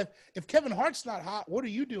your whole life. If Kevin Hart's not hot, what are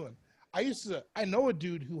you doing? I know a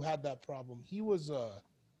dude who had that problem. He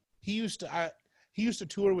used to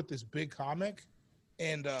tour with this big comic,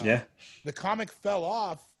 and the comic fell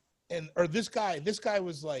off, or this guy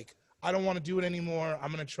was like, I don't want to do it anymore. I'm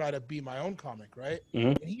gonna try to be my own comic, right?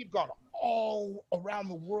 Mm-hmm. And he had gone all around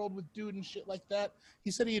the world with dude and shit like that. He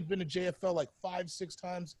said he had been to JFL like 5-6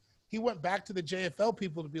 times. He went back to the JFL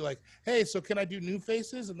people to be like, hey, so can I do New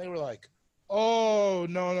Faces? And they were like, oh,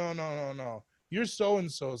 no. You're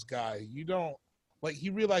so-and-so's guy. You don't, like, he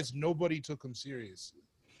realized nobody took him seriously.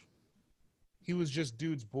 He was just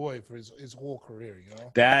dude's boy for his whole career, you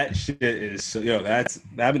know? That shit is, I've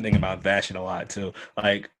been thinking about that shit a lot too.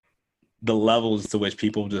 Like, the levels to which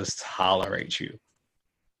people just tolerate you.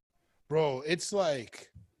 Bro, it's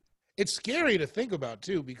like, it's scary to think about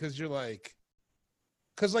too, because you're like,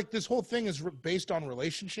 because like this whole thing is based on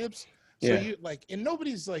relationships. So you like, and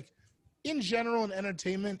nobody's like, in general in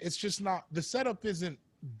entertainment, it's just not, the setup isn't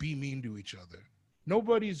be mean to each other.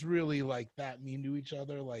 Nobody's really like that mean to each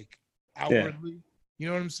other, like outwardly. You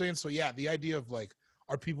know what I'm saying? So yeah, the idea of like,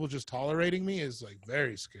 are people just tolerating me is like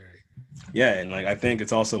very scary. Yeah, and like I think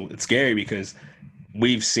it's scary because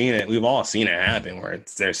we've all seen it happen where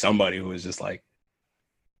there's somebody who is just like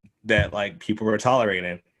that, like people are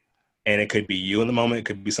tolerating, and it could be you in the moment, it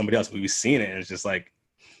could be somebody else. We've seen it, and it's just like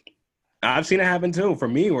I've seen it happen too for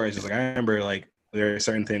me, where it's just like I remember like there are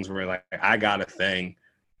certain things where like I got a thing,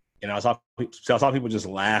 and I saw people just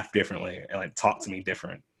laugh differently and like talk to me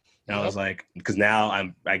different. And I was like, because now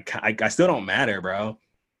I still don't matter, bro.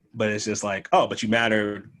 But it's just like, oh, but you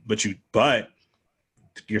matter, but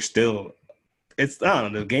you're still, it's, I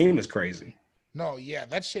don't know, the game is crazy. No, yeah,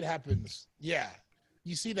 that shit happens. Yeah.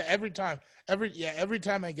 You see that every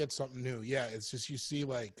time I get something new. Yeah, it's just, you see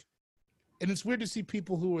like, and it's weird to see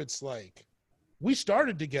people who it's like, we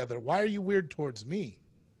started together. Why are you weird towards me?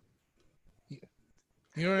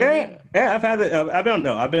 You know what I mean? Yeah, I've had it. I've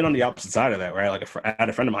been on the opposite side of that, right? Like I had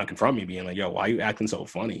a friend of mine confront me, being like, "Yo, why are you acting so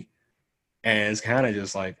funny?" And it's kind of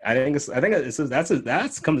just like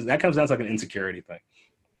that comes down to like an insecurity thing.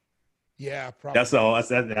 Yeah, probably.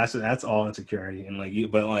 That's all insecurity, and like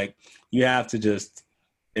you have to just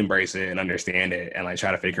embrace it and understand it, and like try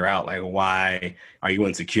to figure out like why are you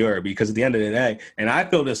insecure? Because at the end of the day, and I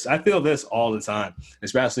feel this all the time,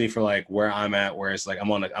 especially for like where I'm at, where it's like I'm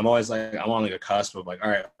on like a cusp of like, all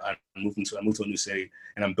right, I moved to a new city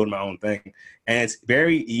and I'm building my own thing, and it's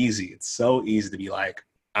very easy. It's so easy to be like,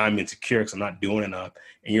 I'm insecure because I'm not doing enough,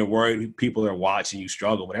 and you're worried people are watching you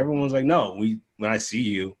struggle. But everyone's like, no, when I see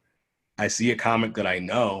you, I see a comic that I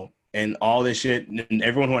know, and all this shit, and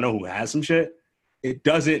everyone who I know who has some shit, it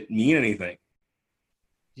doesn't mean anything.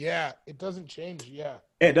 Yeah, it doesn't change. Yeah,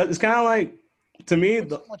 it does. It's kind of like, to me, you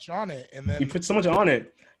put so much on it, and then you put so much on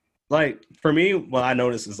it, like for me, what I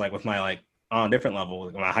noticed is like with my like on a different level,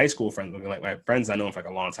 like my high school friends, like my friends I know for like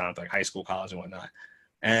a long time, like high school, college, and whatnot.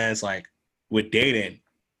 And it's like with dating,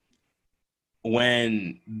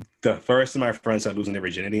 when the first of my friends started losing their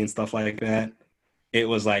virginity and stuff like that, it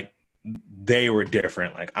was like they were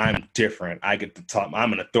different. Like, I'm different. I get to talk.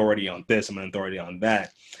 I'm an authority on this. I'm an authority on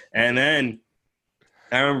that. And then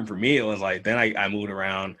I remember for me, it was like, then I moved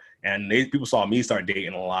around and people saw me start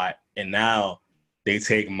dating a lot. And now they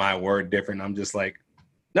take my word different. I'm just like,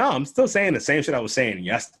 no, I'm still saying the same shit I was saying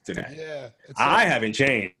yesterday. Yeah, I haven't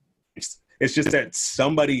changed. It's just that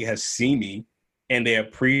somebody has seen me and they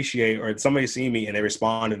appreciate, or somebody seen me and they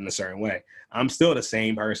responded in a certain way. I'm still the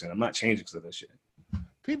same person. I'm not changing because of this shit.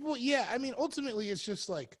 People, yeah, I mean, ultimately, it's just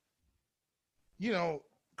like, you know,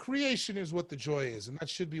 creation is what the joy is, and that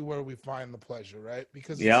should be where we find the pleasure, right?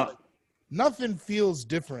 Because it's like, nothing feels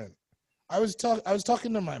different. I was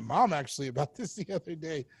talking to my mom actually about this the other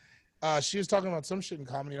day. She was talking about some shit in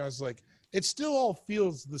comedy, and I was like, it still all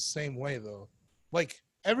feels the same way, though. Like,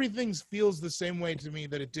 everything feels the same way to me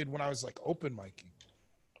that it did when I was like open micing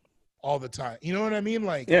all the time. You know what I mean?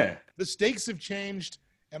 Like, yeah, the stakes have changed,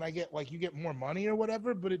 and I get like, you get more money or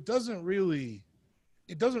whatever, but it doesn't really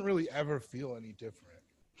ever feel any different.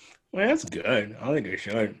 Well, that's good. I don't think it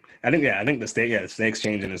should. I think the stakes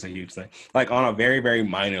changing is a huge thing. Like on a very, very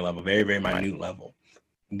minor level, very, very minute level.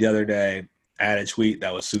 The other day, I had a tweet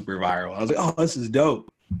that was super viral. I was like, oh, this is dope.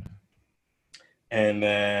 And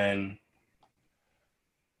then,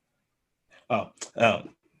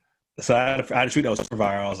 so I had a tweet that was super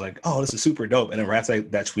viral. I was like, oh, this is super dope. And then right after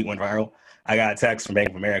that tweet went viral, I got a text from Bank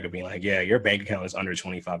of America being like, yeah, your bank account is under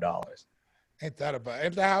 $25. Ain't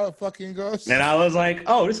that how it fucking goes? And I was like,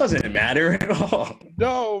 oh, this doesn't matter at all.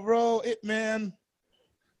 No, bro. Man,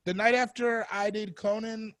 the night after I did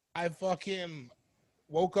Conan, I fucking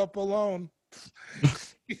woke up alone.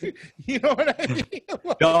 You know what I mean?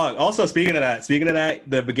 Dog, also speaking of that,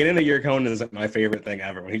 the beginning of your Conan is my favorite thing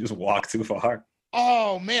ever when he just walked too far.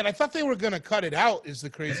 Oh, man. I thought they were going to cut it out is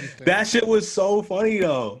the crazy thing. That shit was so funny,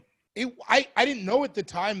 though. I didn't know at the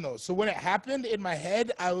time, though. So when it happened in my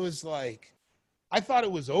head, I was like, I thought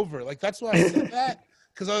it was over. Like, that's why I said that.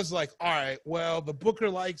 Because I was like, all right, well, the booker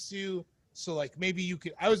likes you. So, like, maybe you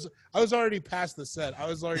could. I was already past the set. I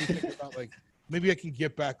was already thinking about, like, maybe I can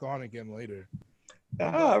get back on again later.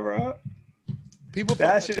 Bro. People thought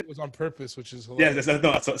that shit was on purpose, which is hilarious. Yeah,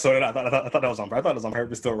 no, so did I. I thought that was on purpose. I thought it was on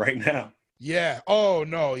purpose still right now. Yeah. Oh,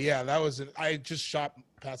 no. Yeah, that was it. I just shot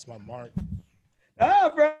past my mark.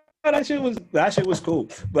 Bro. That shit was cool.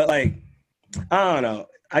 But, like, I don't know.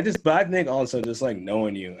 But I think also just like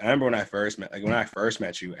knowing you. I remember when I first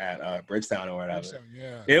met you at Bridgetown or whatever.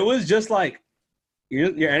 Yeah. It was just like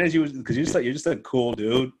your energy was because you're just a cool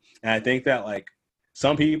dude. And I think that like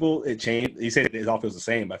some people it changed. You say it all feels the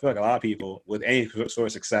same, but I feel like a lot of people with any sort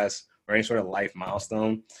of success or any sort of life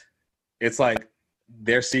milestone, it's like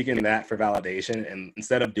they're seeking that for validation, and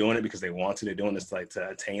instead of doing it because they want to, they're doing this to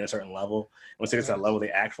attain a certain level. And once they get to that level, they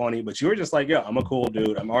act funny. But you were just like, yo, I'm a cool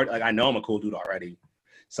dude. I'm already like I know I'm a cool dude already.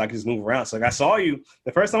 So I can just move around. So like I saw you,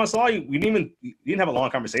 the first time I saw you, we didn't have a long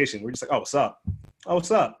conversation. We were just like, oh, what's up? Oh, what's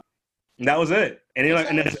up? And that was it. And you're like,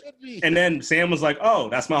 and then Sam was like, oh,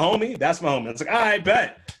 that's my homie? That's my homie. It's like, all right,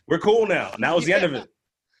 bet. We're cool now. And that was the end of it.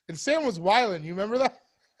 And Sam was wilding. You remember that?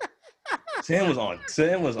 Sam was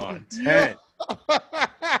on 10.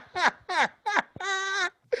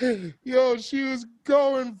 Yo, she was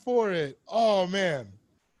going for it. Oh, man.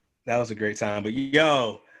 That was a great time. But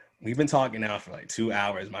yo, we've been talking now for like 2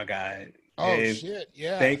 hours, my guy. Oh, Dave, shit,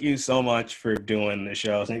 yeah. Thank you so much for doing the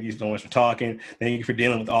show. Thank you so much for talking. Thank you for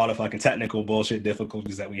dealing with all the fucking technical bullshit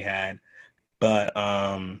difficulties that we had. But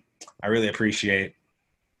I really appreciate,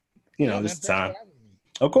 this time.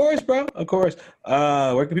 Of course, bro. Of course.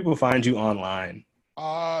 Where can people find you online?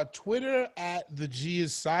 Twitter @the G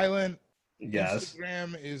is silent. Yes.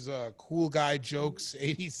 Instagram is cool guy jokes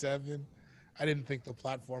 87. I didn't think the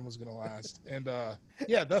platform was gonna last. And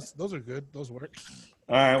yeah, those are good. Those work.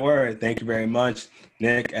 All right, word. Thank you very much,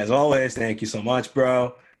 Nick. As always, thank you so much,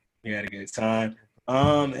 bro. We had a good time.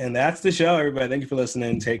 And that's the show, everybody. Thank you for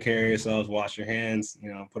listening. Take care of yourselves. Wash your hands.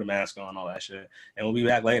 Put a mask on, all that shit. And we'll be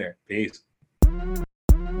back later. Peace.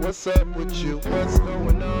 What's up with you? What's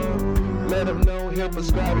going on? Let them know. He'll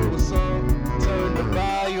prescribe you a song. Turn the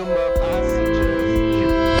volume up. I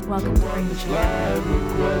suggest. Welcome to Bring the Show. Live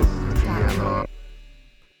request.